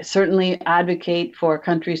we certainly advocate for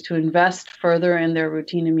countries to invest further in their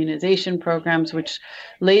routine immunization programs, which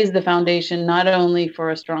lays the foundation not only for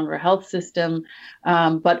a stronger health system,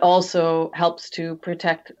 but also helps to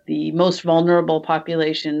protect the most vulnerable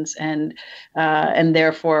populations and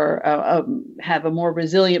therefore have a more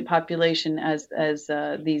resilient population as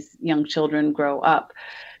these young children grow up.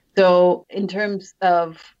 So in terms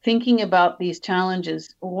of thinking about these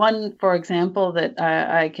challenges, one, for example, that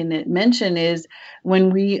I can mention is when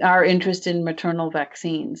we are interested in maternal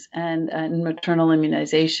vaccines and maternal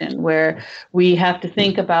immunization, where we have to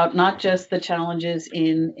think about not just the challenges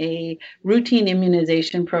in a routine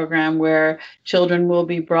immunization program where children will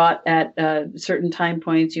be brought at certain time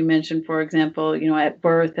points. You mentioned, for example, at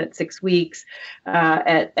birth, at 6 weeks,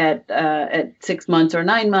 at 6 months or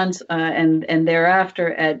 9 months, and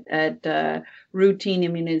thereafter at routine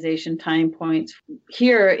immunization time points.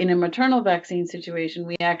 Here, in a maternal vaccine situation,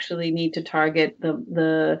 we actually need to target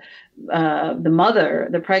the mother,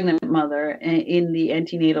 the pregnant mother, in the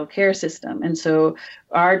antenatal care system. And so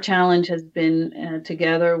our challenge has been,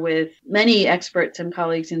 together with many experts and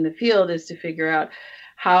colleagues in the field, is to figure out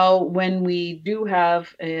how, when we do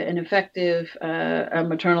have an effective a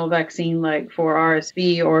maternal vaccine like for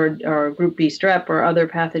RSV or Group B strep or other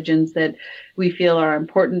pathogens that we feel are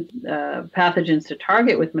important pathogens to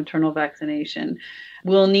target with maternal vaccination,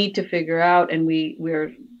 we'll need to figure out, and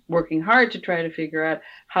we're working hard to try to figure out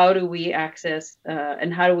how do we access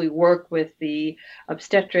and how do we work with the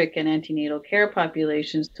obstetric and antenatal care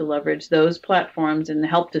populations to leverage those platforms and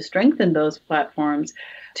help to strengthen those platforms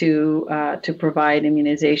to provide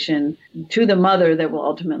immunization to the mother that will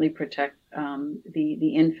ultimately protect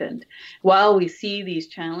the infant. While we see these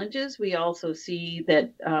challenges, we also see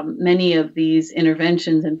that many of these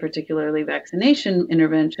interventions, and particularly vaccination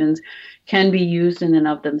interventions, can be used in and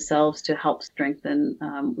of themselves to help strengthen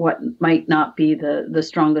what might not be the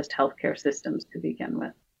strongest healthcare systems to begin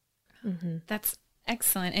with. Mm-hmm. That's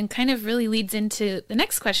excellent, and kind of really leads into the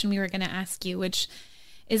next question we were going to ask you, which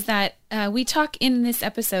is that we talk in this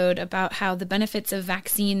episode about how the benefits of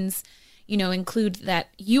vaccines, include that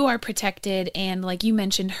you are protected and, like you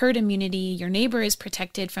mentioned, herd immunity, your neighbor is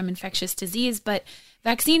protected from infectious disease, but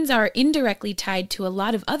vaccines are indirectly tied to a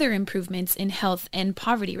lot of other improvements in health and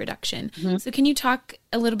poverty reduction. Mm-hmm. So can you talk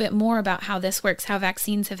a little bit more about how this works, how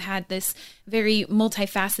vaccines have had this very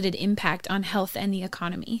multifaceted impact on health and the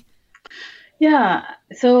economy? Yeah.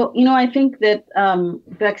 So, I think that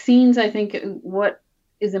vaccines,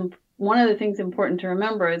 one of the things important to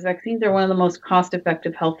remember is vaccines are one of the most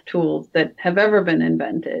cost-effective health tools that have ever been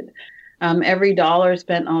invented. Every dollar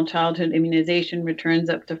spent on childhood immunization returns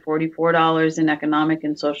up to $44 in economic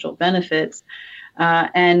and social benefits.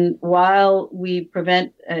 And while we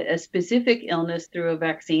prevent a specific illness through a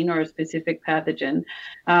vaccine or a specific pathogen,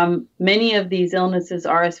 many of these illnesses,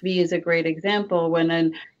 RSV is a great example. When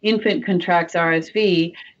an infant contracts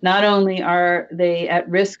RSV, not only are they at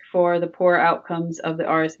risk for the poor outcomes of the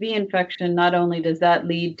RSV infection, not only does that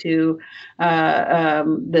lead to the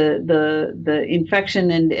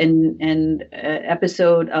infection and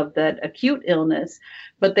episode of that acute illness,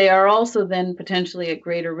 but they are also then potentially at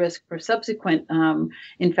greater risk for subsequent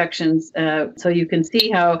infections. So you can see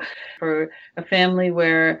how for a family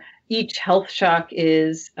where each health shock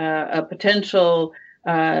is a potential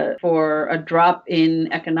for a drop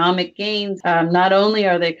in economic gains, not only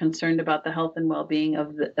are they concerned about the health and well-being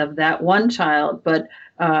of that one child, but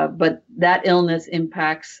that illness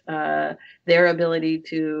impacts their ability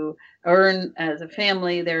to earn as a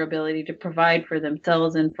family, their ability to provide for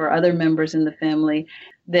themselves and for other members in the family.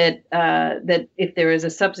 That if there is a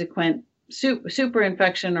subsequent super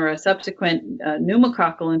infection or a subsequent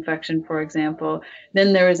pneumococcal infection, for example,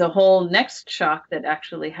 then there is a whole next shock that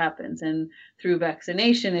actually happens. And through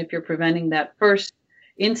vaccination, if you're preventing that first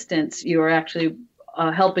instance, you are actually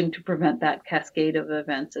helping to prevent that cascade of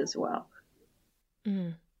events as well.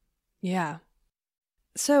 Mm. Yeah.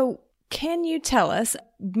 So can you tell us,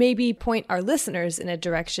 maybe point our listeners in a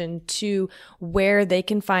direction to where they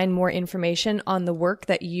can find more information on the work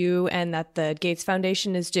that you and that the Gates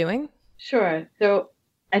Foundation is doing? Sure. So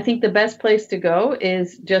I think the best place to go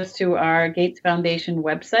is just to our Gates Foundation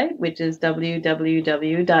website, which is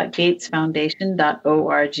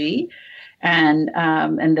www.gatesfoundation.org.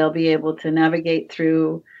 And they'll be able to navigate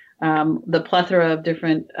through the plethora of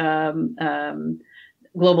different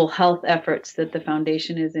global health efforts that the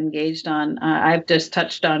foundation is engaged on. I've just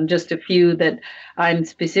touched on just a few that I'm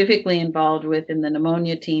specifically involved with in the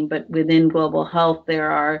pneumonia team, but within global health,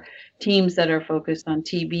 there are teams that are focused on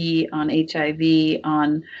TB, on HIV,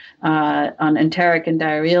 on enteric and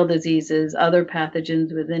diarrheal diseases, other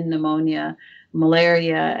pathogens within pneumonia,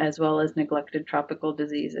 malaria, as well as neglected tropical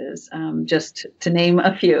diseases, just to name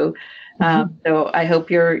a few. So I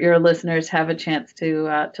hope your listeners have a chance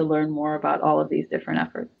to learn more about all of these different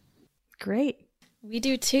efforts. Great. We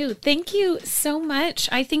do too. Thank you so much.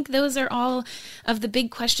 I think those are all of the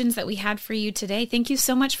big questions that we had for you today. Thank you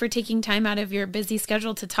so much for taking time out of your busy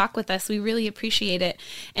schedule to talk with us. We really appreciate it.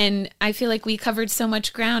 And I feel like we covered so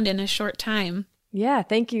much ground in a short time. Yeah,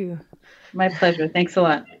 thank you. My pleasure. Thanks a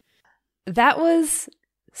lot. That was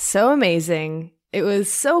so amazing. It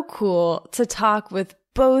was so cool to talk with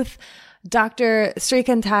both Dr.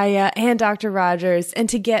 Srikantaya and Dr. Rogers and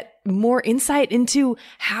to get more insight into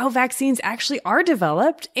how vaccines actually are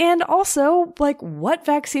developed and also like what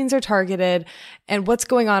vaccines are targeted and what's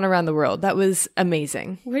going on around the world. That was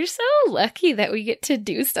amazing. We're so lucky that we get to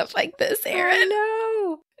do stuff like this, Erin. I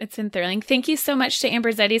know. It's enthralling. Thank you so much to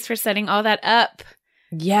Amber Zedis for setting all that up.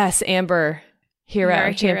 Yes, Amber.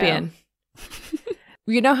 Hero, champion.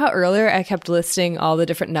 You know how earlier I kept listing all the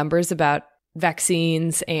different numbers about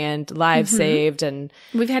vaccines and lives saved and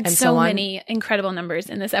we've had and so many incredible numbers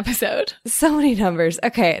in this episode. So many numbers.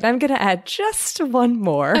 Okay, and I'm going to add just one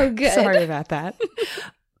more. Oh, good. Sorry about that.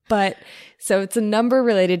 But so it's a number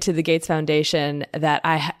related to the Gates Foundation that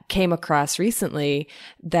I came across recently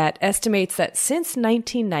that estimates that since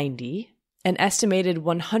 1990, an estimated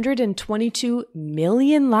 122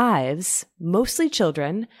 million lives, mostly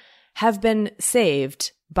children, have been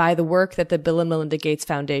saved by the work that the Bill and Melinda Gates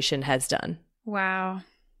Foundation has done. Wow.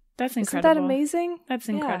 That's incredible. Isn't that amazing? That's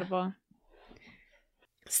incredible.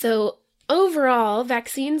 So overall,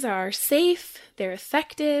 vaccines are safe, they're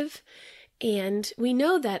effective, and we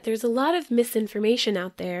know that there's a lot of misinformation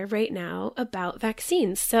out there right now about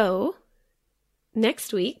vaccines. So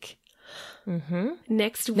next week,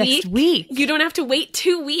 next week, you don't have to wait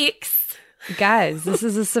 2 weeks. Guys, this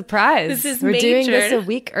is a surprise. We're major. doing this a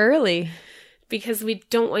week early. Because we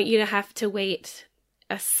don't want you to have to wait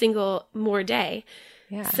a single more day.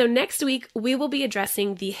 Yeah. So next week, we will be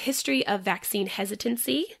addressing the history of vaccine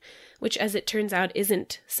hesitancy, which, as it turns out,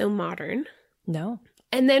 isn't so modern. No.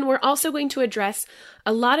 And then we're also going to address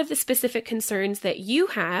a lot of the specific concerns that you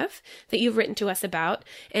have, that you've written to us about,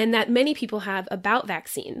 and that many people have about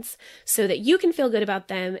vaccines, so that you can feel good about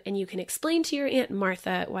them and you can explain to your Aunt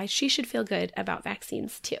Martha why she should feel good about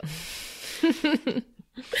vaccines too.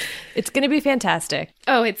 It's going to be fantastic.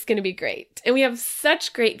 Oh, it's going to be great. And we have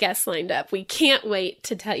such great guests lined up. We can't wait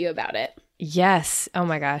to tell you about it. Yes. Oh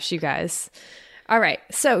my gosh, you guys. All right.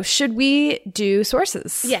 So should we do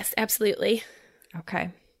sources? Yes, absolutely. Okay.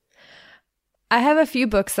 I have a few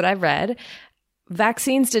books that I've read.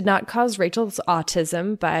 Vaccines Did Not Cause Rachel's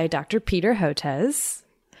Autism by Dr. Peter Hotez.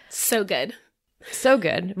 So good. So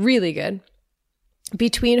good. Really good.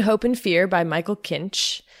 Between Hope and Fear by Michael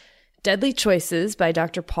Kinch. Deadly Choices by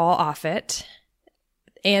Dr. Paul Offit.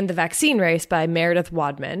 And The Vaccine Race by Meredith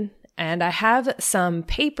Wadman. And I have some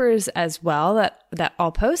papers as well that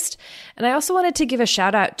I'll post. And I also wanted to give a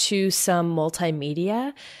shout out to some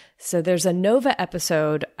multimedia. So there's a Nova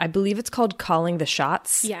episode, I believe it's called Calling the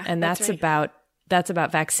Shots. Yeah, and that's right.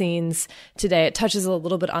 about vaccines today. It touches a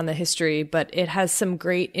little bit on the history, but it has some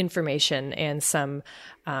great information and some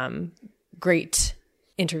great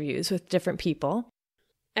interviews with different people.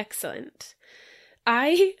 Excellent.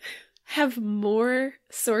 I have more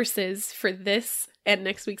sources for this and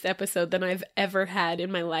next week's episode than I've ever had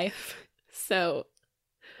in my life. So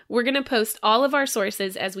we're going to post all of our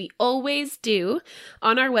sources, as we always do,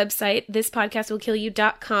 on our website,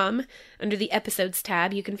 thispodcastwillkillyou.com. Under the episodes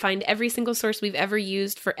tab, you can find every single source we've ever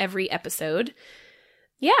used for every episode.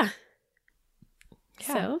 Yeah.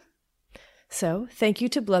 So thank you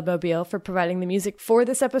to Bloodmobile for providing the music for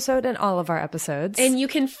this episode and all of our episodes. And you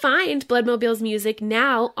can find Bloodmobile's music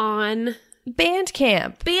now on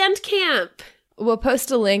Bandcamp. We'll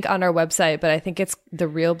post a link on our website, but I think it's The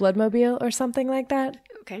Real Bloodmobile or something like that.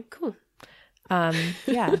 Okay, cool.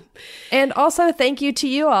 Yeah. And also thank you to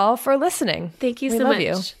you all for listening. Thank you We so love much.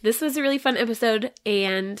 you. This was a really fun episode,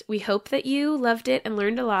 and we hope that you loved it and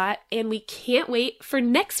learned a lot, and we can't wait for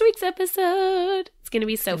next week's episode. It's going to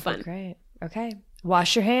be so fun. Great. Okay.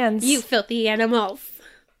 Wash your hands. You filthy animals.